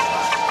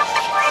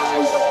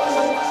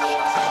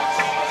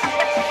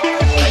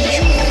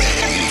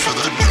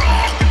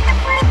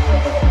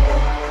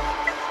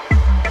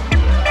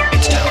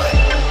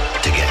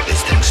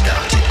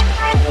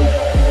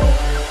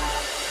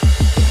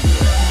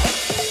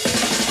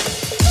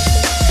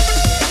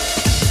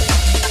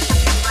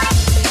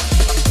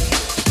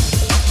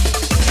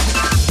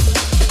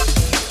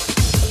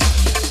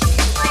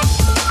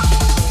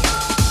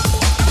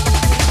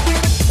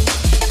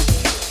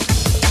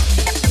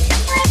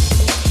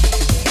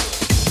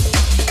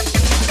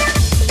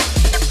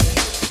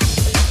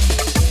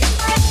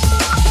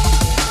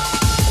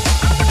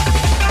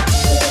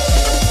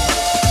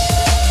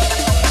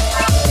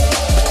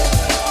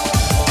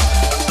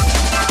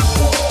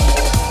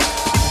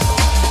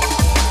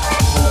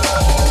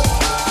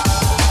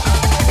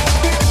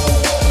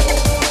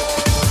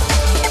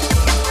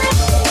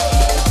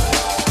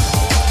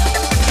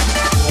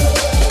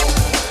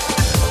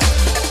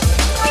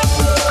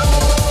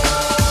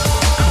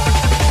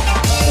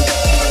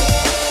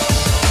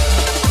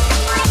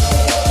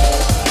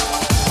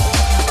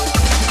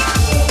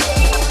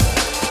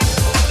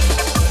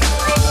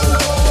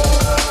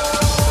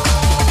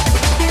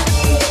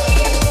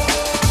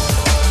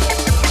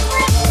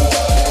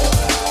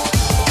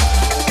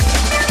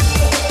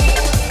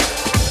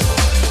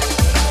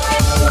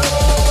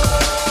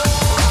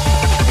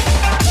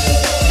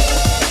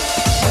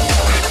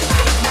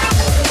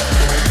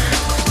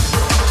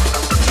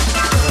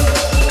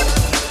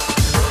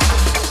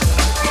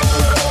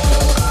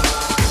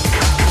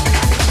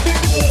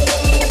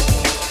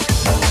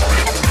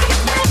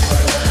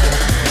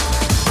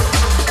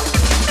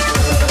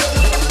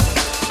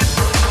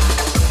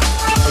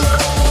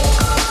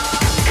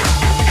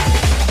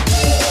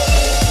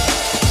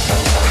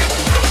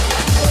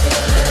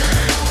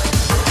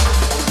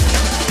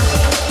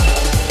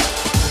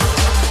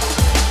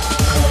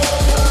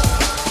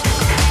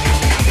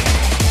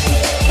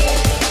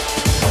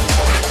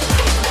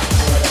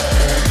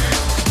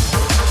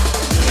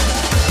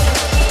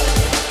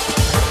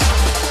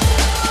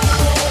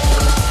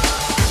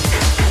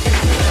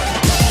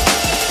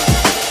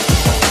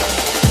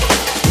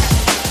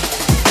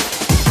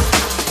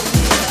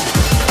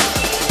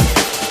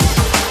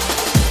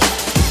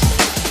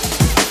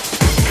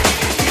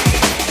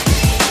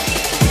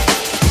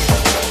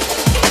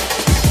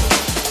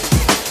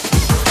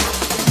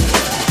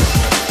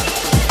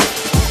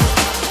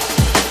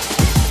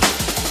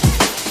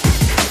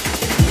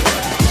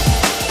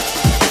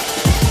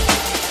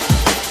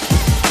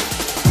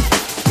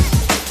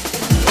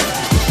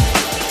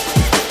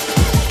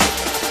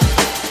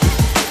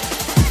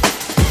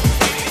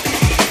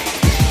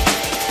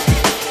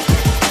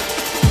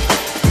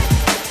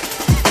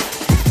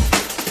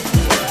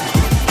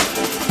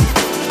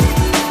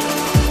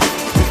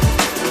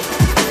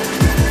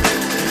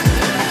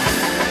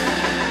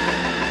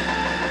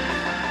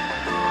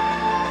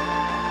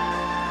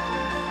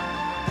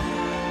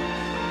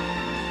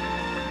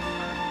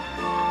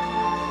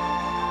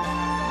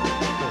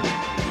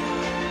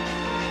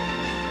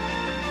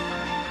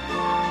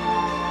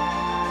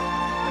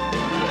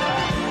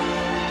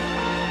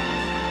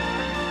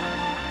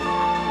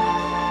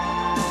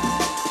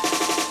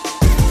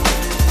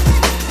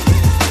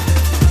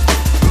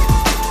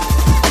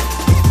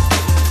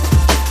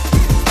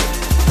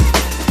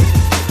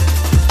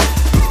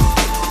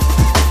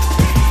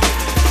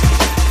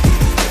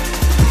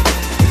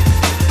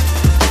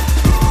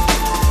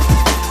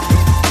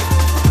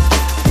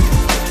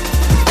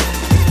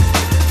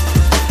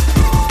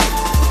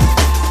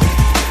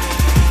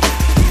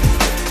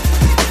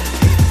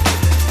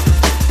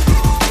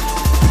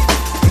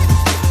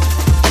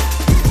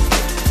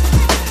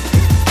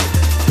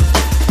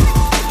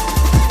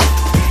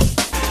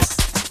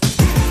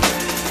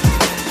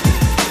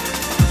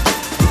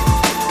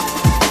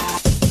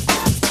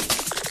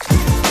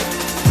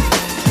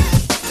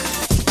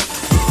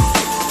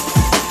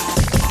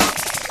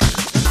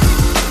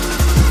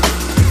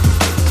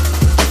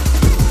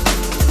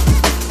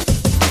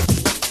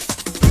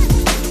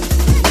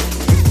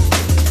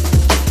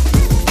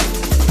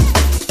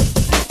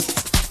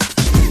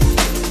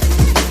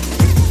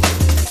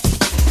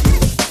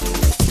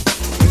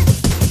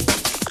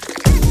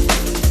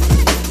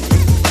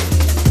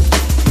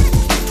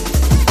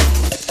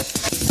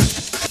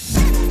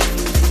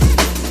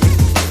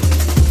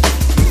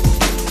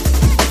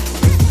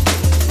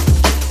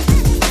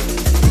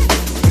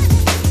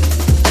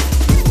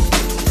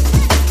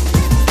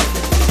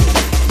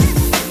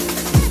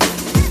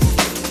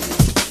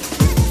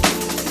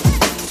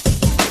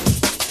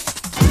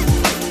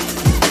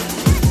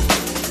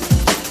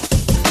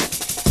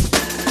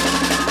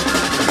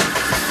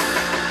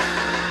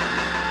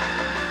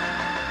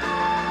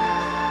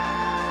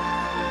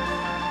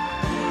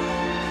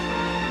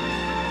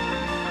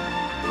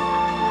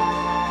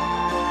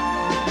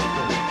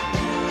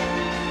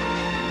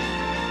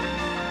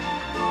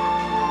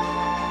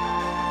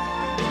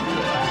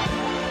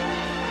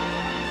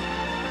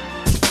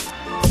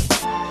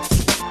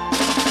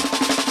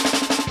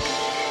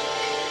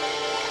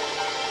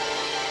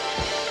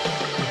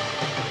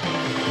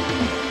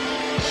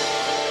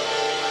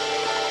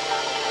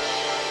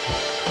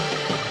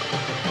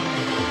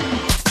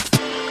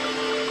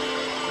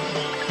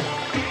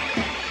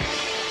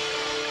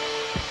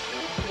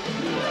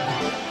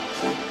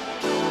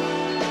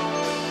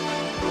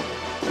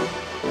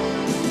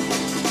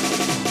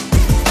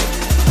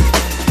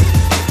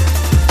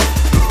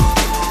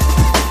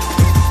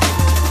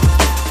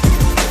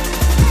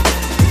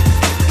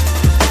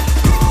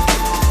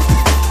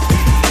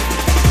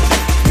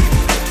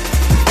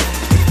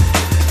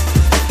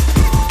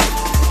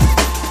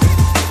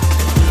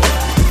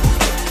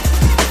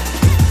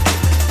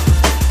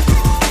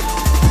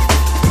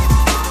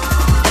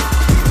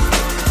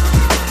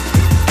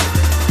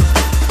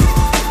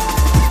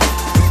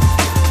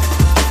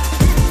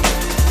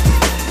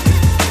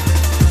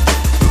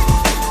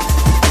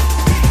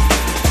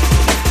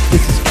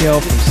 Kill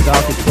from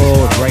Star Control,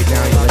 and right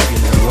now you're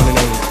listening to the one and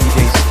only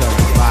DJ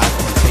Stunna live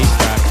on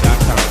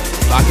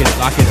BassDrive.com. Lock it,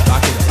 lock it,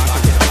 lock it,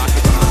 lock it, lock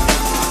it.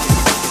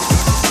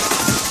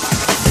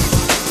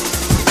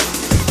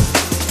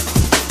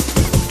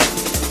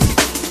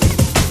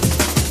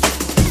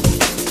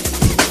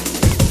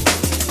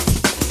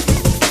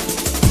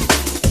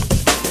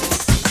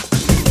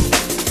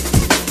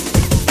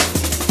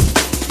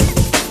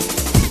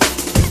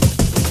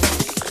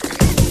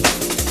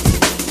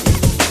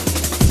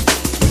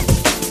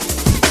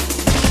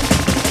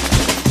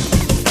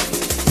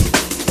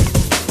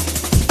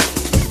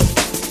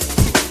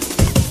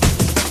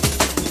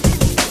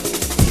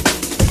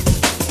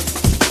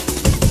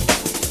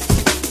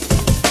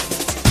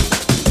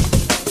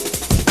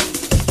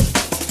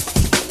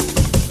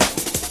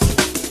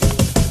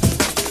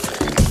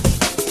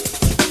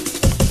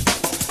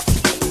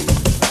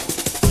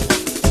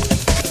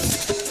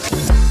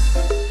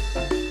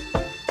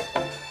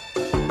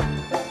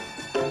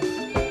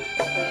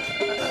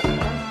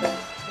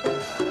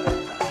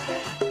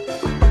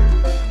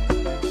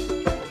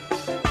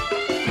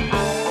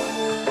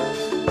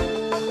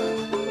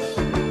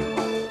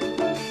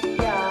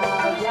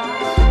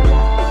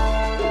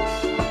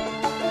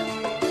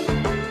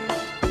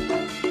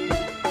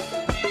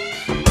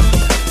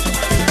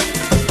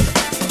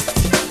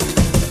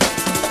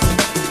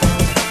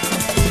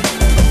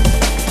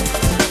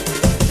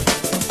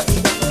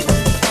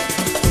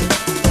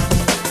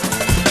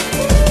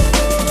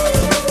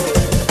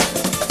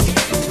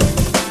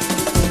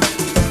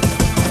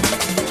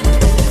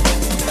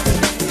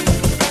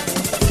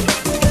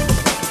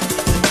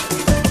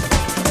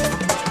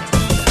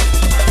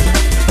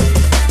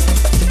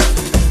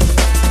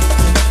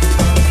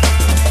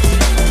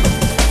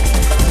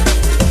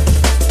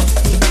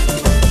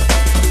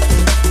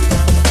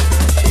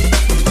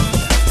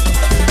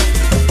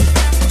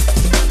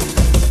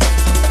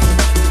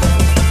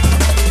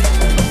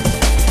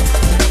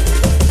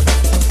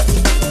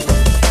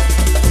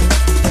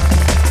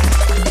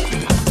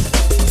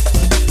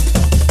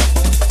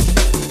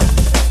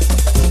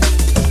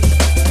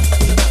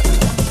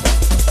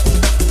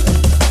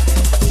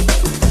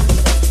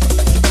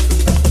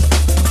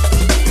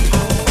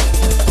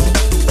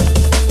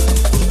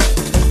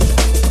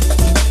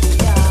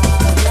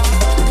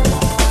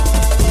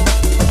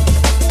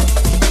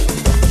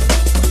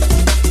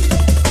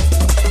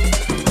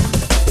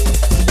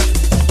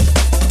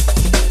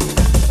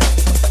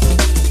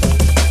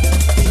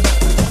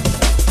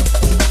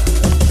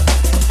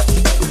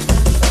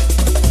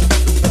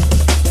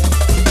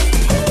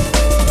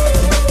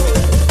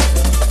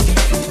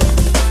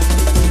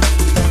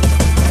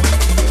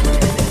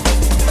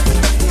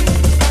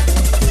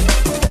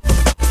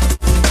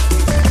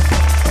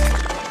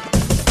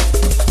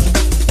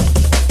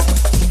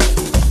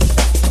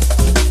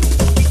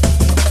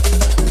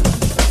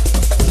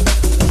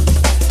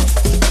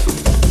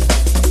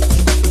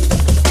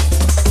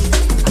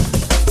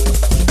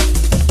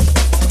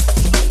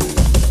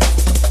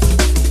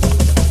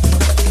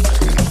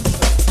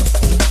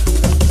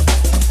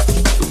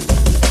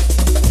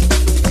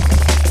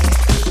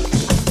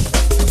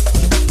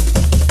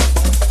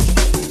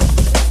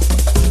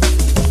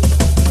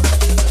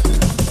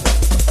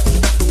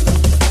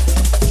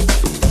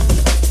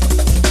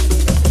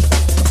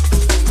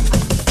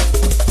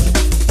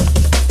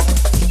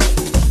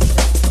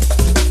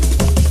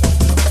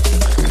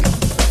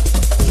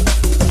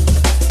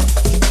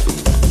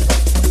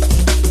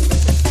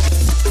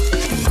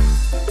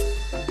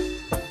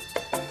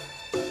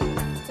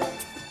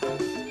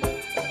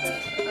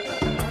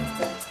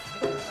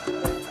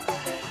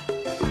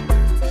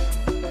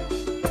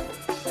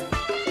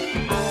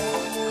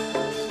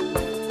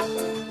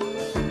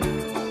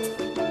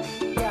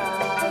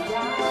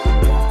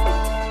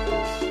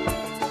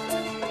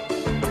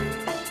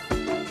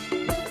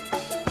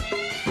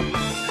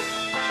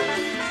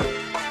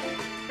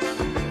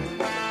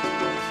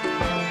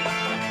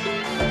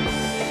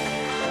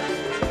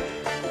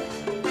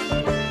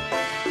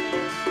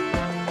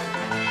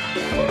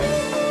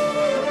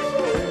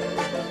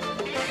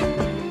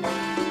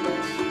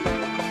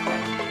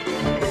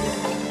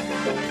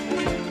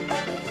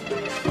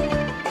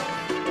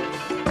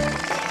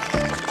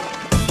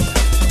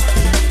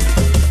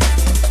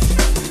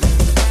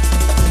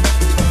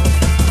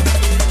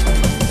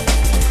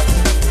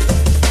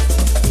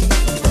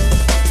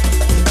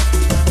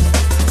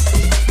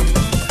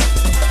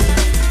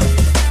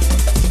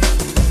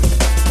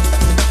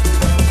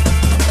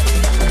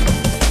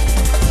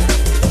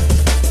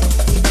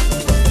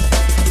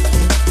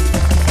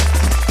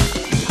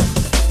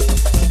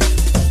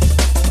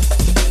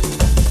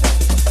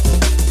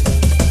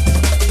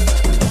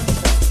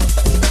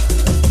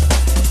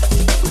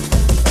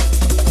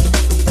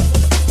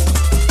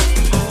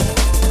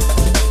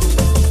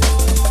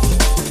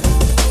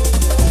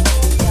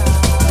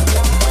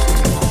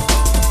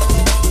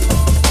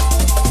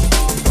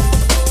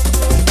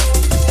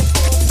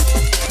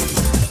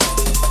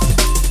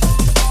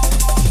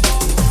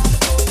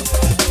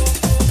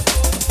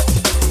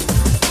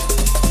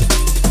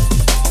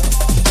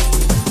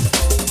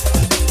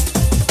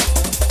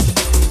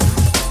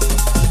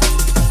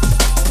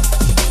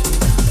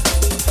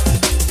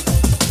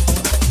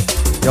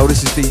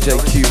 is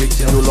DJ Cubic,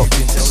 and you're locked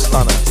into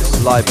Stunner,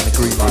 live in the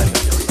Green Room.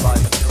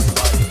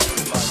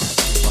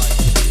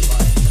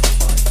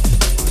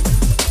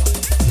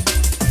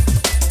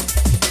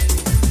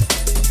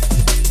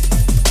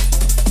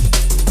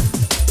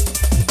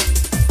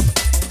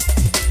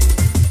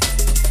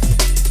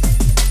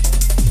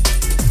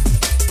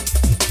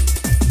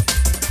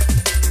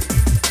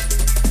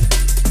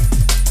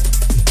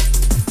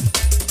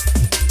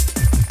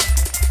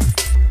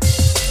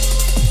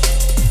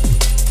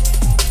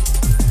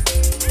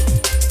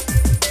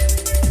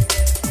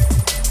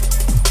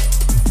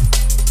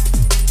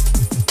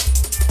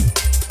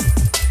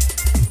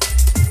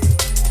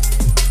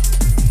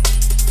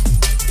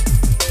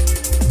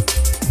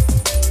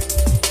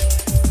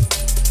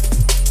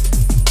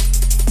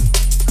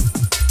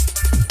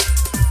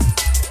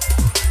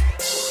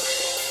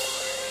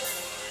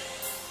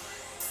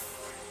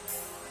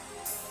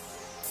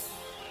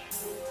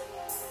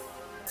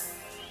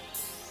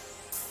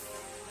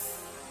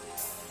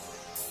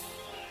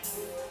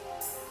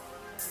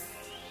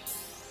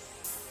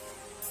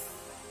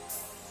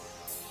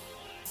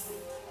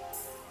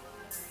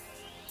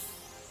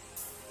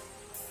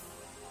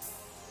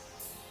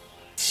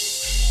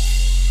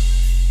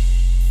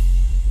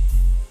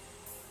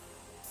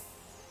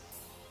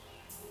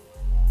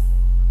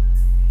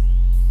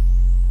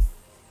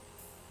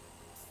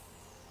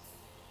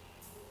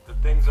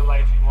 Things in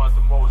life you want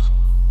the most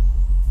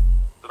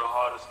are the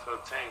hardest to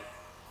obtain.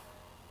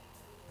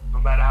 No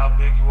matter how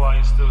big you are,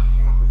 you're still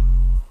human.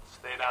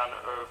 Stay down to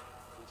earth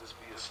and just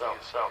be yourself.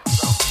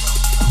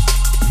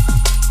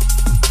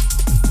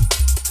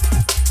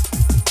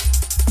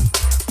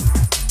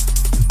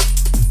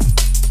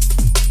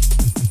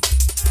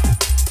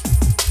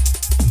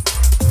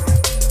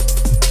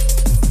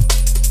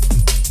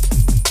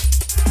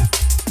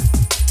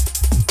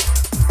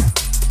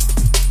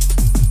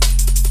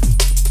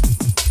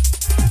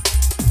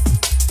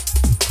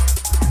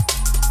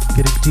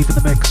 Getting deep in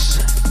the mix.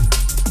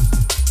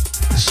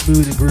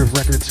 Smooth and Groove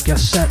Records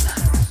guest set.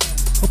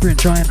 Hope you're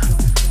enjoying.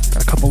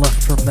 Got a couple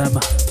left from them.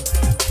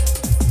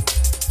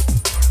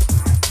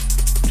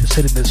 Just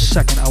hitting this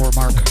second hour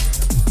mark.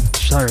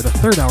 Sorry, the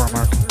third hour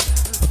mark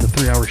of the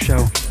 3-hour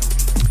show.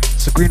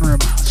 It's the Green Room,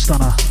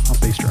 Stunna on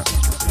Bass Drop.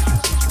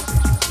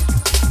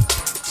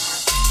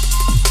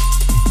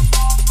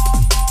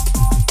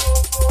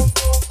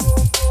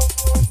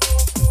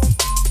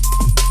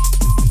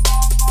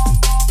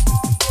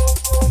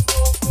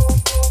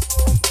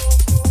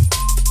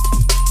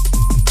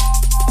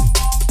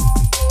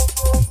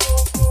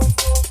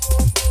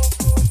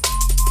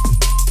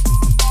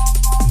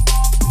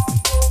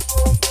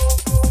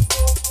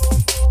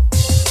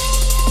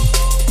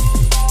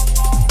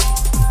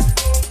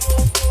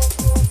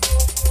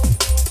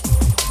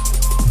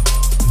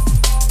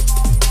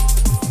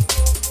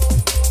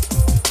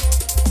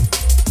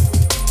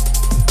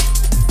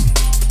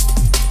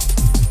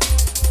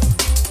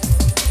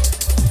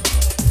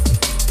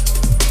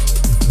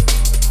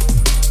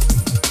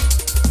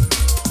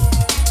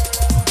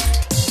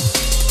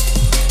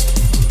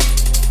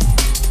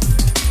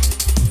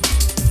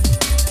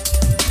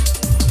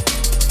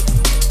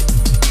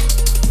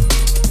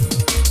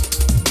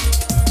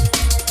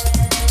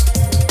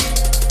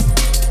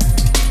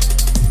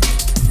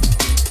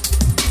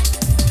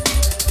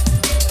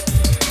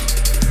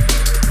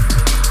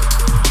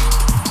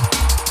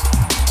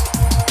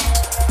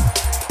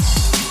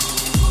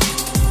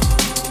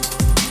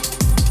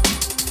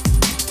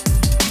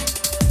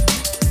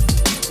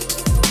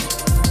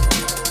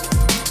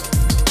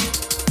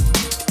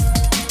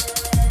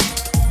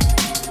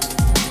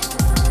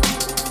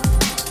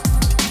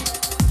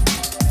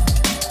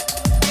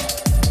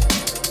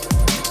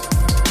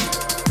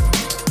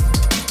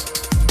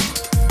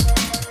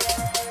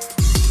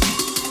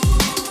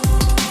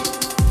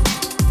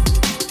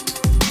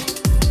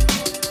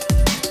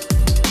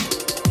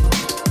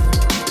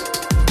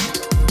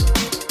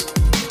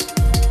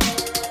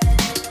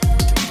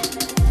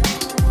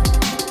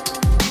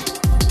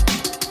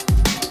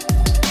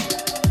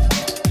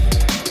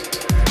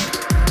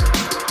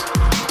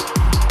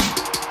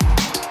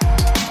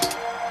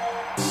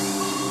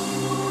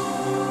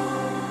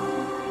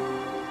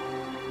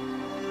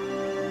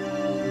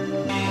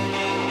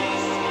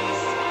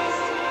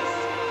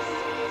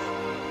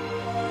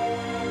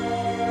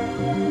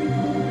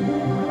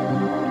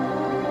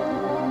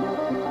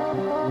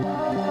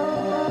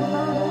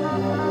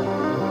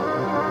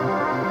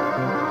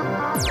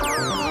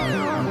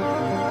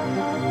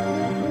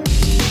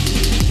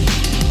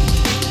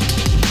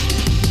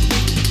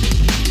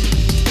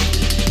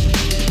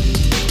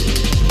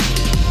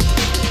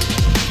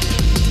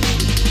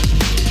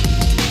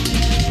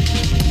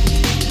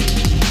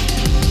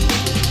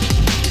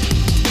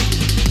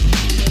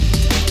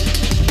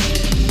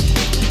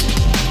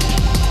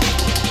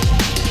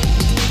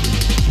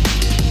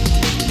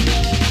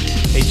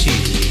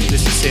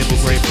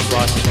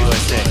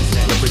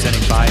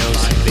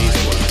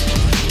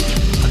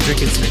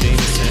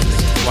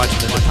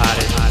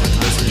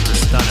 Listening to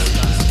Stunna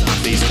on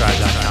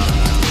BassDrive.com.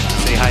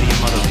 Say hi to your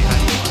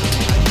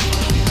mother.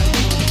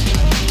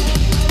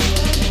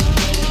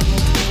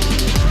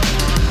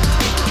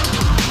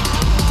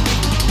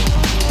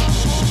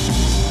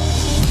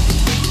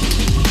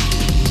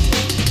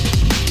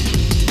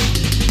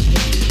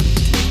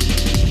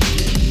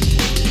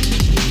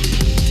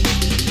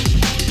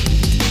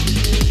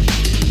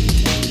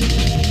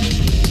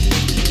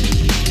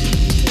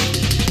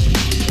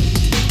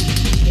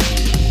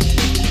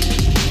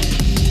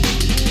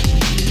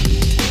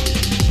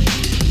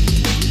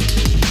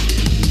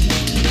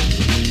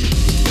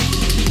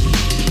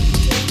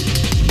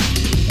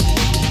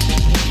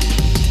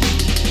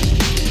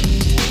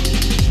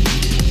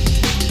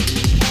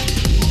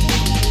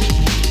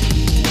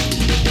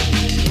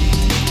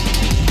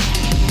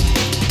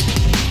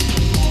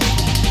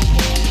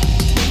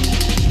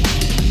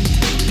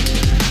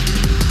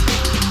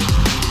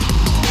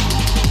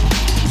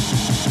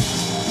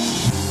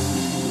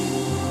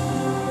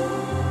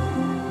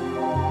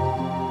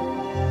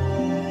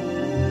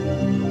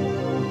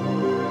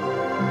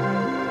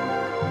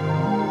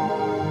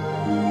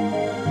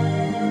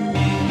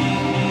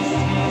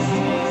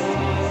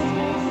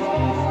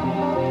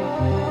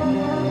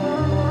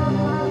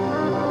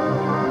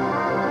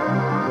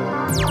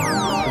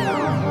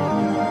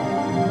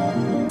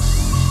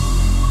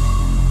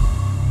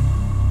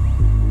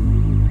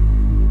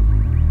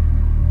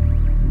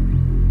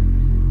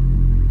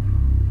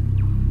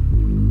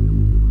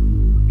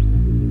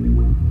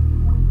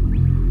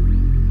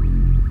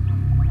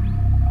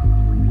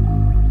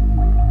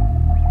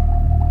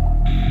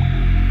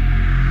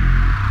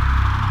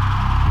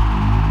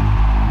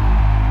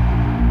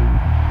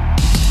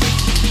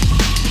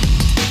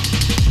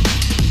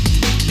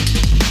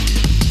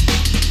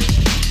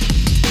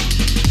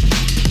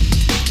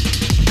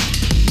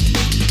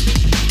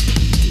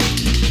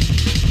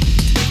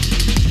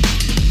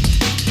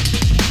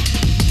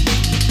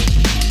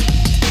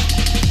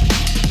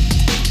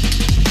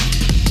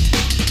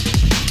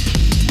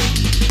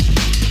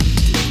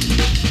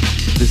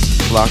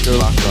 Flacco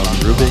from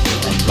Rubik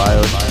and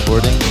Bios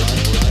Recordings,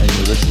 and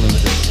you're listening to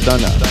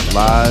Stunna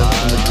live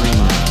in the Green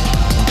Room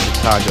in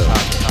Chicago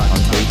on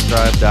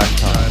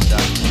BassDrive.com.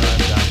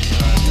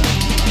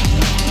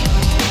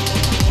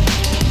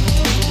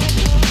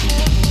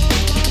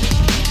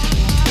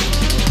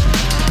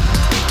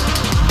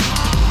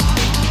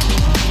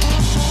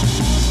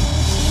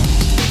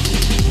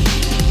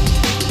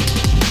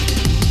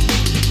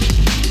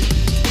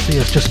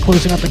 Yes, just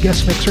closing out the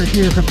guest mix right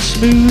here from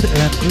SMOTE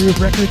and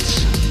Groove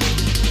Records.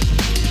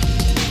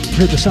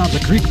 You heard the sounds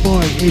of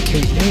GREEKBOY,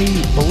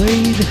 A.K.A,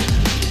 Blade,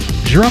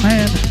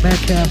 JRUMHAND,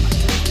 MADCAP,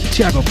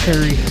 THIAGO,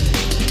 PERY,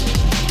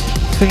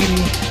 PHAENY,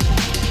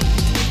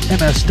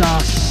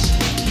 mSdoS.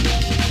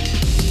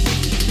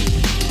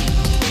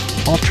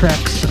 All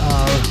tracks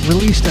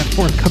released and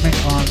forthcoming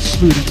on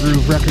SMOTE and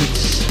Groove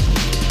Records.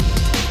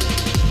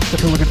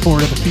 If you're looking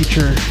forward to the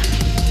future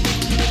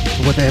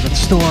of what they have in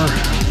store.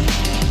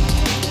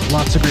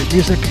 Lots of great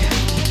music.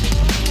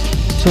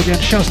 So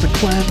again, shouts to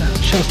Glenn,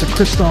 shouts to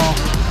Crystal,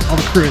 all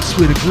the crew at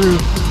SMOTE and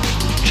Groove.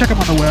 Check them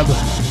on the web,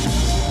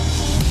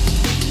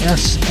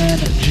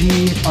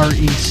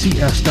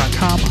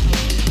 SNGRECS.com.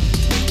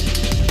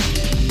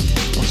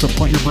 Also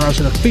point your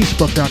browser to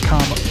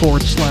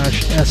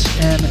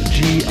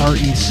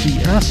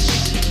Facebook.com/SNGRECS,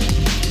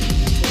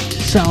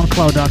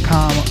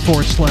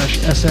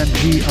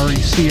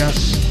 SoundCloud.com/SNGRECS,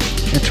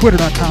 and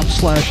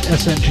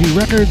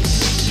Twitter.com/SNGRecords.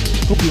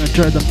 Hope you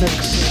enjoyed the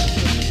mix.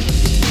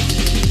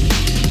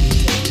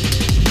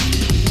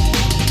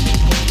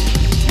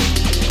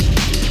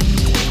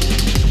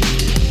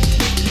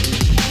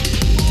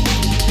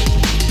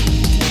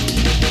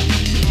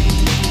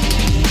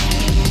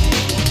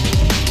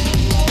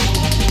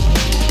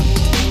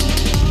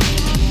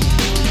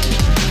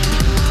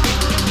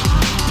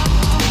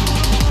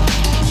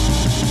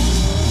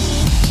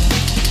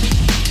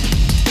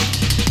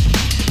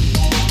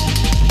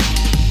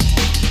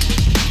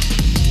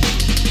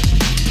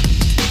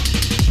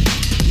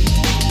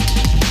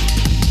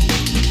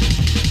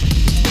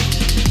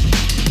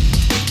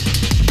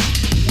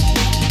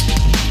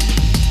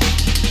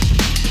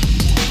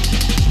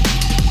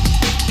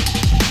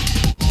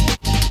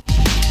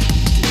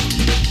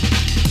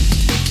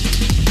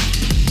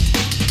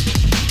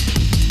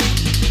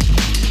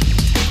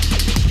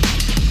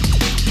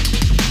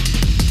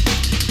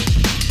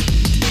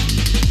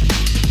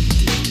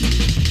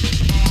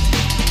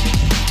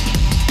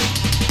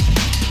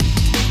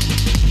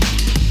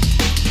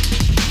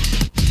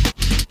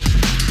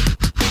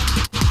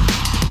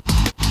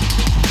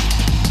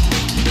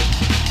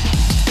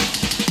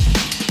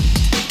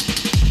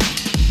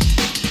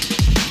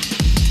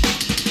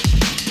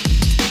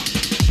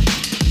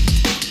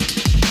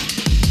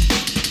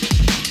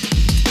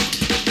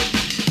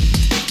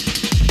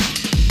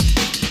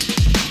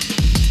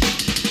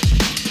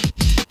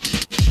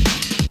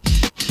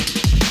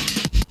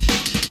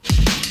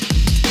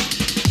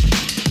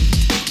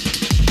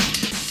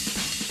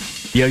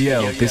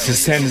 Yo, this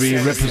is Henry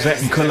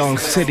representing Cologne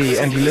City,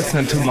 and you're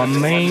listening to my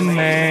main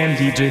man,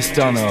 DJ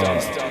Stunna,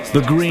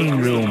 The Green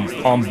Room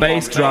on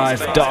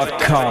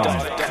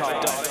BassDrive.com.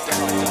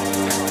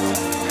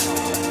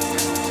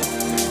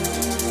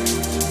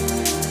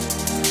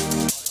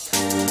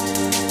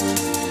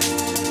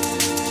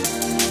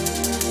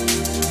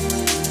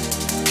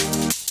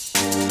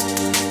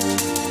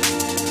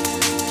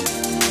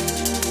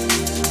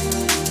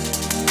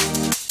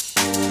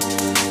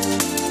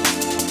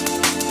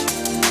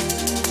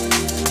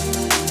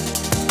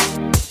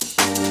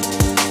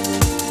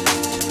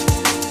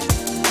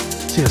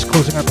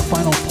 Closing out the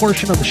final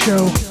portion of the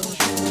show.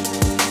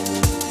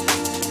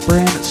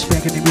 Brand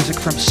spanking new music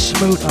from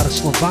SMOTE out of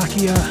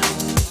Slovakia.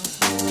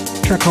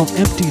 A track called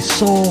Empty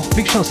Soul.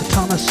 Big shouts to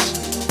Thomas.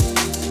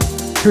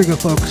 Here we go,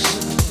 folks.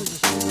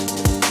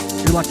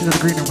 You're locked into the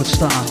Green Room with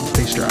Stunna on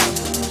Bass Drive.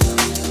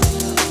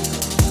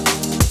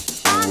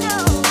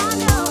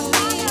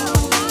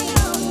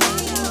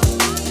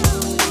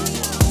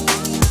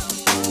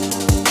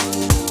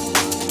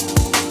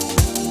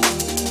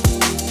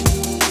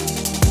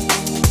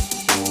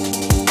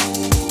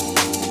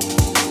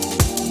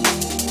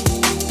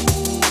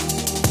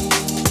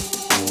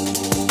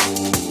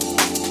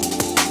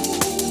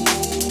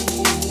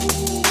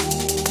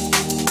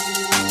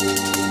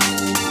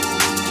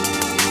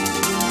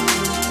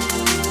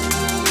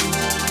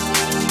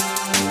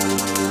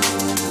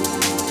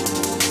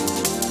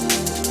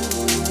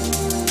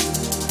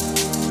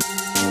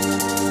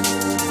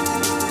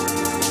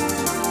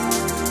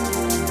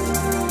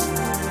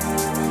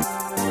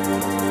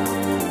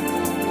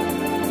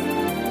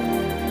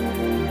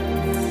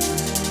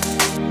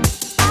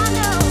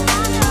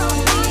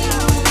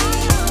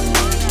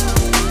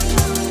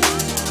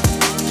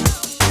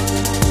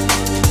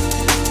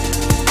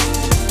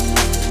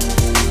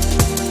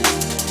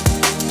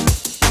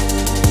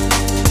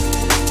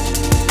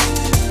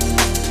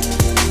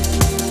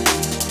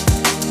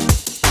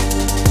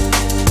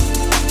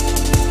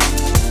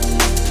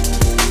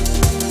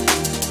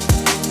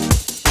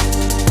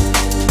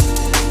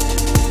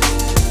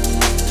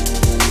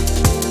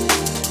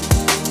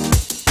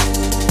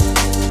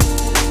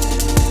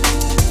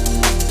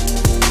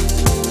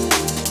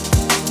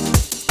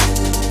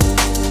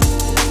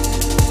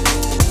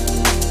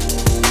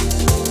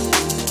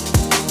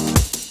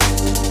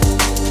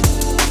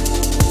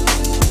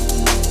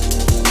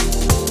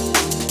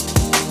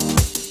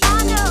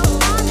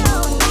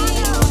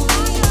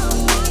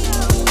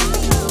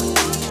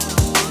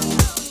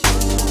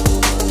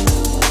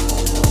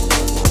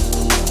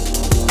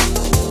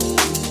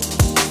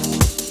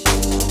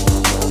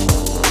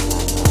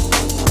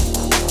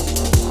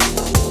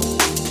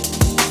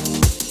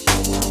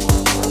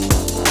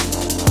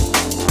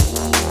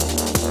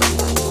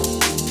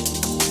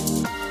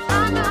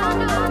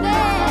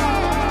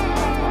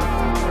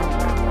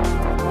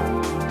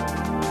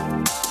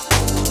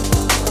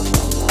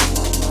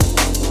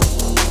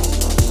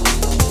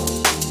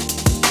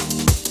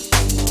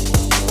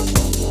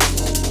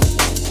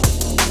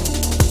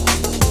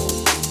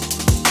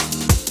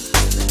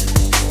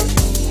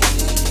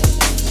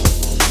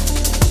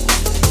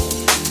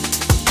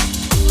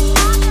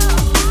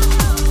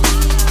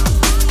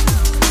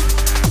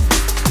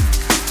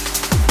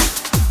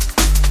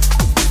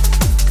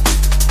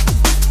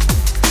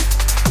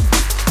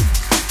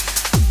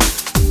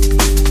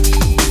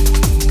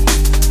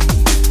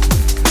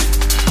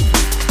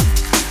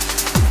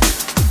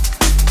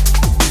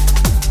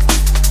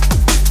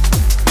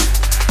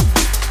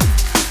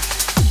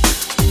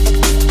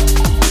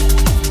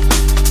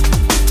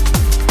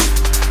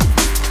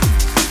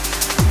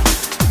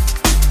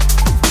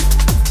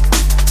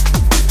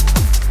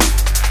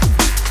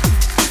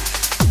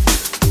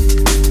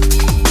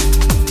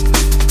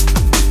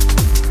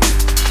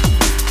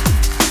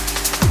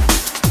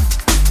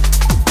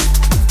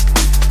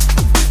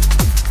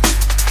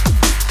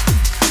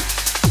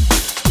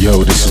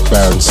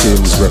 Darren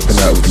Sims repping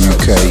out of the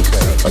UK,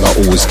 and I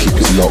always keep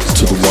it locked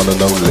to the one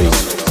and only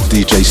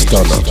DJ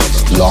Stunna,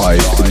 live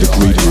in the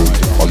Green Room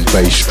on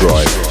Bass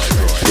Drive.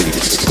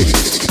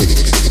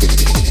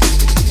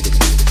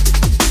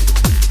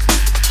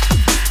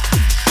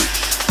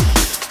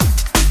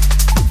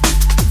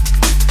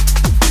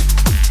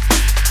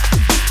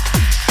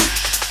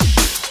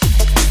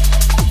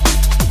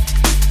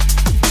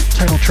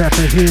 Title track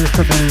right here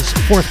from his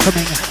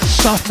forthcoming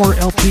sophomore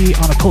LP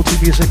on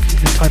Occulty Music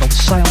entitled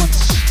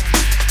Silence.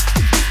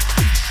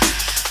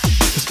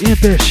 This is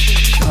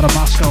IMPISH out of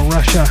Moscow,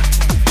 Russia.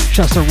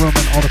 Shouts to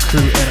Roman, all the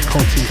crew at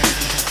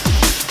Occulty.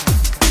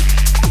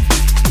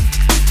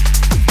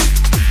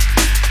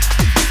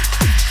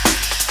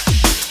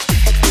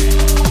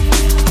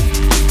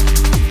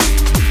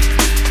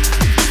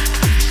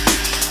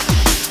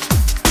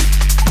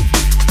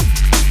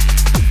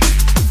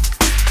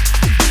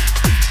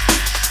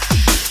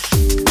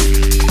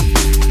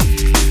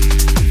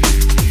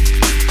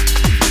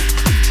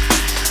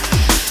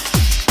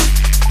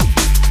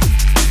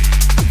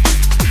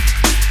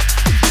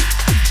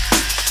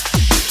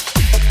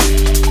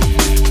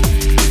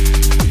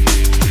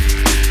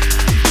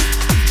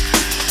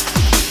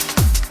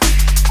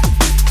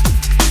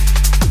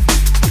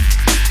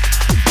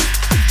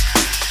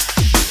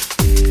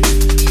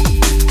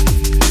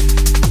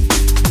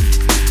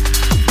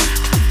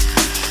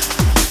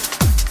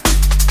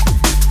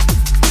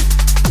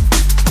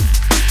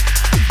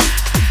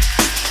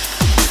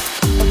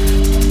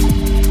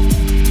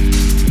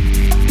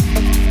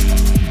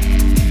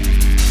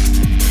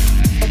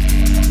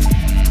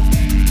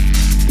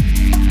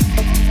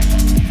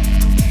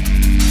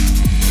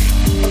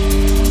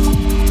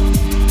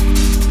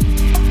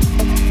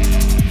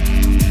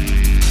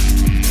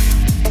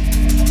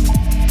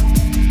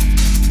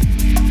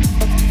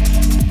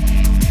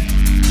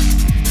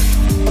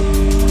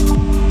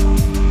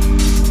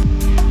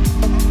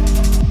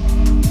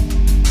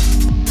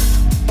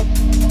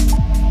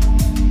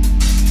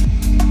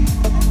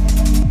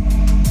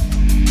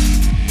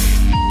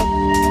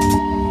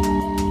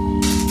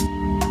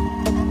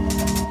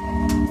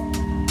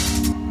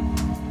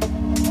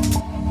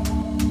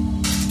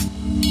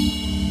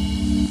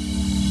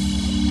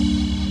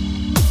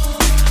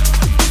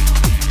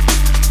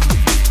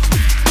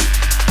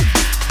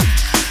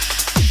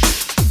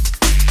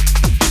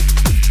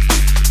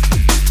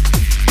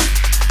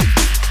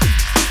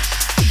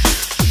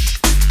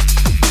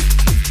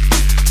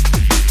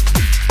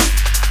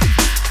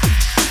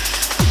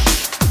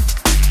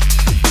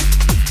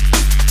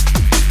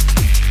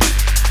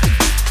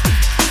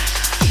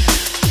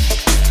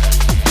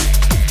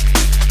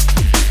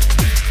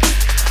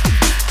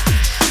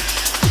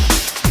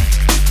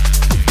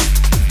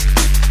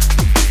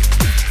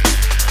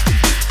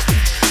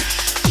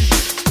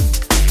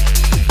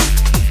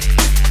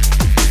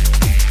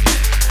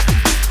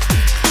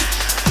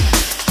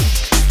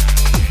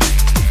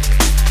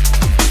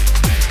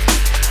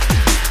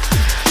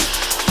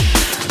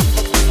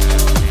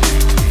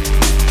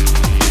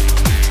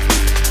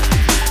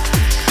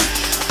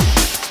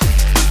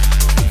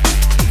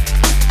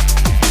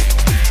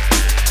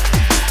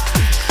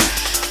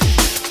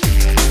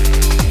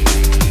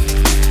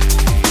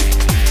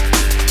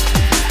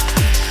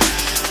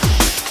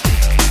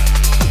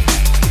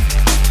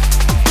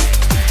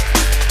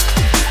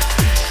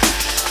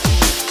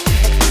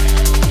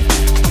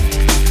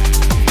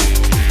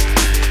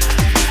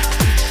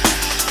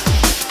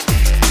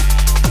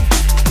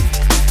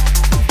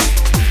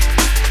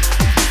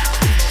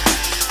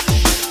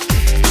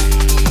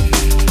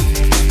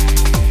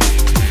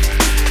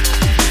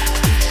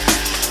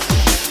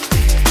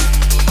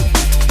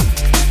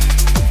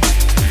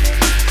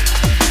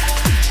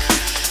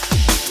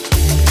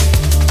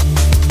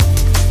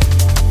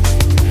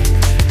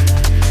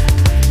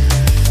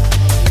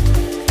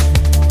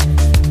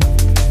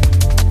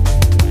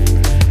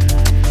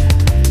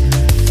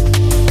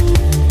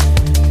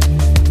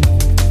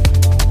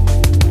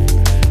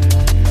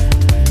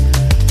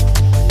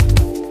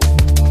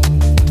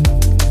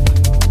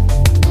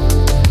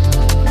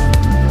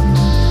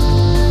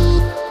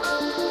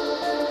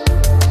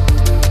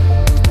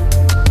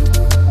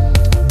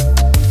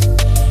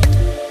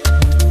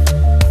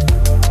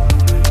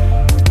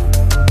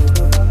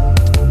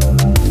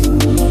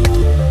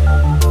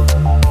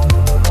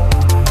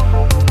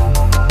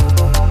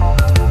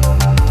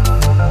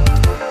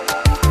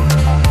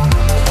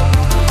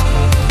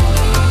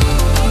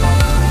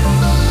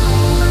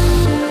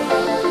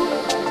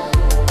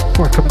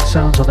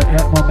 Sounds on the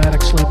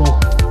Atmomatics label.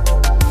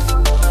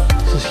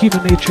 This is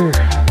Human Nature,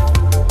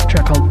 a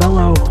track called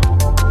Mellow.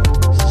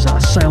 This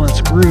is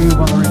Silence Groove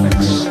on the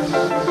remix.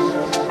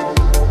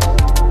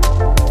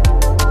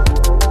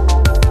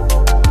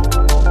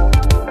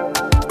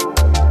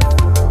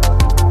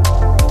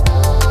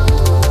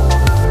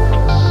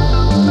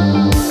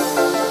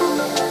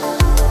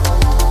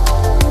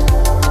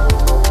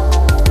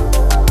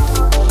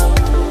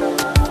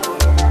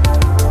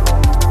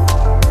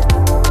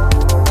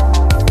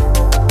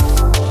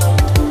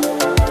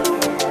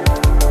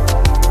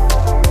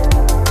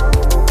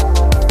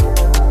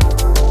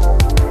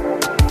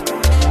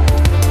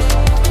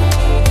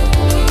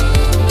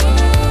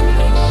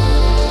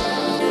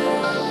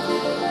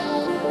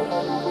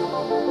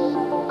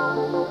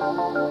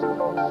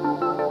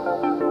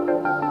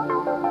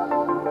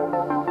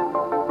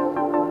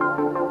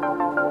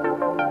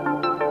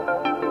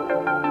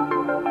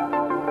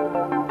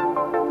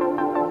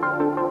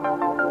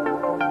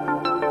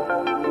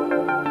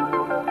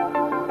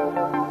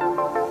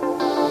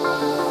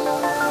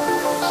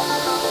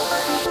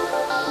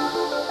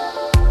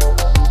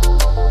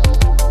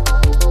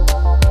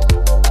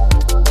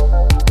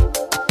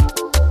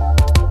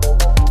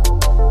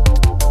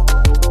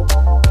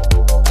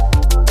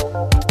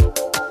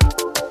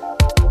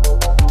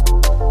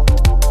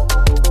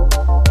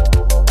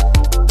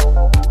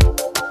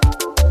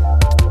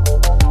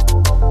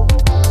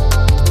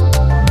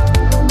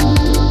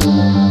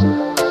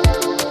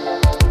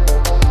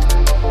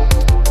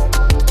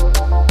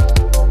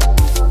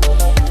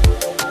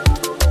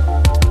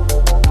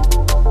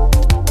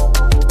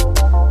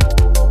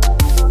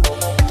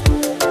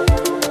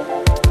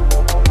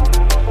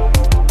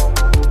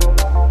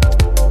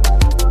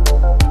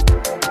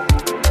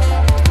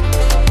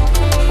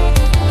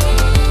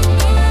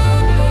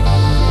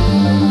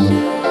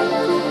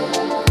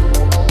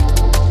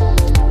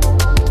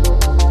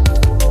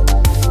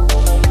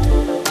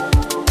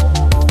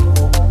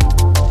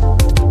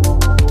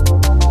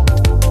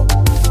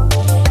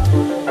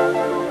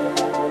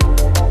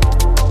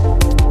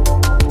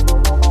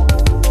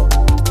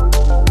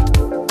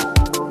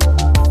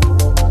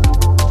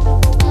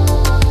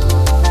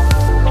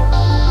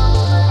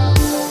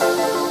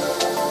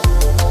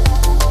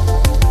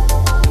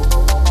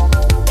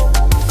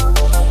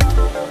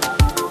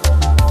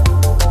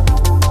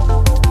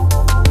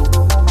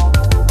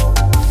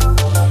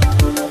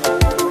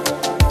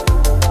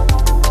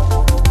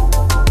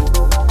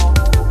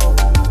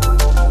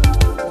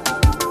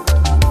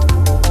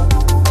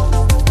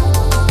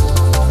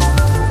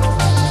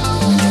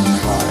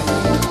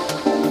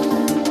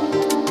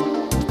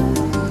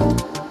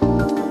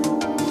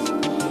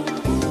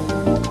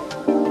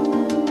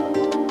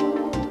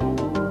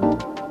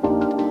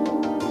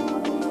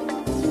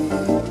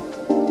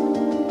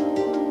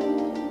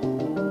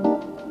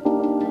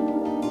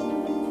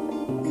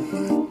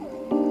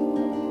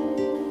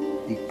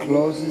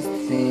 closest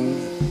thing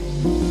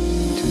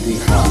to the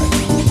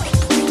heart.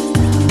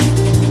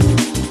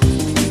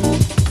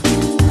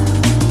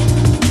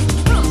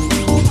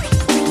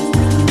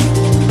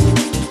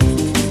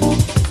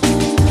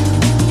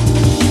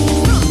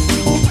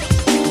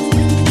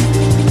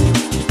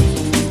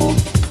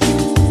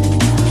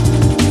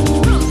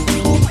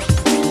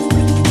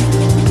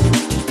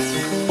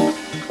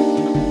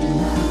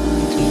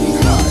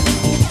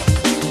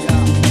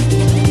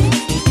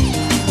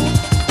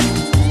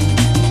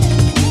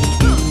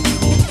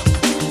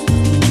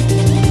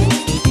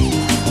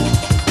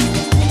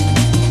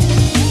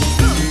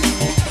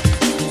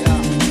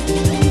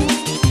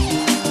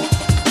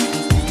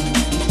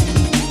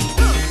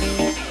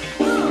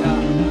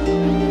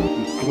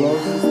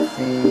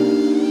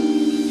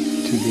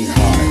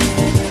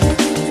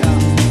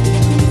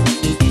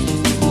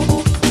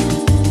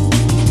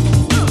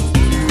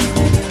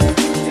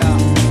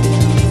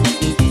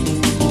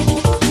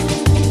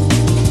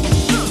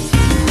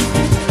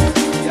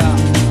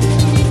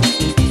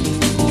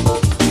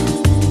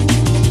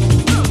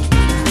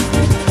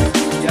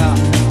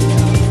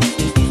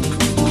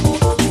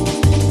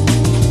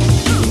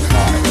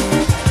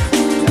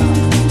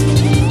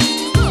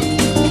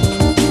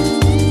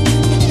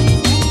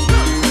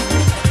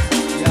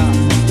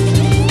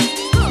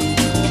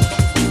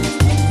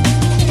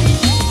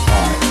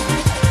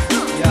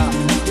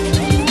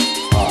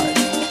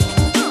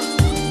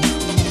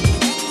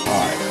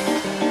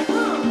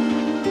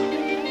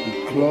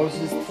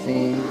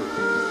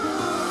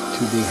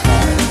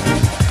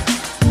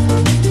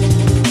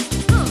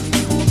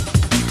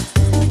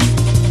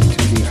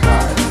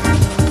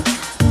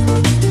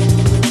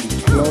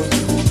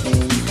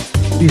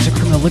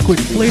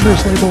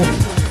 Flavors label.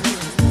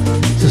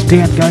 This is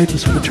Dan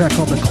Guidance with a track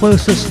called The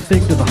Closest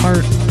Thing to the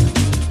Heart.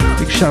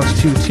 Big shouts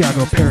to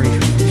THIAGO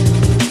PERY.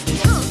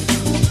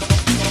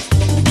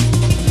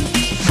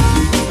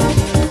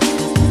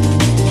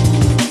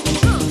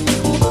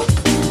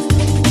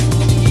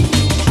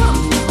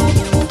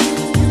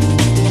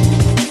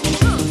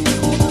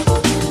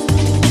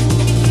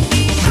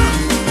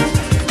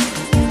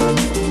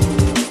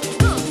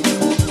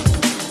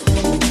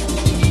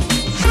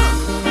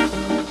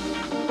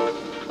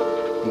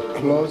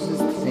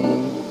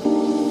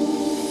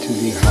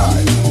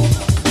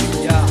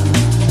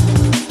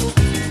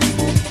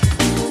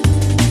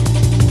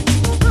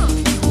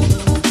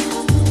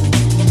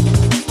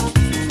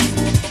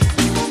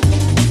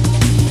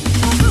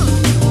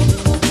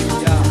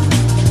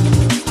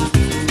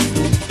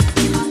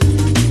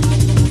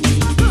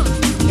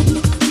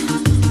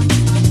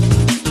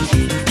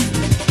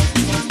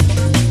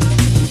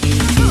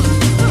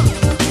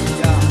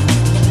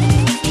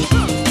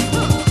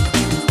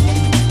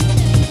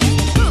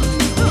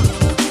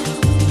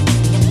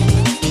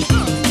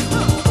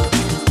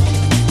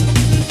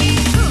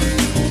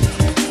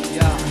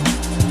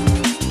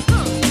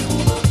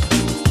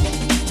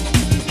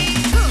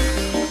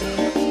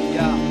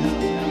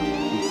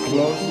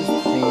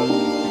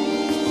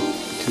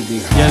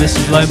 This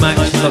is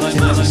Lomax, you're locked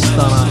in as a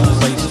stunner on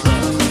bass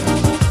drum.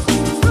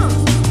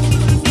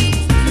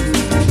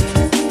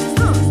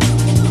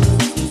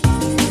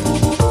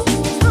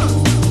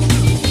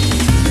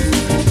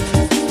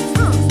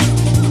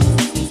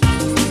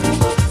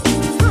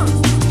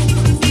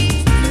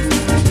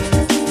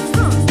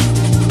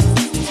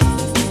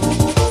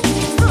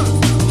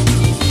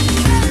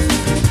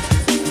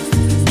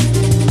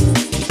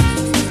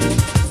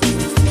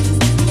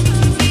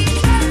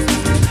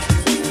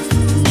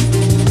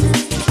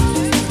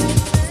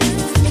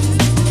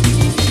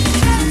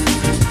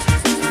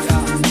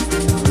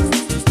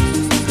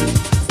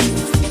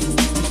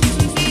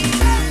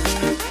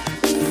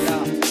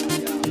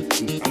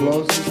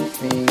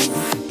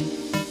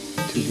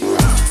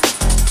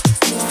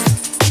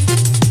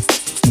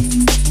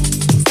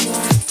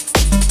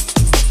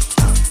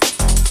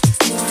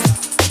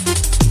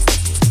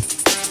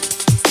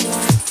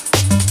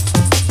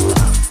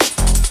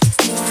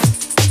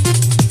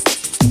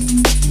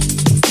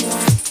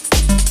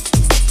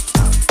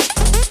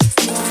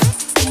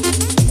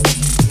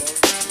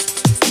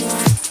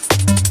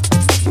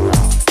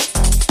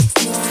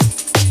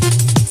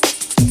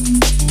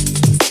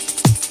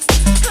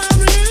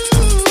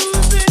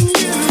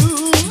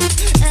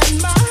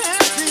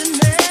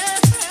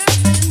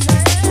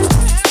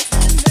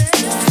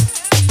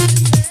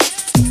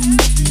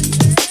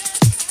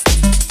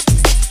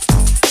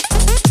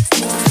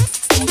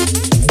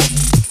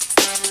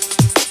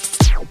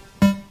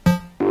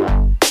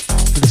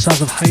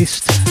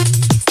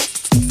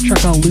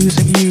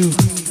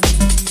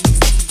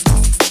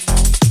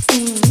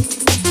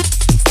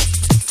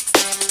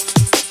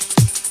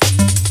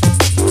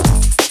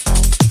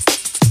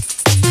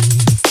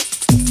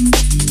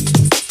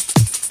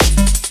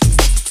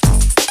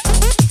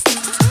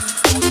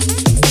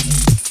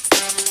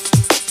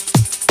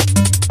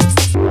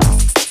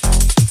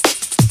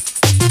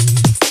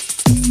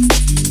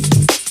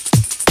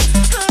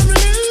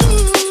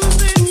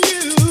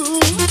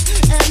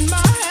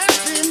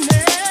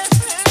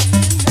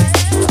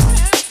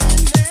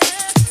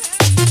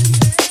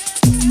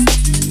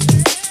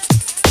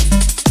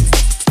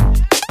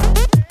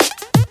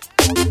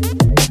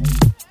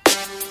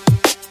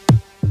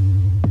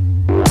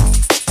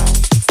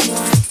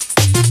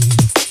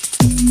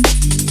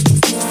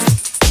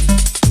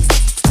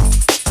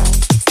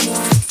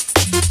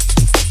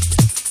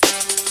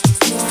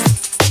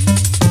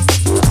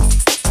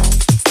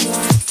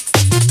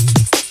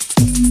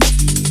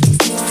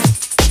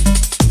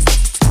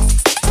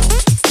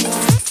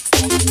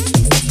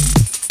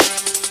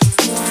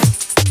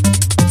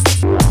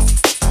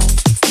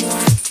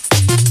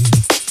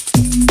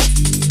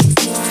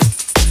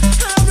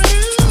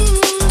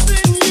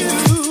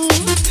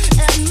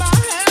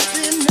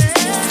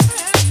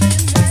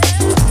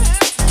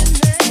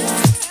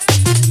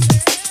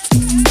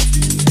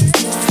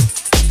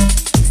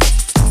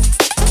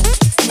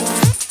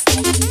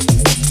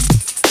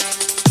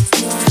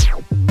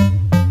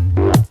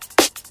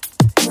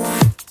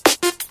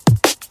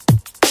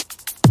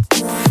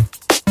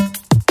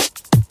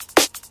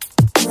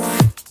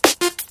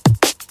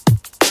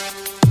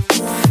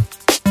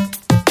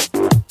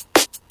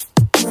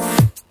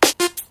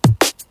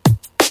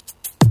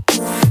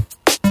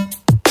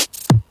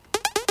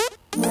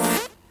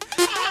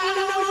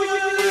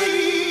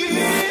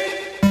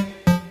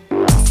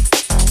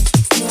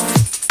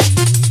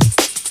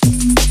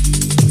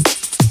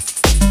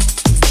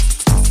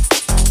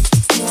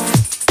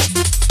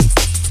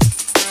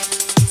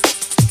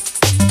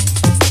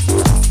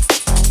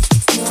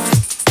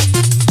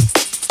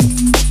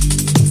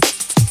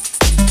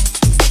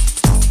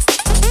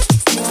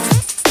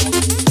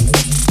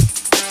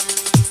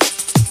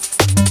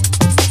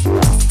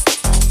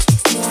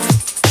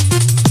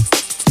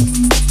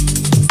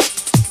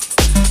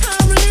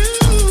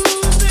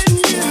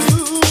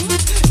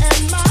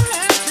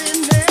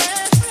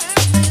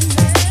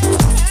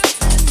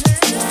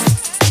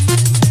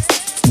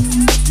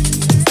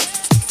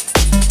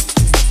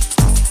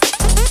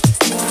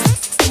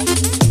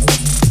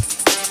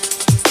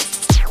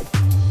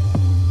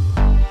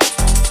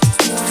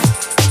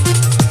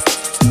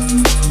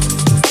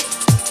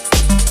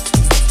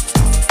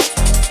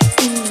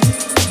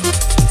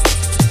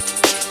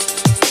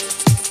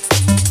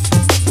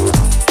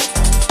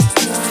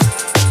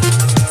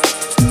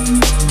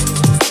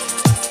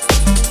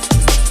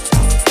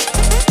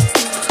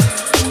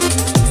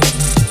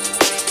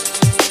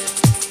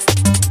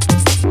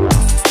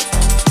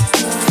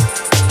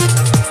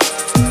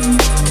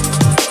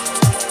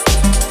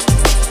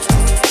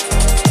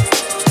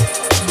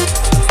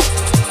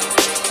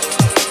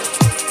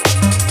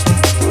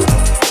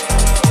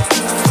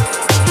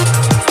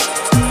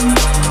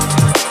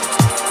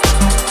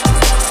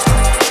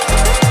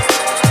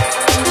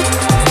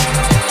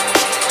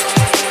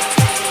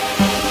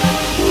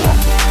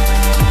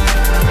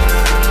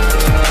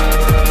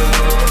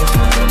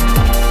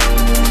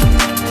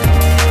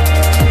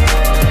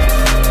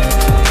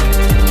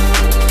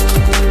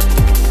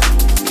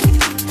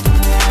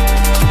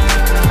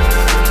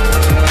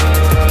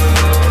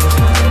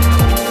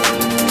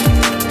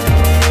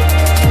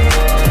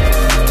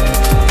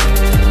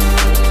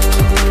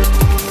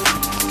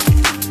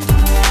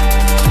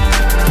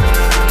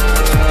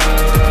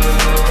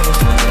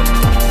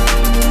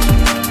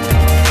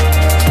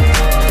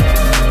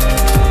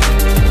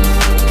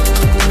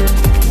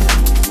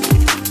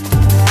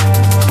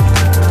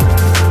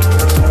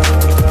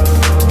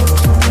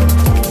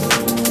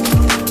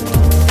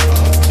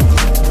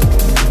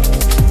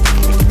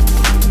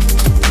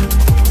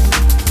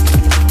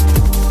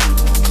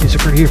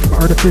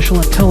 Artificial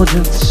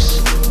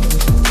Intelligence.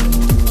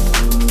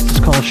 This is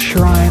called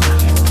Shrine.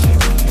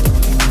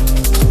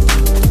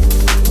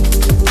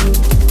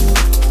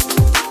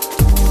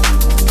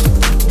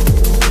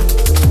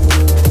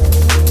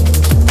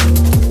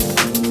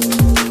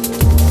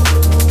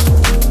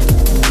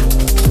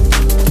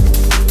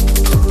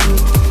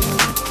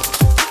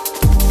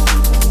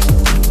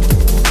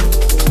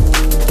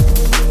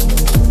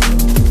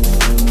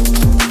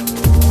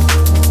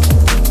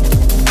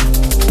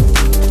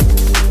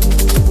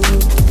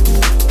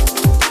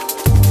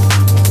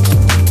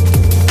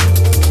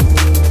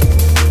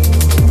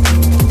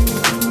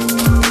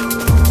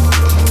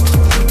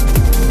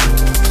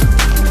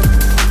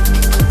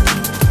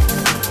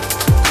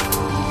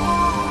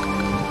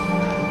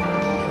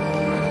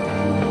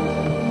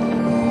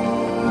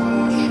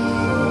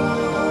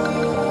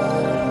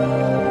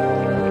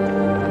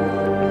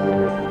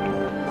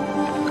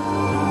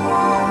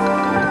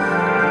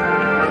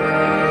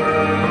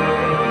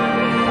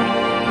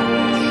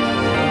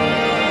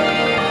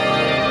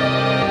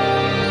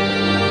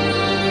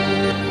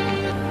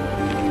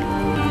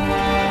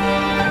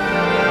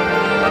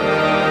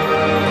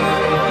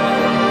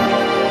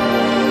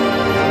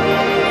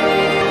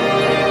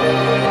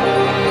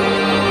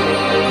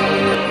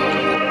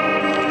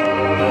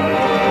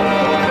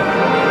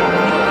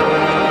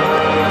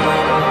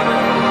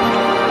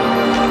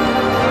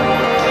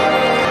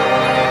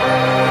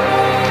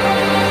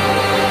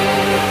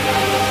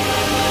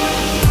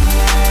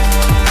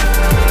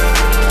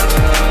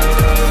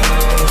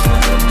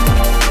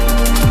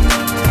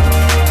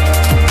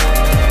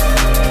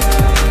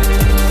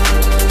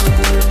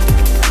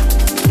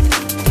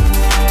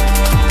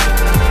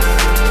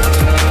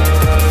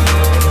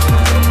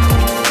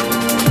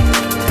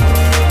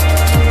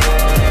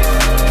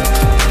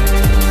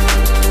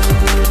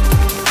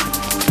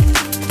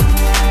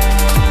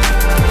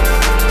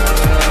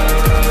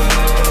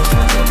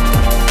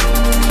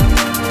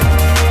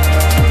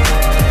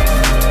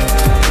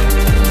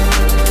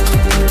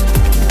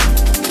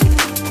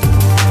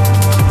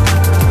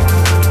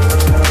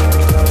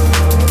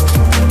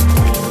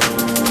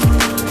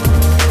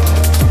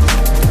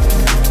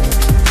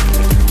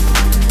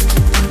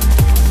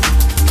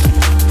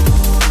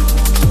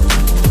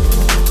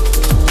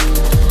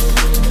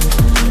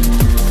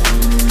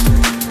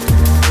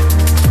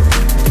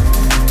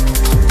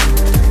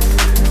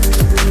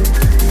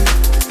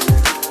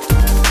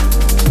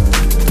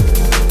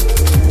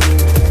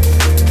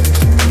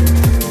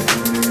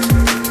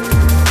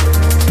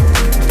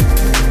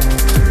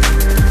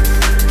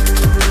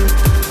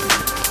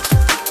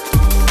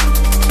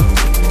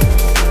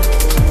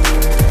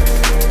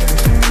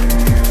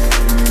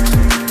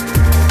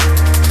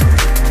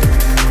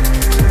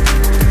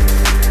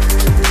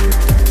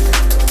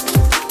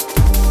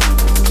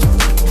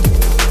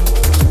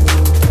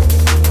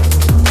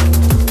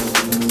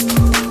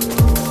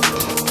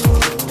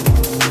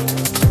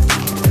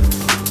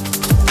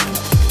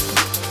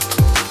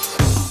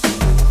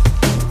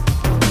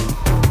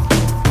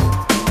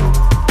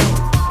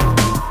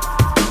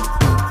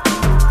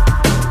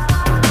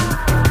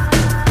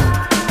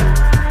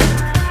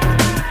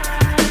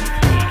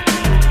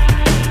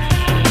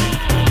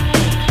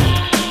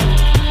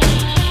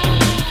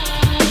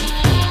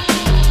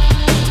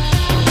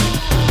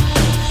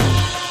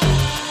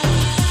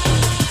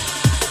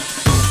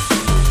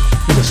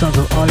 Sounds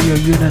of audio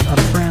unit out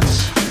of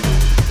France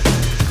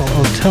called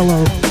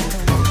OTHELLO.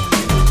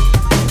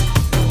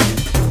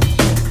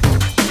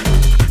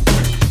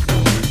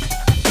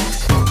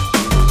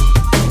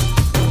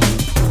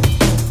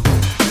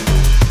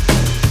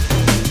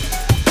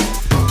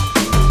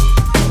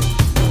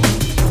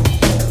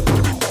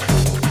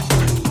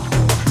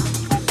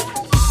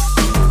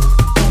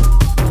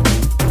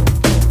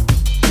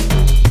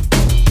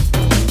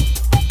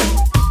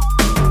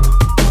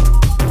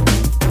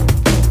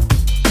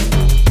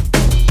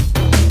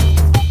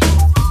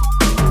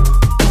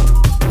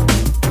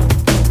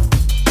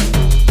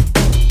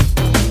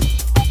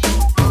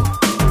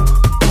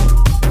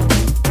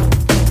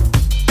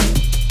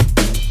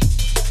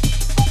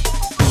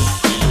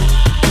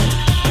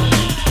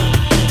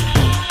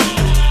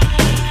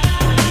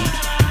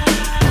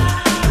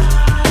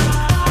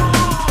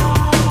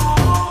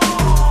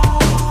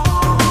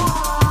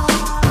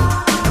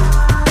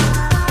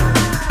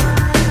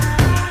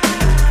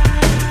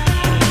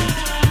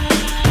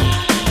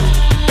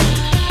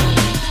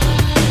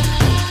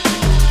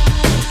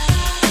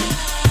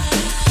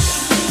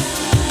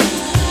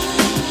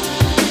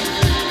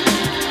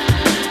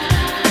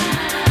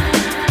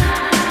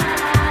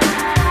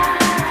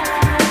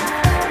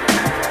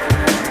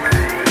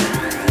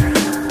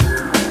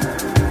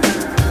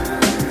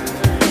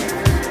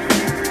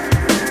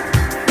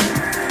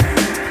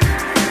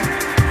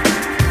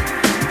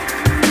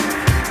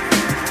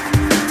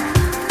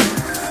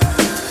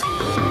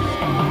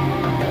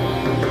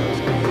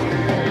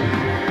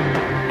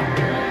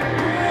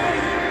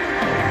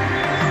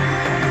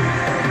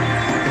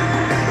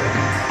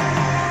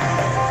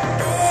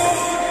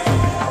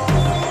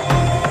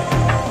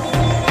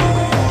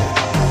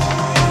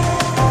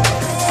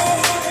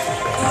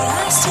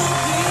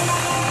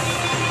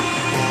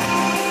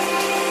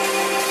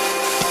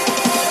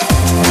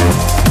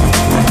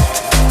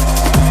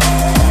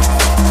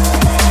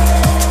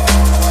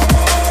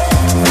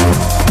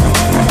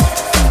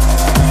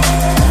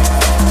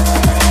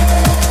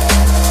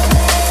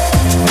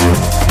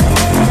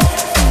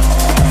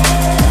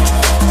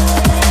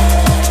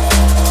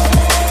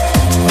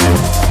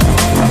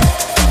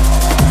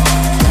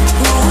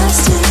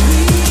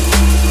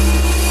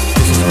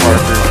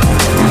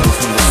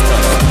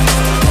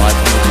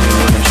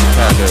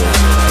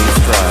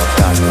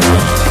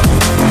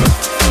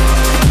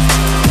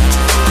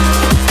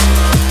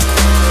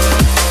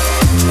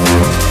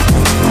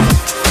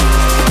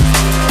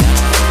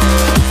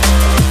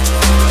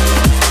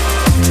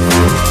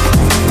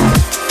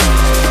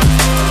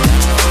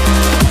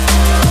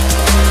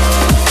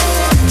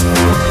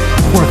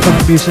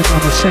 music on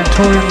the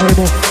Santorian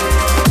label.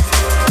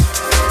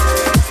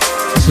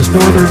 This is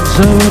Northern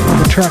Zone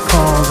with a track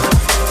called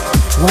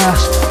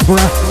Last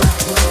Breath.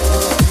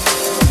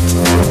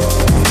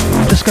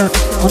 Just got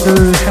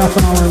under half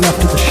an hour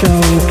left of the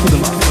show. Keep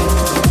it locked.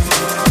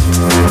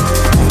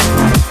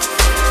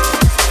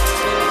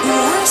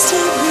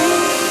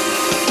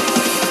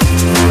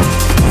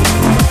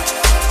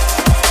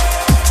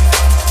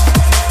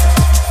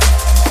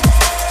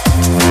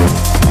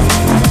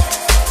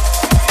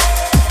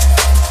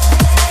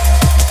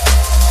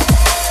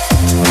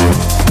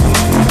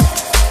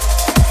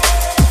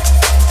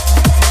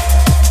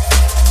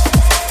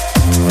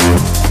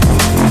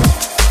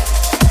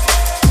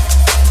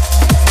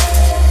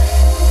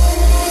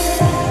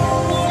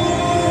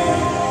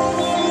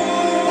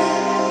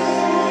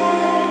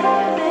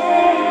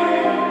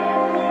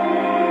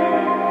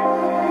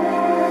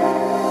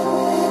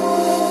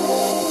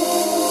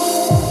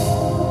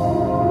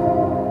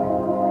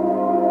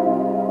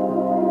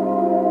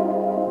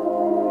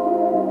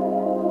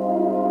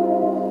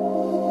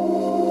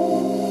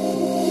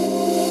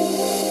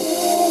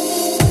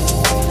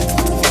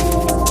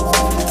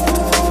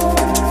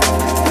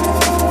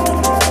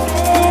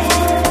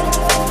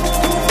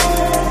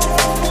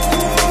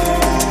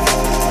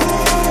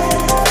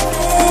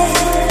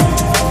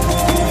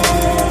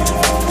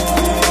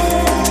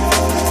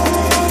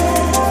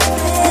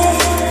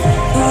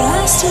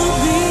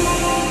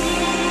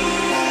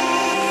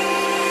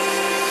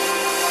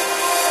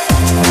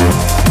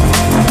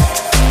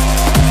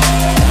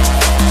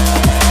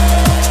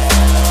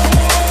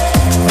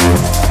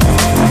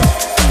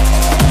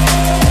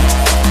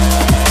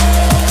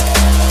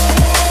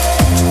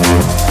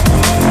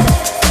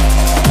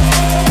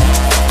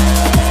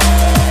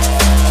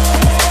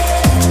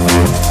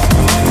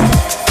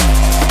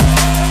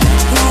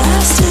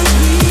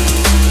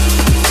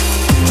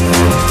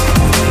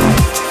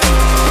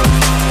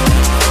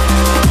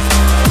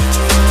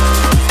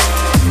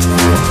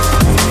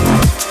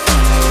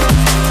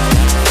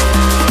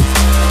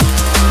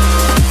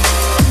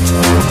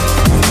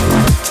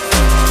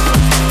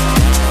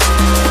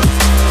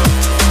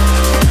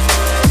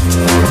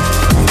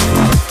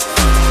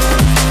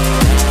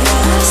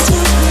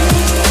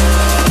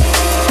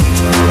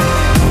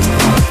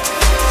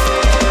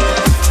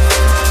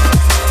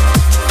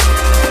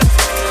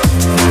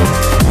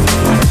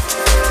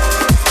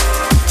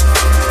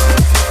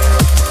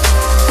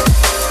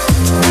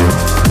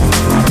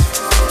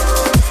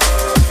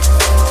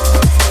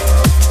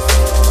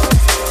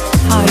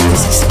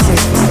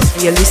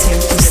 You're listening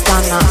to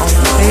Stunna on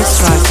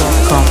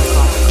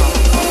bassdrive.com.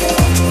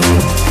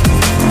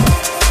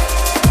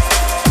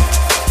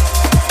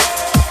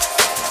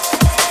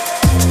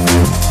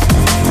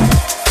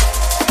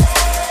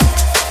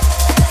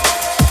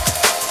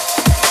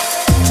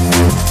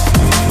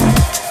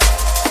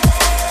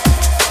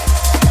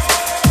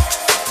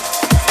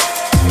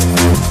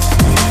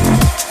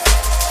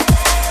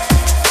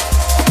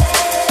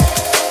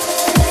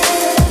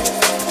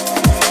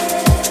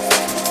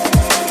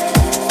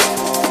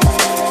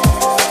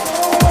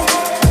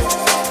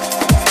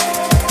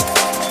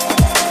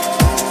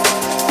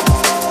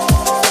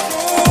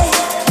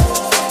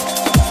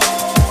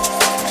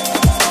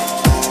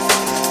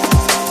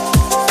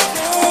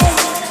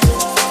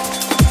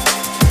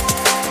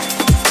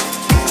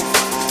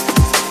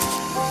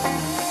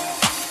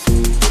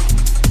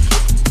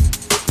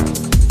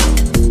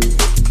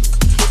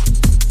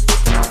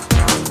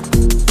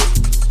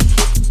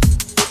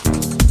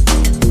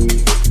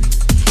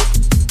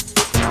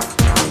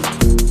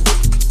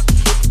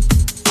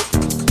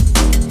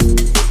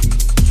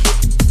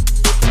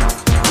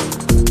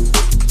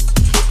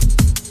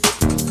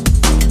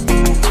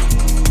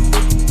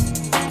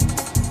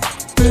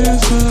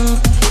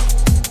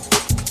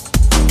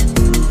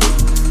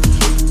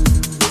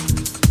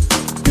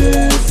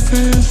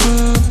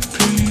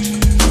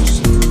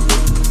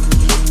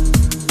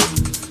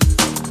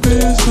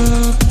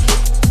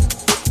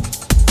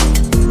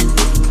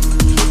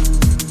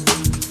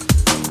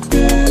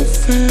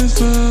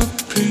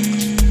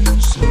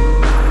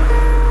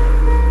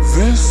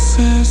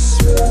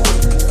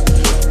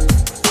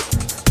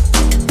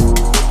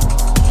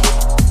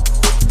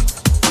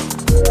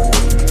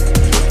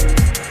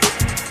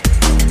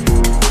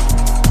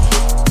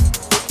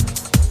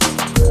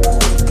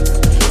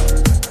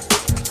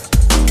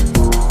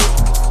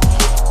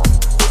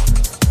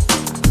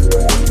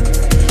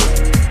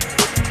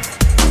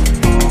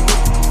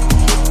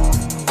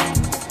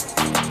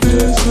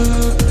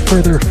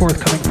 Further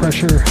forthcoming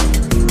pressure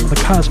on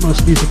the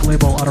Cosmos music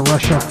label out of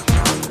Russia.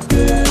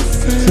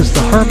 This is the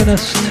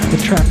Harmonist, the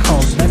track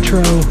called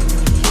Metro.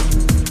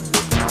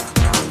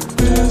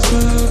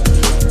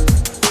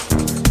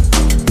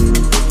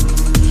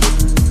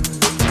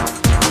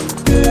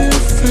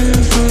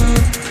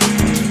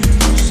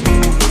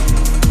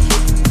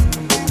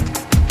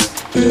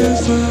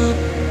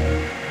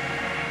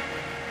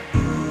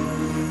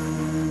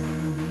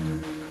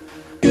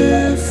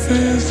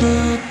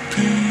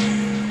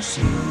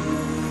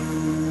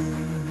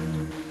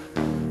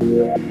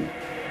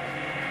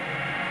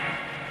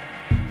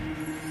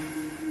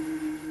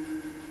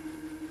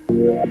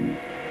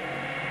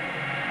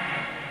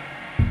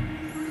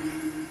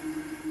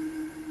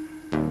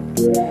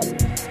 Hi,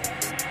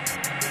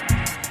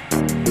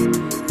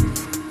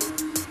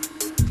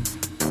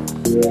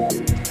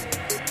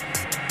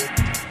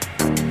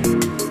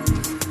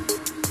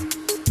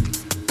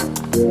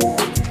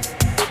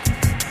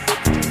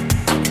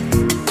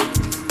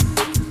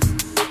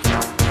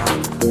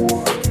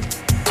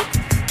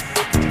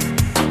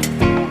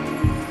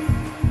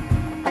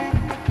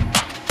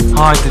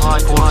 this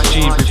is Paul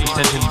G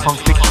representing Funk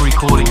Victory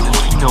Recordings and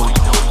Keynote.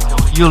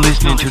 You're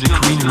listening to The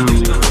Green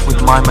Room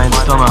with my man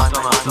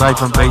Stunna,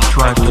 live on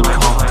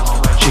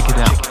BassDrive.com. Check it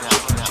out.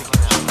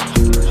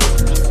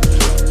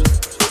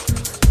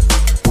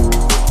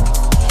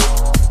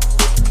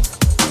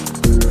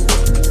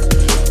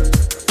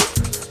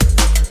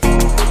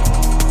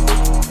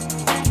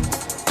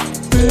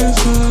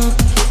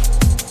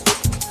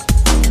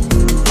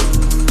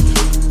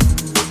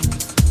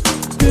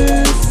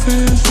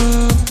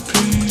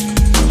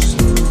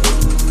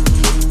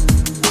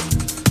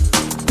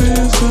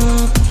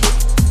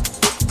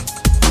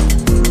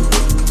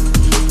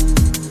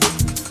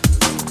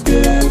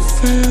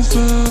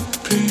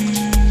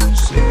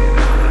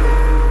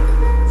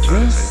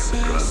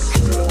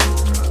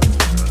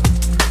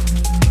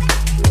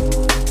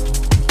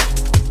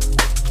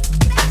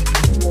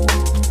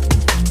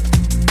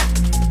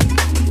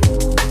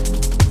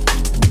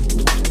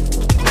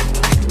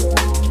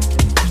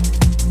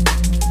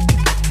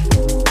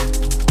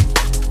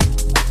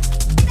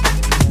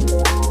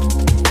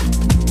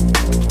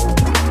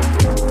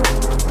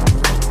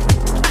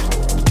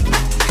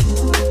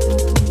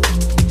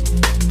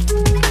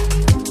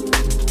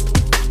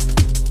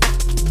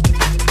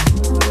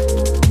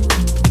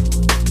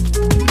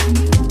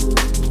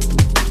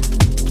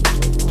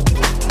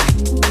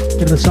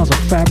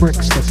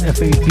 Fabrics, that's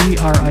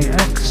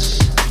F-A-B-R-I-X,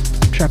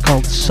 track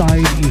called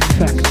Side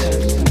Effect.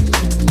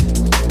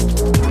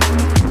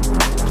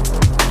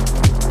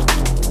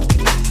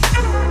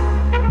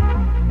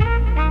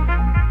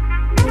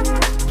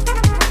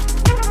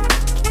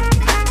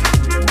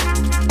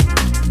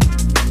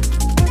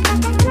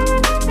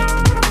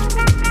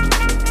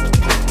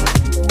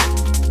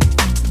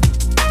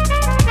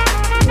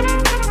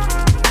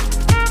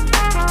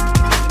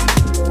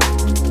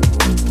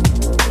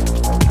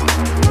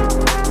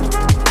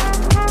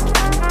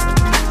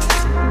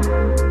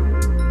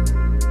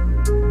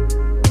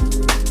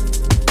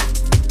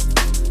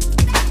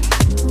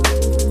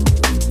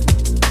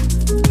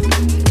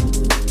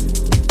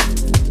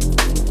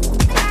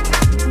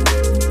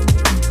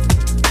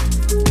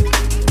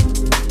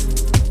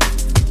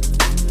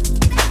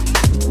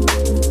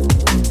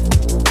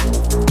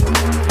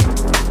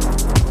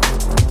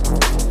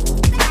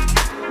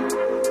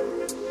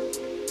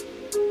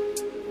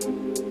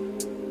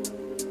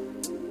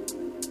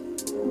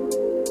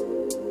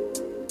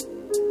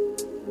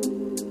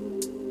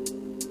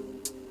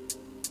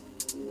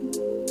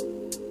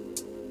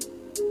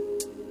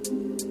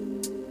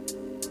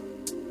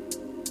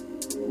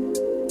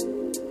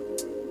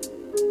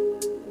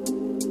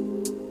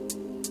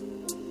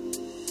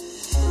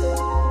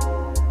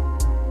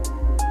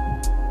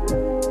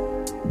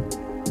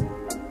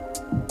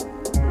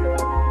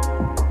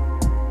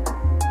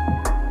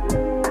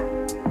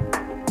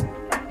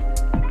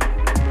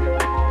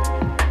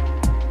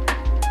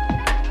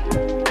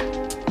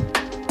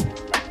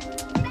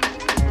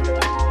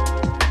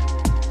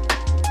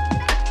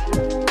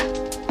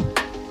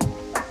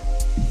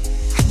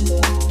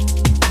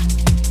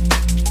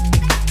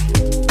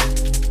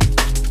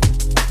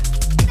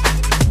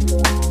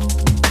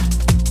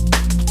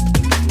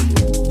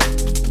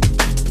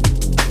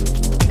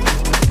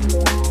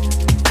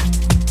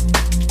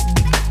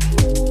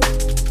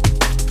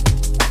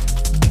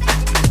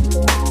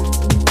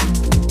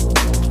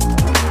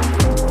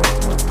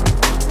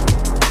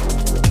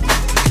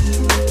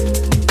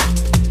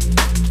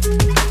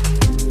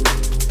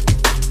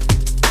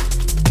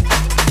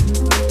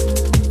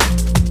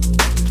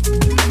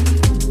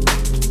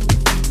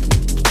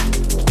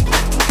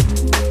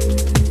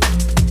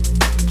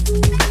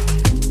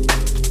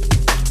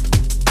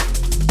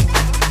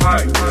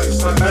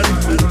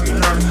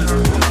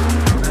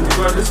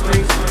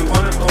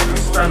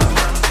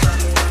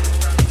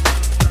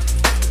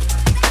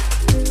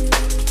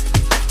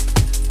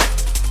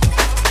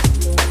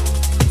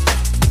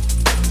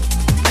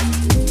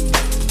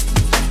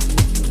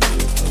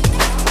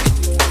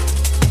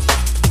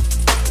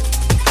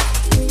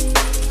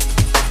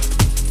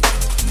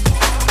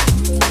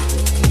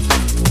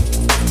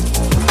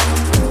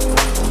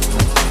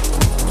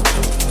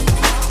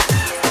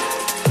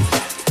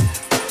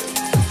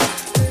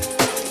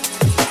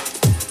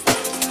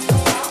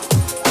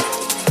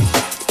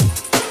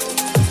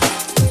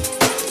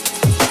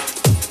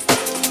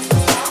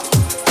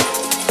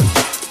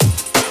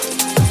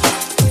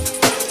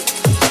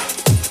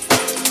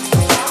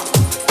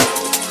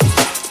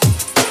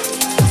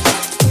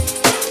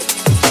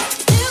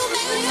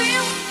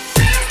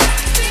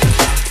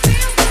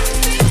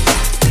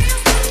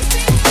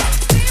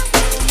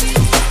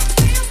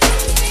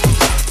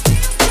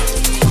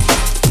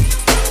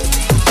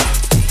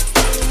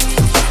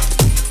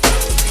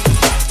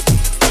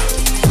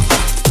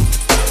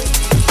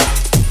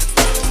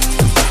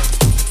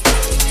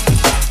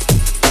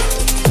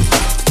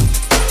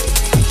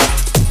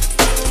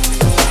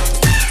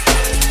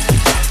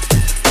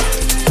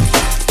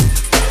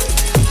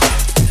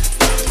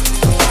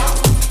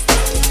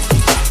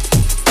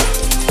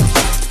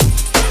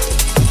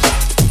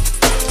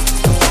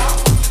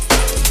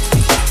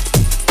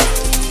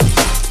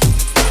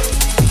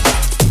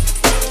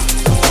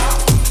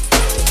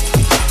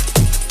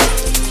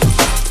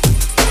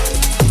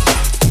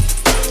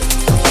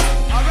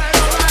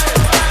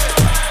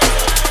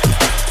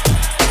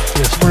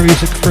 more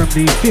music from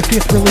the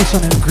 50th release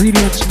on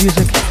Ingredients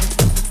Music.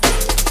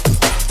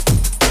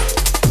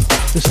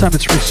 This time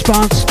it's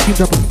Response,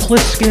 teamed up with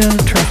Pliskin,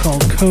 a track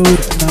called Code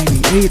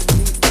 98.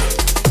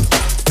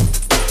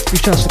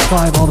 Reach out to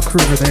Clive, all the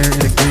crew over there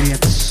at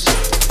Ingredients.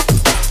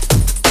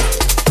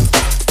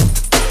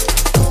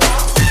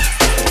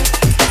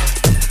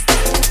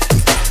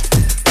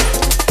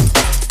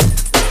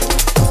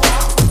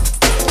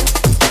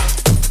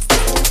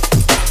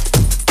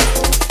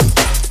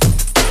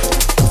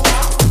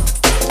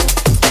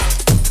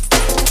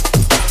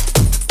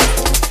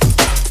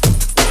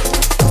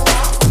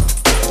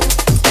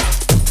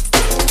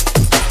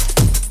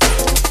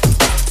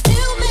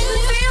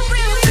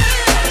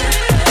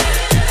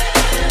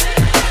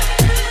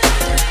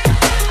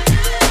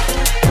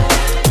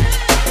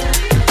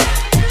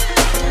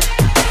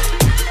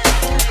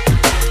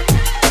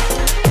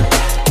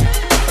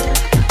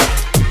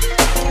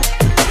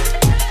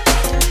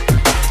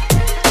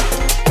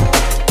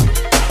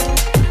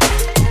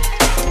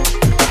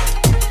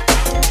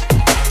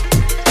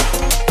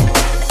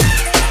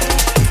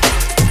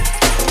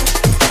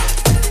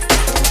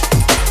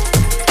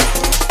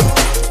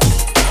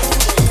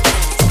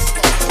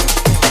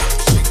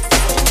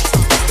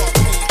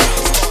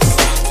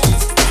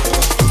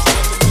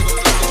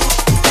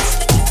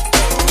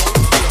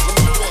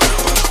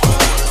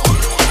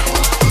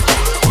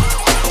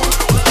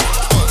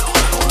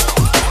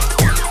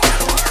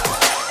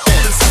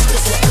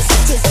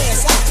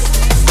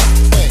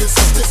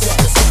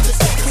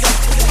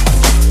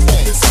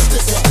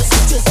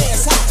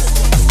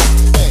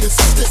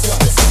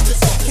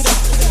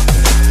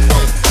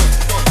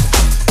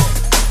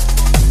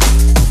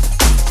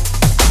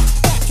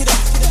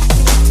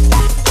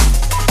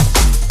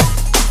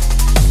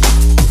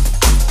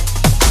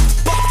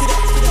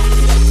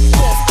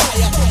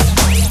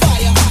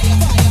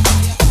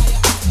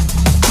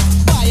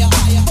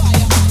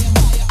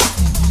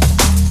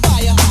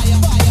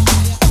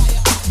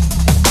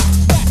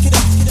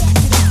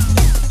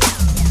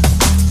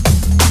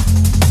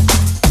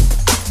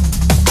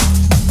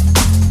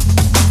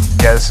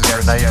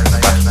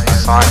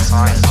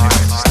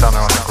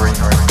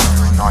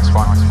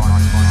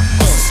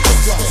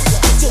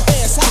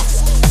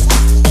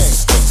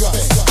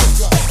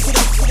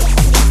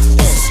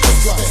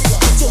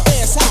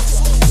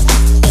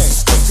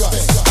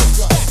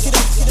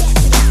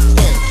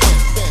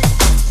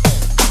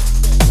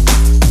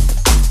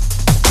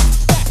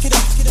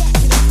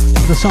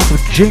 Sounds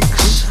of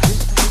Jinx,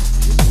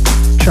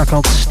 track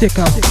called Stick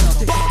Up.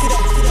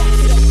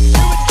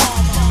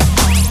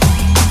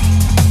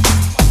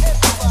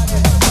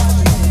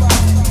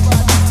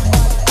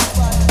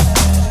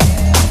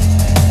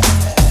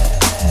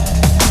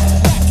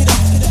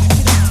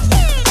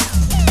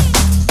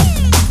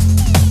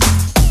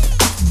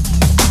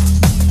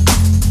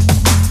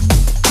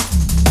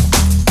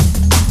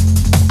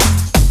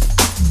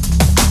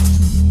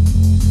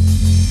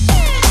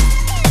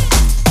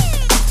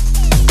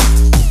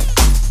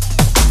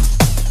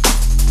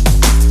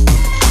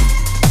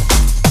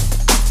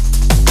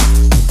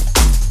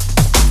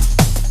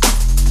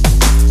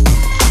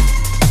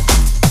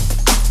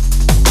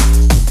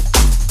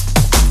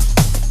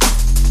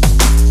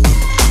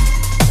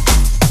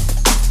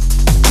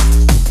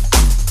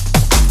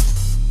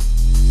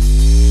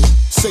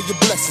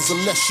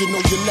 Unless you know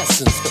your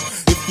lessons.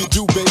 If you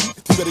do, baby,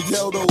 you better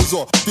yell those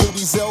or feel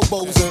these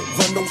elbows and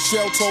run those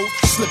shell toes.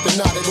 Slipping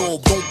out at all,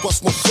 don't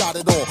bust no shot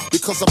at all.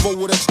 Because I roll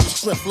with extra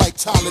strength like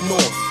Tylenol.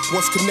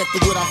 Once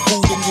connected with our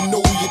food, and you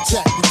know we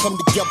attack. We come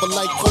together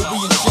like Kobe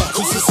and Shaq.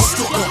 Cause it's a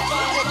stick up.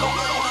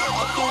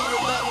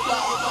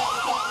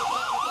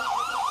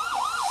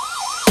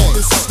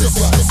 It's a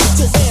stick up. Put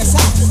your hands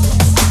out.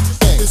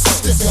 It's a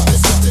stick up.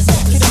 It's a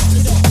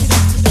stick up.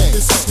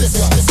 It's a stick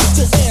up. Put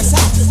your hands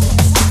out.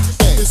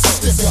 It's a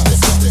stick up.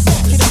 It's a stick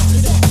up.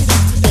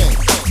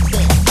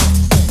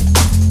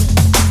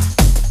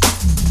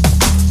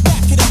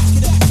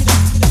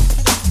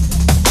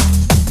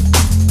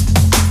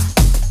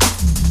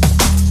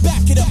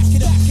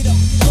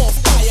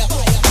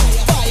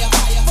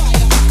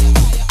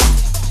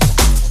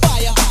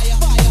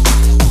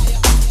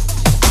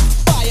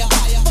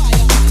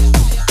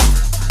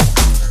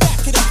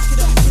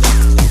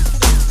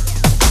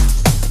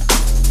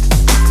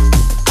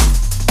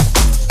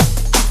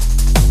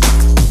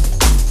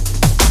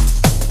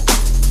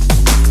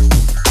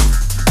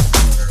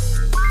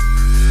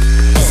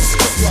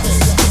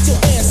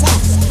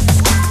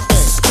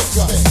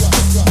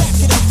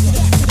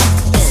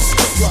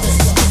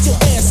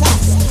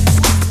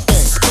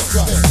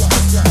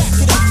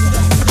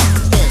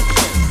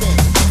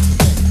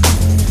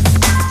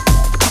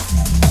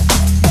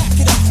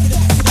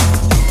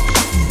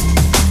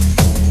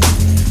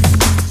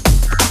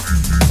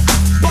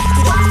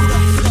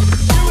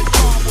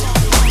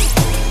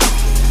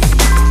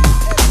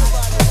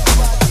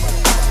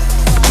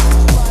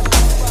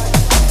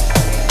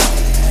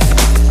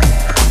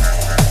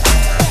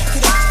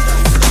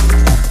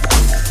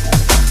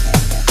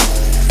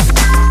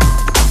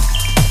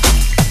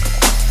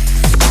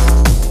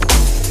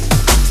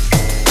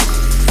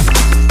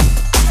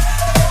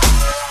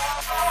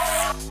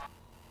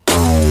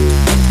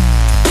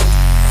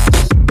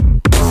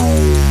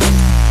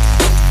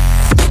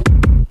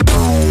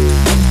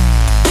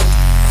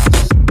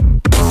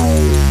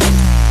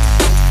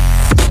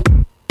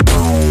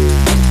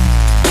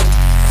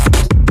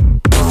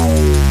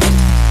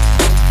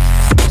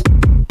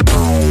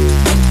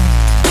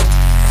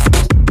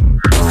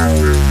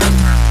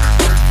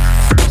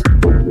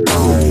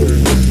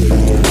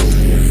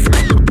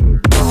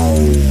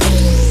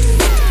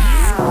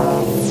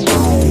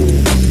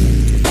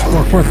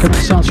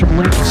 forthcoming sounds from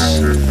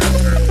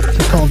LYNX.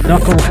 It's called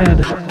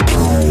Knucklehead.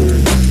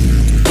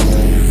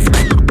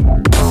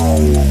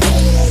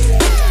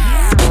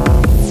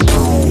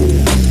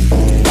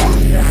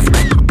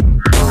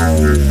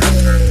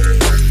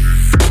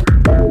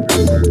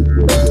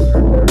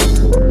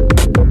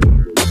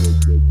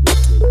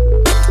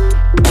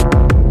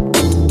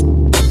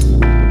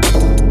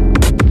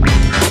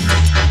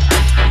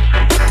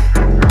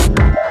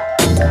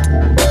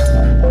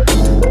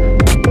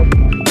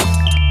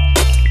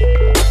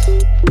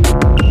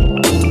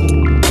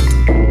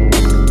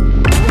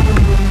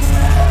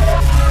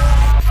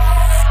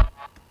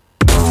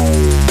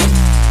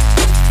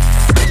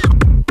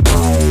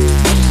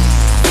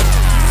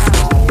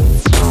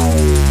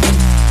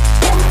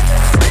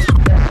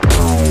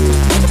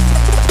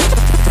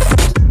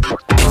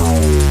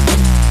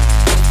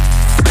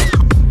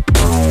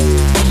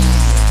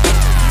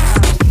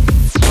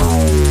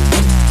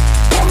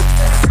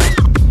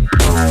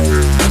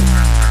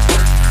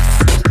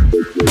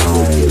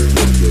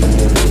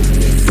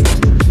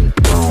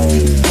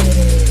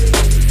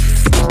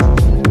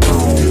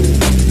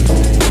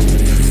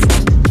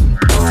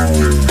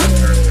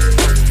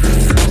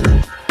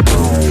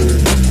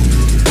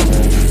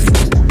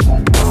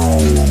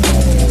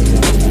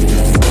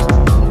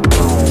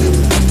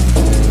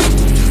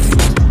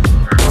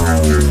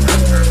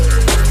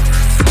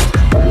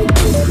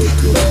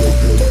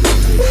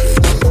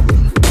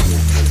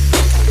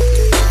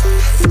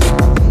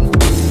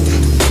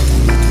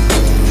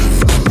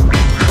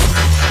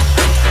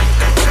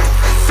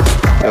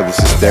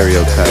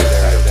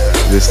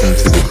 Listening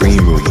to the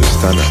Greenroom with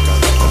Stunna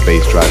on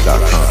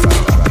BassDrive.com.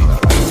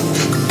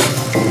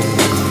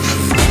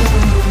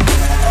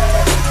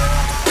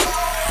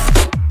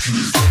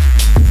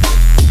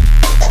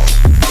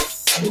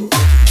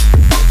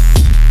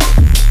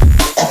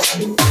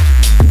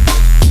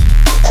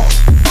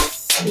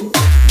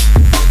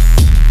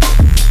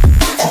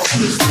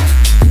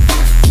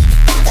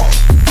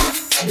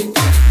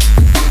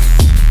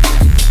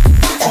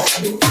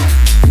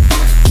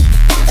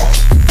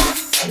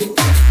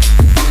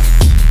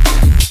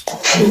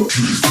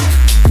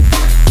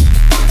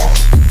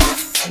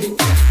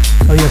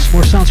 Oh yes,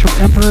 more sounds from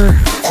Emperor.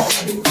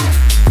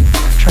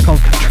 Check out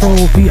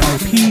Control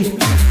VIP.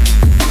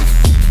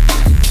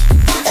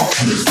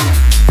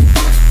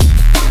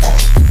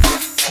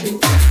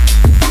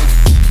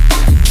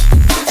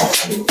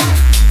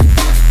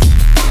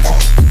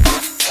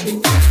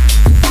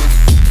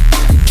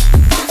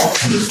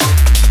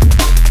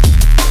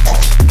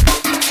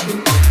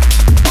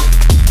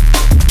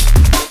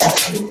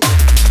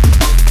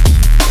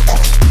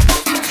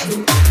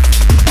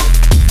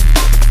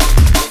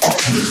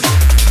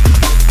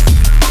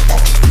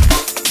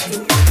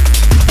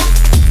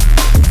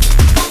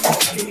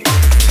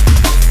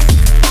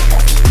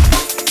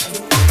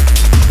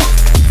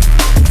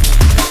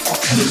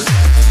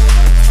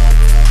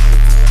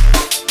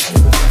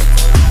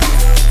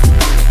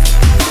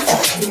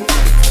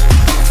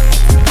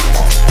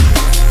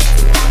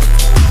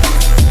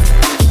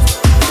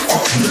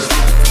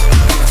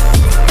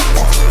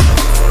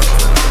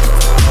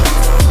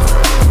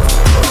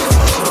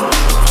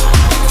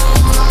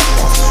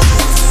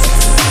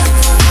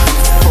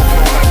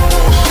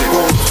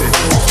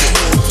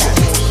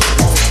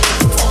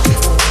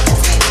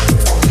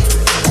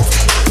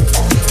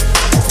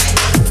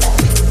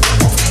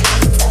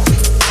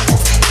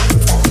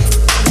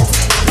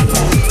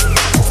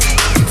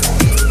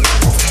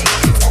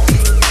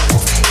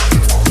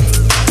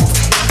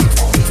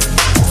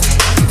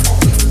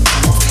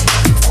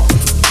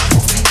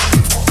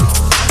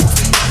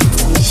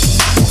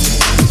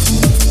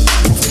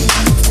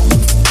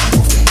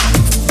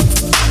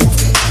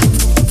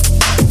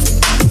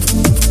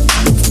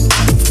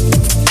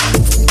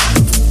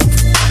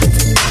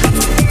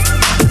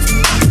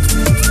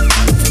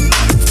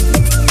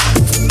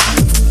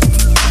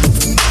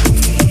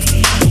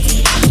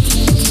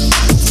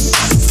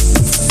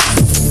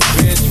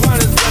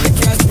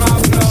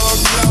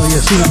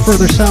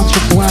 Further sounds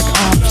from Black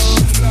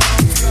Ops.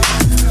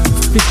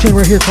 Big tune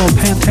right here called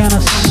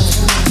Pantanus.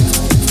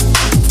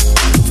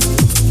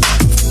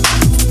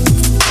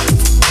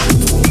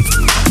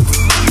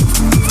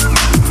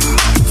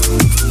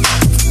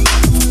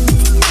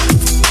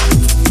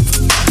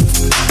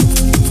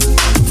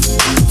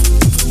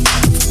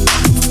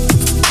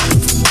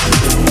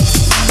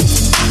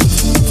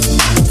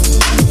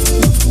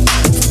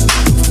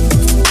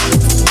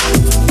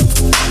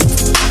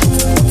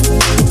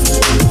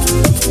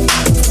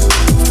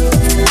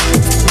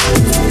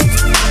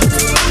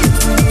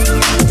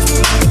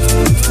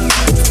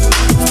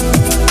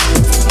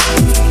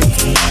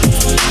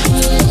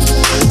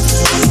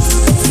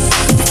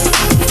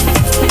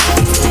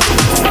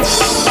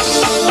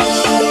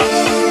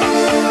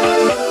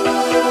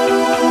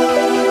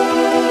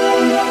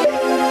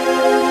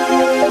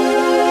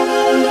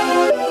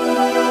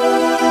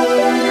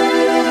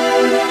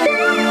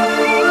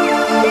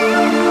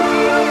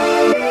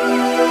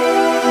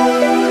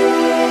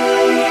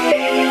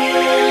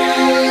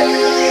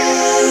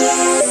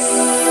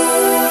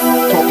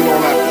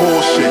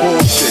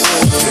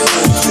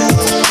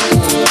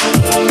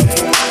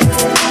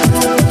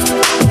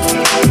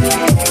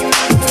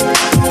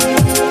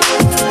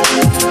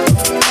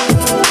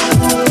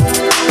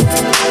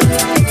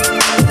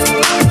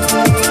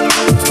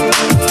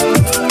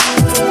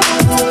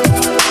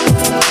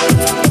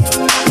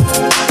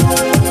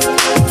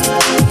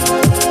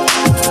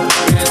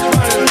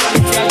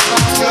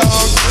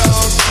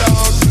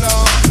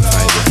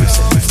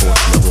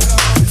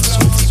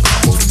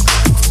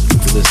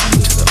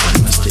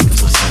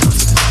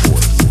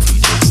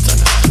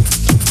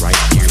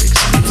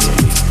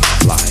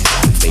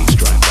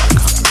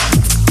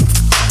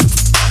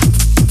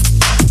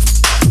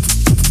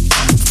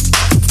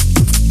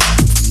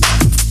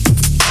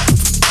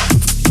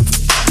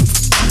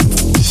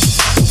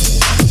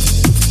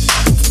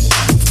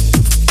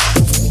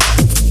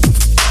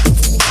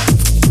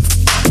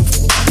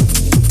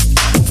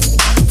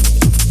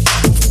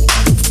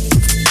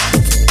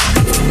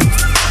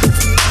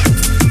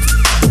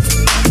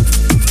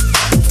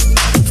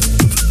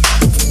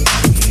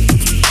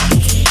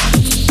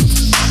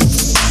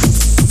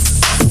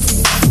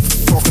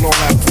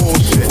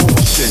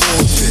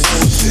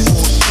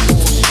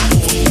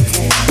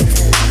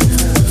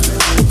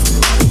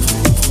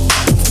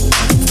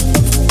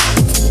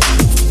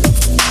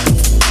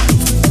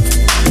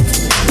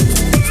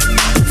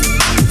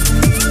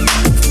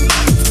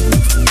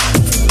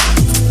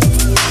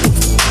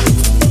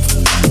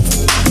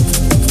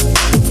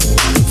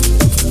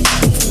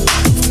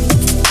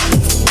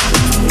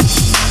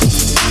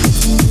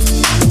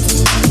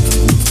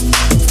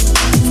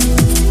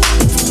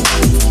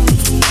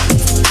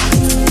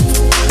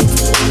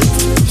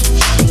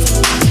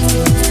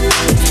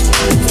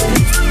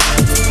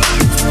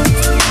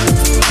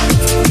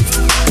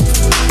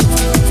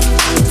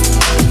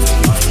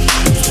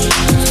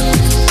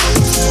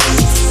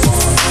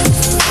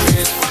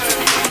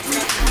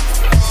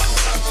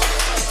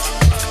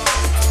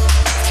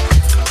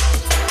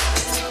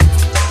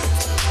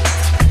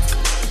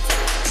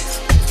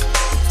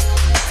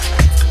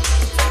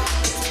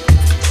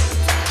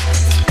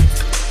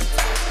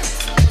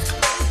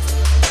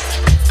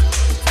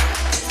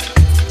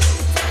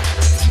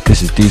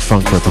 This is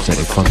D-Funk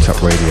representing Funked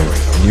Up Radio,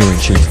 and you're in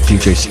tune to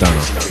DJ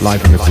Stunna,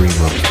 live in the Green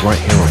Room, right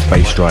here on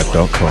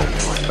BassDrive.com.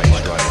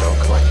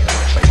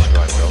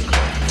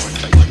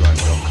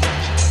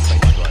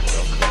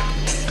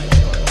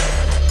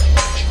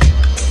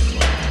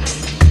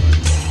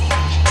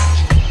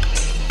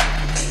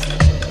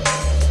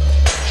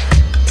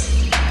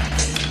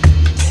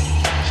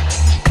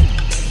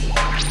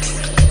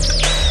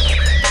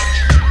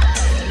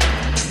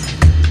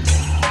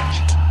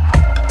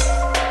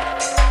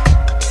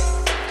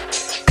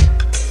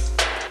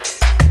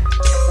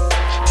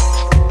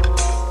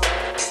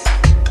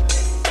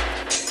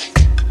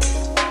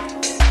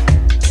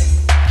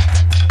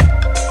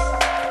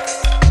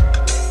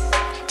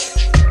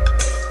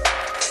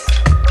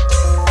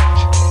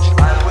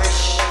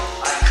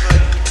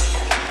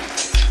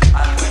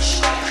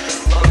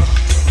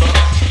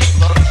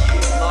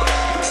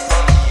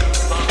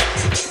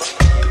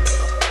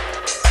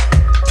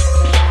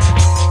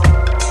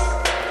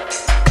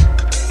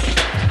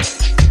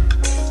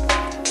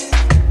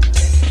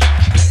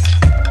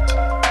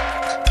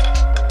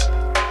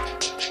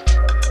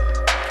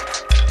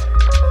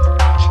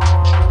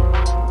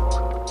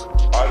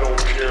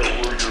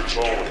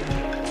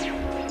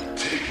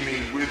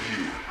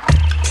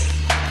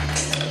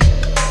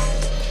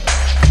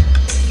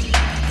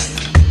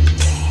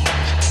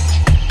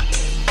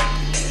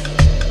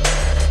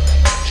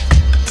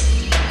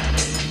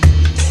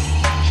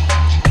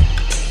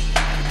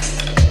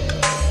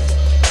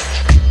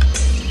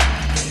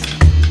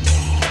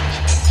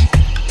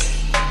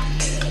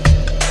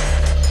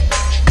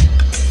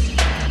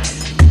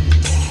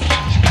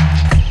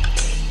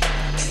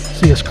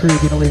 Crew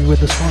gonna leave you with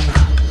this one.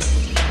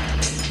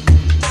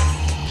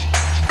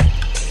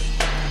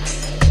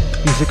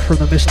 Music from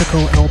the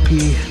Mystical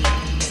LP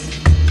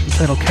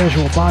entitled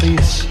Casual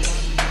Bodies.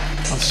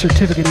 On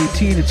Certificate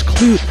 18, it's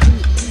Clute.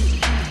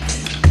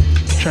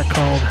 A track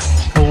called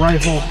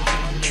Arrival.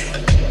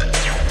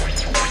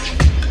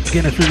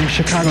 Again, if you're in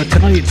Chicago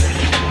tonight,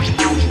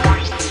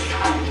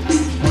 the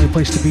only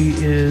place to be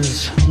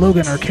is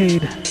Logan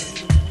Arcade,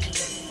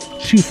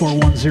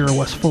 2410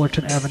 West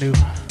Fullerton Avenue.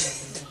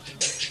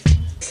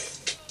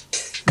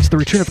 The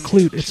Return of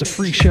Clute. It's a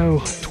free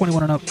show,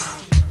 21 and up.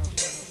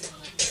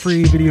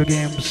 Free video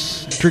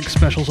games, drink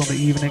specials on the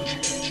evening.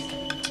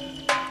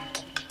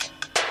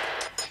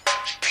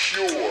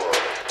 Pure,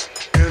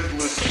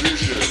 endless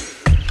vision.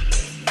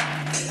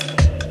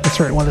 That's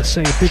right, I wanted to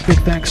say a big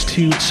thanks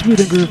to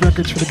Smooth and Groove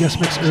Records for the guest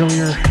mix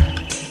earlier.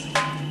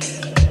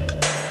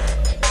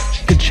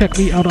 You can check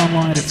me out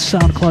online at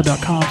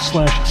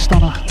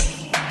soundcloud.com/stunna,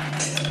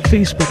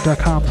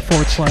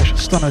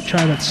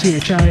 facebook.com/stunna, that's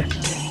CHI.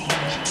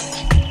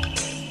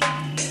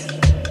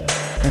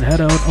 And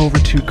head on over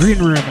to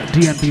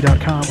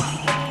greenroomdnb.com.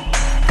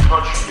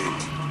 Touch me,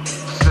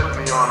 set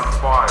me on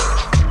fire.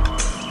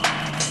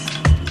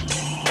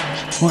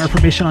 More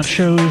information on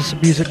shows,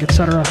 music,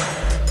 etc.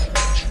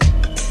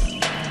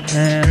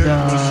 And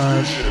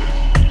I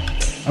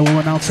will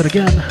announce it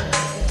again.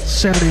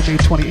 Saturday, May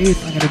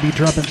 28th, I'm going to be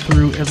dropping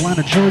through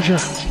Atlanta,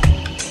 Georgia.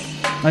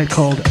 A night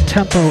called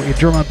Tempo, a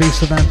drum and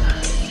bass event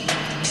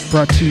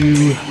brought to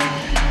you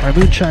by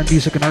Moonshine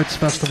Music and Arts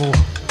Festival.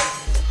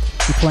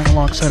 Be playing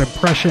alongside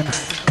Impression,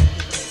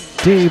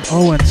 Dave,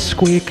 Owen,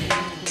 Squeak,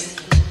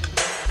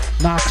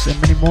 Knox, and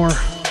many more.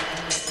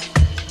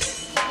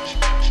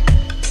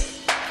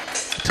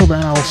 Until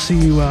then, I'll see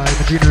you in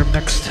the Green Room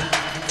next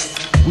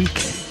week.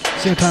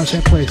 Same time,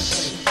 same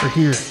place. We're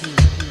here.